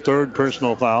up her third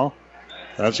personal foul.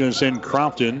 That's going to send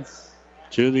Crofton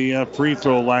to the free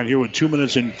throw line here with 2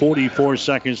 minutes and 44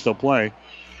 seconds to play.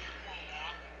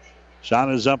 Shot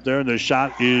is up there, and the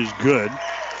shot is good.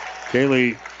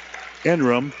 Kaylee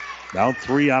Inram now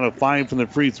 3 out of 5 from the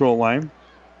free throw line.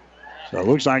 So it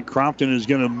looks like Crofton is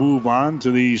going to move on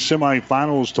to the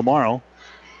semifinals tomorrow.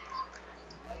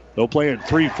 They'll play at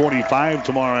 3:45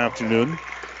 tomorrow afternoon.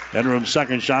 Inram's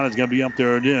second shot is going to be up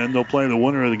there and in. They'll play the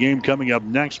winner of the game coming up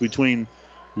next between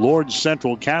Lord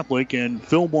Central Catholic and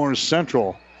Fillmore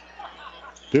Central.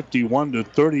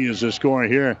 51-30 is the score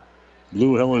here.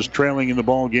 Blue Hill is trailing in the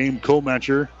ball game.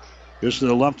 Kometcher just to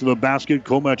the left of the basket.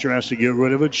 Kometcher has to get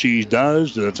rid of it. She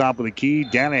does to the top of the key.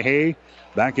 Danahay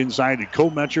back inside to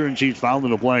Kometcher, and she's fouled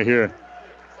in the play here.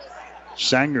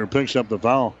 Sanger picks up the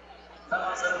foul.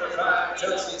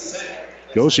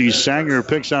 Josie Sanger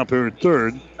picks up her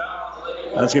third.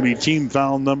 That's going to be team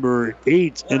foul number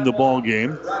 8 in the ball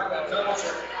game.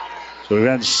 So we've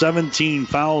had 17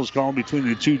 fouls called between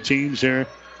the two teams here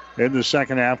in the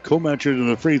second half. Kometcher to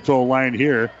the free throw line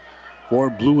here for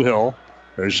Blue Hill.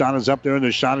 Their shot is up there, and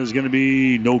the shot is going to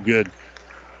be no good.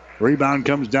 Rebound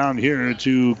comes down here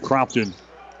to Crofton.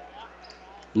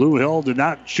 Blue Hill did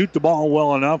not shoot the ball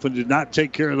well enough and did not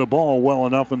take care of the ball well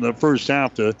enough in the first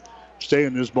half to stay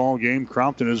in this ball game.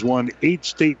 Crofton has won 8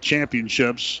 state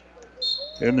championships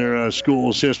in their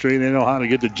school's history. They know how to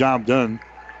get the job done.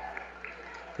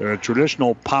 They're a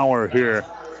traditional power here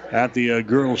at the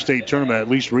girls' state tournament, at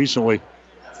least recently.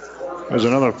 There's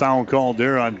another foul called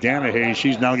there on Danahay.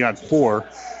 She's now got 4.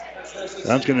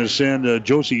 That's going to send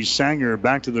Josie Sanger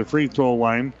back to the free throw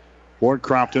line for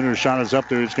Crofton. Her shot is up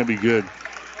there. It's going to be good.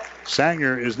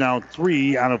 Sanger is now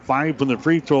 3 out of 5 from the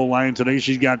free throw line today.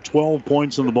 She's got 12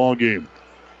 points in the ball game.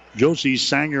 Josie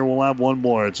Sanger will have one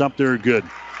more. It's up there good.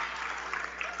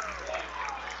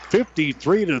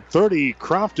 53-30,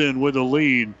 Crofton with the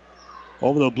lead.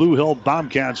 over the Blue Hill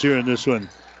Bobcats here in this one.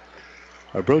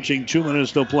 Approaching 2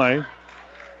 minutes to play.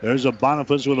 There's a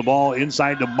Boniface with the ball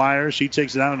inside to Myers. She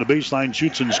takes it out on the baseline,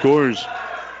 shoots and scores.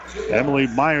 Emily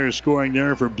Myers scoring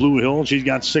there for Blue Hill. She's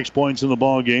got 6 points in the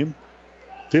ball game.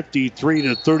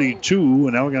 53-32.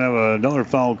 And now we're going to have another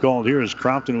foul called here as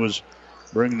Crofton was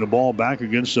bringing the ball back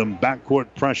against some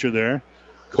backcourt pressure there.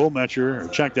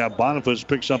 Check that. Boniface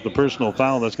picks up the personal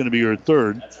foul. That's going to be her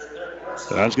third.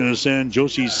 That's going to send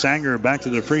Josie Sanger back to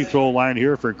the free throw line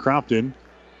here for Crofton.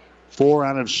 4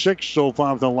 out of 6 so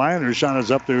far with the line. Her shot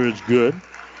is up there. It's good.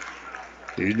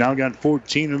 He's now got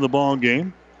 14 in the ball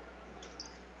game.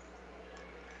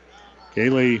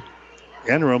 Kaylee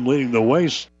Enram leading the way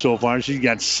so far. She's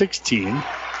got 16.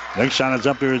 Next shot is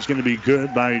up there. It's going to be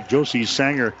good by Josie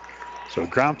Sanger. So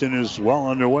Crofton is well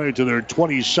underway to their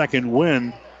 22nd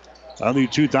win on the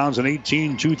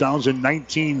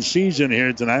 2018-2019 season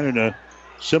here tonight in a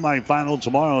semifinal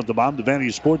tomorrow at the Bob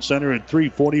Devaney Sports Center at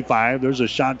 3:45. There's a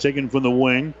shot taken from the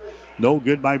wing. No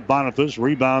good by Boniface.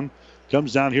 Rebound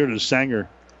comes down here to Sanger.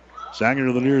 Sanger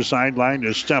to the near sideline to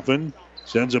Steffen.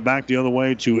 Sends it back the other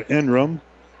way to Enram.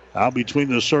 Out between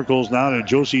the circles now to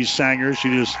Josie Sanger. She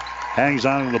just hangs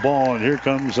on to the ball, and here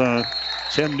comes 10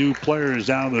 new players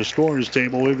down the scorers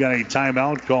table. We've got a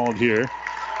timeout called here.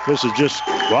 This is just,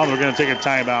 well, we're going to take a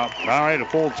timeout. All right, a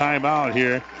full timeout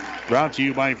here. Brought to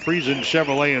you by Friesen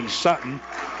Chevrolet in Sutton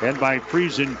and by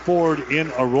Friesen Ford in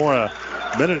Aurora.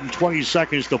 Minute and 20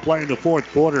 seconds to play in the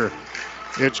fourth quarter.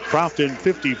 It's Crofton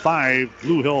 55,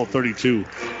 Blue Hill 32.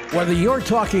 Whether you're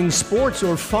talking sports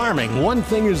or farming, one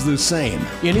thing is the same.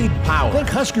 You need power. Think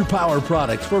Husker Power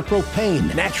products for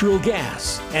propane, natural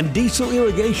gas, and diesel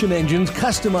irrigation engines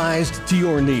customized to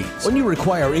your needs. When you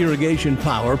require irrigation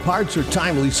power, parts, or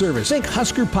timely service, think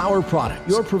Husker Power products,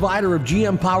 your provider of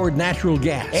GM-powered natural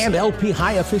gas and LP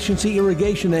high-efficiency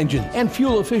irrigation engine and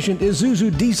fuel-efficient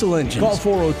Isuzu diesel engines. Call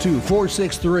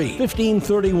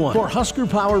 402-463-1531 for Husker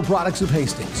Power products of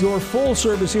Hastings, your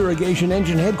full-service irrigation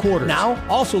engine headquarters. Now,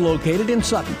 also located in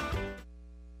Sutton.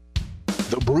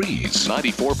 The Breeze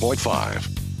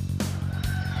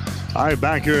 94.5. All right,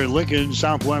 back here at Lincoln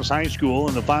Southwest High School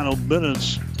in the final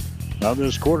minutes of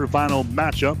this quarterfinal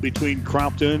matchup between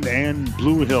Crofton and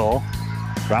Blue Hill.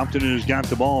 Crofton has got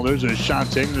the ball. There's a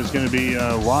shot taken that's going to be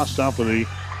lost off of the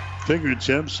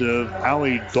fingertips of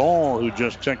Allie Dahl, who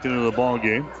just checked into the ball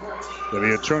game. There'll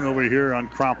be a turnover here on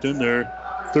Crofton. They're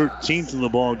 13th in the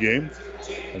ball game.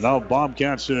 And now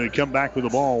Bobcats come back with the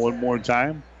ball one more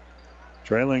time.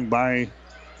 Trailing by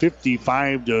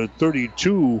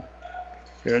 55-32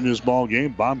 here in this ball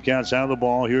game. Bobcats have the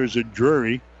ball. Here's a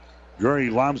Drury. Drury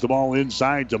lobs the ball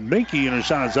inside to Minky, and her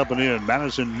shot is up and in.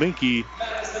 Madison Minky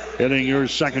hitting her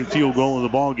second field goal of the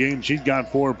ball game. She's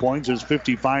got 4 points. It's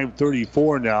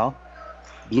 55-34 now.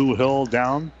 Blue Hill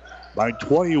down by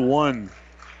 21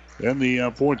 in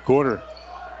the fourth quarter.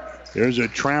 There's a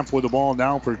Tramp with the ball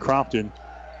now for Crofton.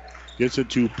 Gets it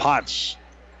to Potts.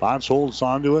 Potts holds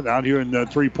on to it out here in the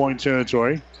three-point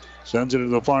territory. Sends it to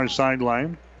the far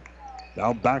sideline.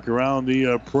 Now back around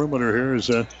the perimeter here as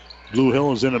Blue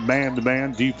Hill is in a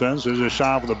man-to-man defense. There's a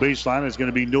shot for the baseline. It's going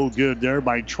to be no good there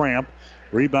by Tramp.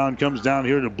 Rebound comes down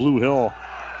here to Blue Hill.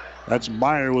 That's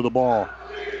Meyer with the ball.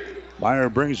 Meyer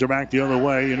brings her back the other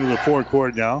way into the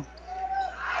forecourt now.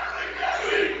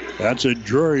 That's a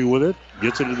Drury with it.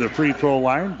 Gets it to the free throw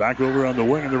line. Back over on the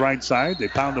wing on the right side. They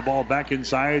pound the ball back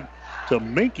inside to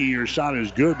Minky. Her shot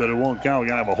is good, but it won't count. We're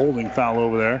going to have a holding foul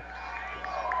over there.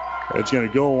 It's going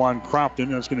to go on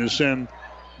Crofton. That's going to send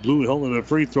Blue Hill to the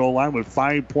free throw line with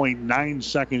 5.9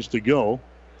 seconds to go.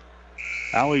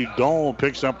 Allie Dahl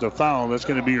picks up the foul. That's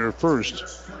going to be her first.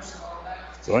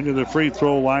 Going to the free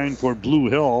throw line for Blue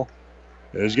Hill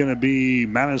is going to be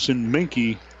Madison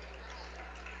Minky.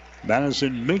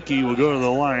 Madison Minky will go to the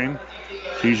line.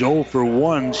 She's 0 for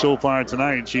 1 so far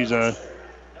tonight. She's a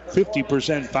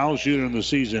 50% foul shooter in the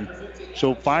season.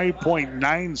 So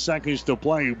 5.9 seconds to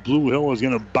play. Blue Hill is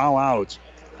going to bow out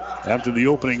after the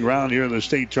opening round here in the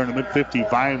state tournament.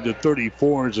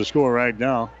 55-34 is the score right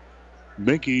now.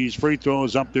 Minky's free throw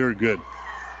is up there good.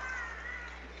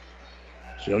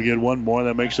 She'll get one more.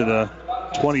 That makes it a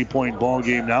 20-point ball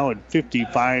game now at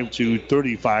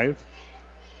 55-35.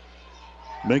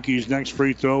 Minky's next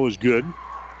free throw is good.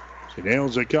 She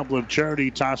nails a couple of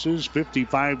charity tosses,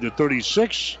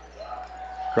 55-36.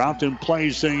 Crofton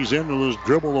plays things in. They'll just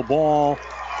dribble the ball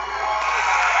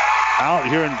out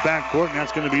here in backcourt, and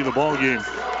that's going to be the ball game.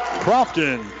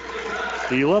 Crofton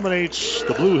eliminates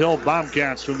the Blue Hill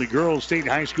Bobcats from the Girls State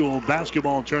High School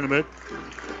basketball tournament.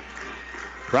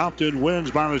 Crofton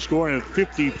wins by the score of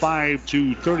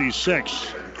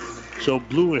 55-36. So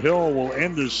Blue Hill will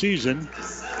end the season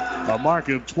a mark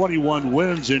of 21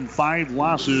 wins and 5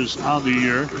 losses on the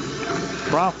year.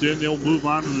 Crofton, they'll move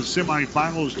on to the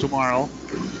semifinals tomorrow.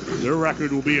 Their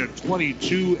record will be at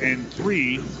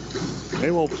 22-3.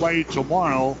 They will play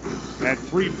tomorrow at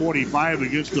 3:45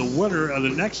 against the winner of the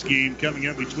next game coming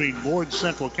up between Lord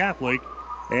Central Catholic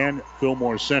and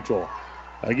Fillmore Central.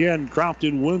 Again,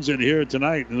 Crofton wins it here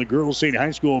tonight in the Girls State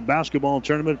High School basketball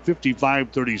tournament,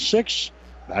 55-36.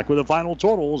 Back with the final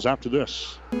totals after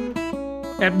this.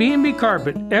 At B&B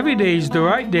Carpet, every day is the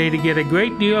right day to get a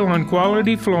great deal on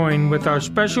quality flooring with our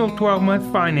special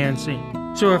 12-month financing.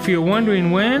 So if you're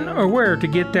wondering when or where to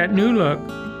get that new look,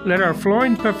 let our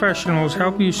flooring professionals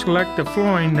help you select the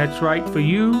flooring that's right for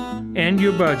you and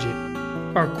your budget.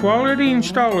 Our quality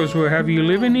installers will have you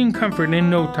living in comfort in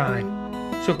no time.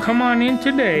 So come on in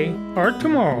today or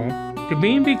tomorrow to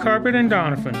B&B Carpet in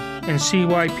Donovan and see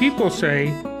why people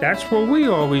say that's where we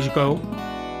always go.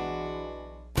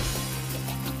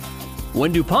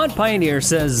 When DuPont Pioneer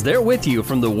says they're with you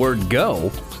from the word go,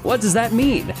 what does that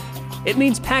mean? It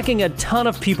means packing a ton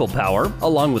of people power,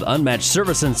 along with unmatched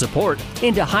service and support,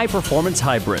 into high-performance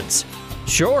hybrids.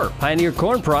 Sure, Pioneer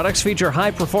Corn products feature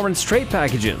high-performance trait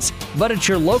packages, but it's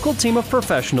your local team of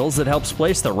professionals that helps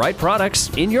place the right products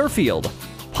in your field.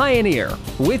 Pioneer,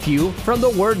 with you from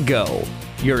the word go.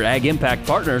 Your Ag Impact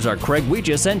partners are Craig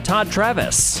Weegis and Todd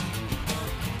Travis.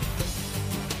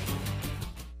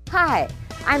 Hi,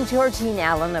 I'm Georgine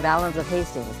Allen of Allens of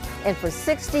Hastings, and for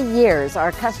 60 years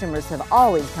our customers have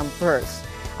always come first.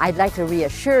 I'd like to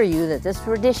reassure you that this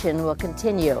tradition will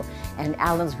continue and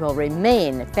Allens will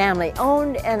remain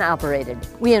family-owned and operated.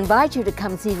 We invite you to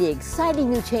come see the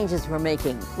exciting new changes we're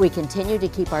making. We continue to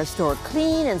keep our store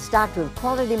clean and stocked with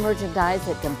quality merchandise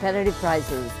at competitive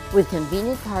prices. With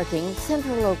convenient parking,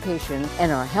 central location,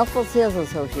 and our helpful sales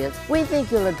associates, we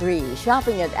think you'll agree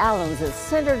shopping at Allens is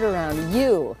centered around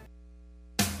you.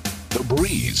 The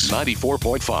Breeze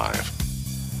 94.5.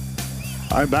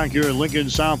 I'm back here at Lincoln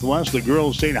Southwest, the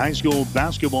Girls State High School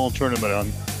basketball tournament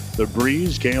on the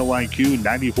Breeze, KLIQ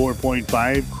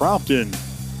 94.5. Crofton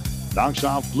knocks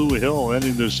off Blue Hill,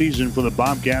 ending the season for the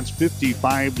Bobcats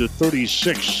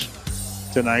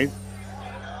 55-36 tonight.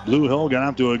 Blue Hill got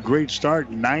off to a great start,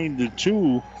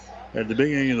 9-2 at the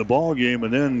beginning of the ball game,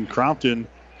 and then Crofton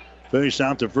finished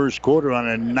out the first quarter on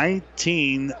a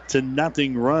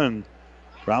 19-0 run.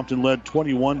 Crofton led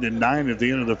 21-9 at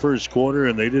the end of the first quarter,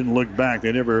 and they didn't look back.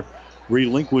 They never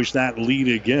relinquished that lead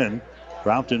again.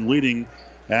 Crofton leading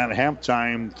at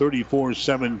halftime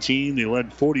 34-17. They led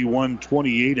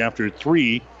 41-28 after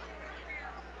 3.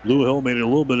 Blue Hill made a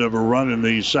little bit of a run in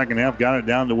the second half, got it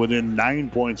down to within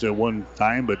 9 points at one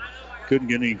time, but couldn't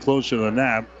get any closer than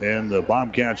that. And the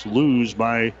Bobcats lose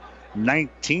by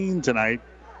 19 tonight,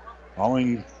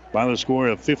 falling by the score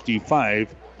of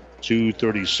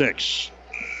 55-36.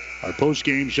 Our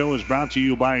post-game show is brought to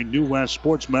you by New West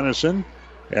Sports Medicine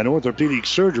and Orthopedic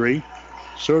Surgery.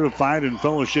 Certified and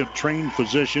fellowship-trained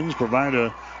physicians provide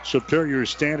a superior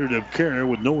standard of care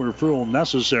with no referral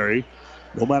necessary.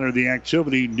 No matter the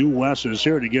activity, New West is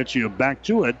here to get you back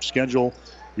to it. Schedule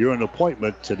your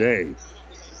appointment today.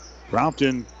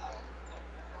 Crofton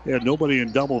had nobody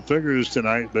in double figures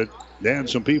tonight, but they had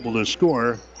some people to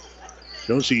score.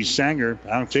 Josie Sanger,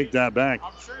 I'll take that back.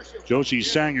 Josie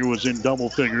Sanger was in double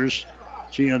figures.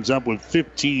 She ends up with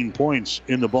 15 points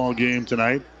in the ball game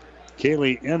tonight.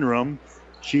 Kaylee Enrum,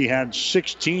 she had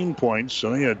 16 points,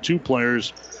 so they had 2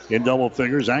 players in double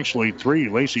figures, actually 3.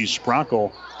 Lacey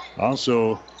Sprockle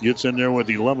also gets in there with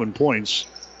 11 points.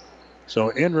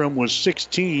 So Enrum was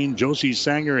 16, Josie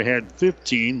Sanger had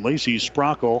 15, Lacey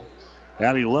Sprockle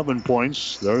had 11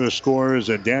 points. The other scorers,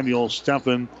 Daniel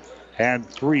Steffen had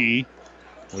 3.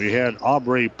 We had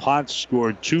Aubrey Potts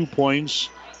scored 2 points.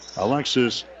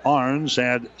 Alexis Arns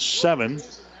had 7.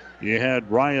 You had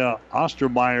Raya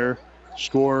Ostermeyer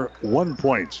score 1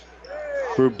 point.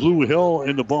 For Blue Hill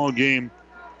in the ball game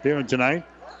here tonight,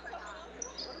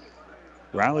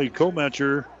 Riley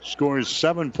Kometcher scores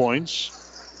 7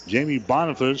 points. Jamie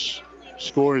Boniface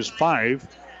scores 5.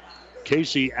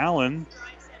 Casey Allen,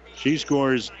 she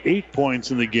scores 8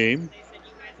 points in the game.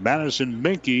 Madison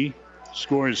Minke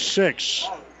scores 6.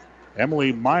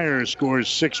 Emily Meyer scores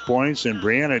 6 points, and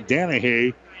Brianna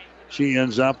Danahay, she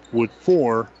ends up with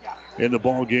 4 in the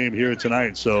ball game here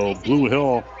tonight. So Blue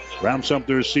Hill wraps up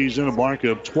their season, a mark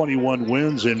of 21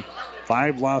 wins and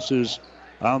 5 losses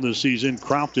on the season.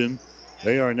 Crofton,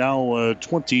 they are now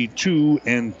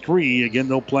 22-3. Again,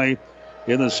 they'll play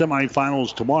in the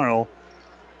semifinals tomorrow.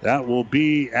 That will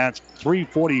be at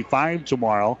 3:45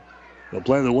 tomorrow. They'll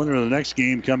play the winner of the next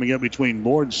game coming up between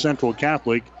Lord Central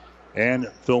Catholic and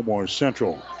Fillmore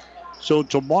Central. So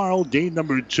tomorrow, day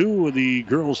number 2 of the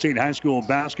Girls State High School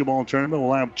basketball tournament.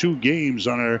 We'll have 2 games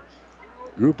on our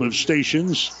group of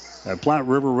stations at Platte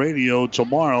River Radio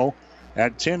tomorrow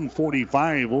at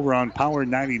 10:45 over on Power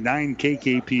 99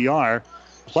 KKPR.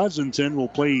 Pleasanton will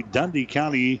play Dundee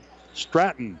County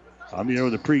Stratton. I'm here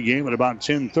with the pregame at about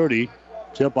 10:30.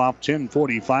 Tip-off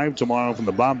 10:45 tomorrow from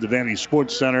the Bob Devaney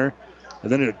Sports Center.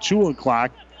 And then at 2 o'clock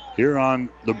here on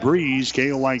The Breeze,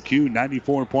 KOIQ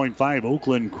 94.5,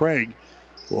 Oakland Craig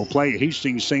will play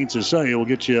Hastings St. Cecilia. We'll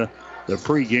get you the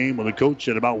pregame with the coach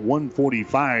at about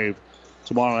 1:45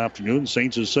 tomorrow afternoon.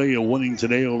 St. Cecilia winning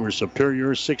today over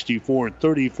Superior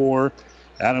 64-34.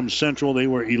 Adams Central, they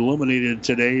were eliminated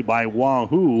today by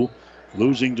Wahoo,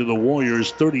 losing to the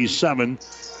Warriors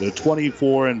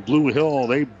 37-24. And Blue Hill,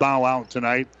 they bow out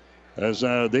tonight as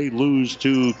they lose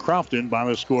to Crofton by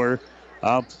the score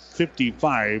of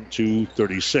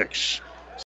 55-36.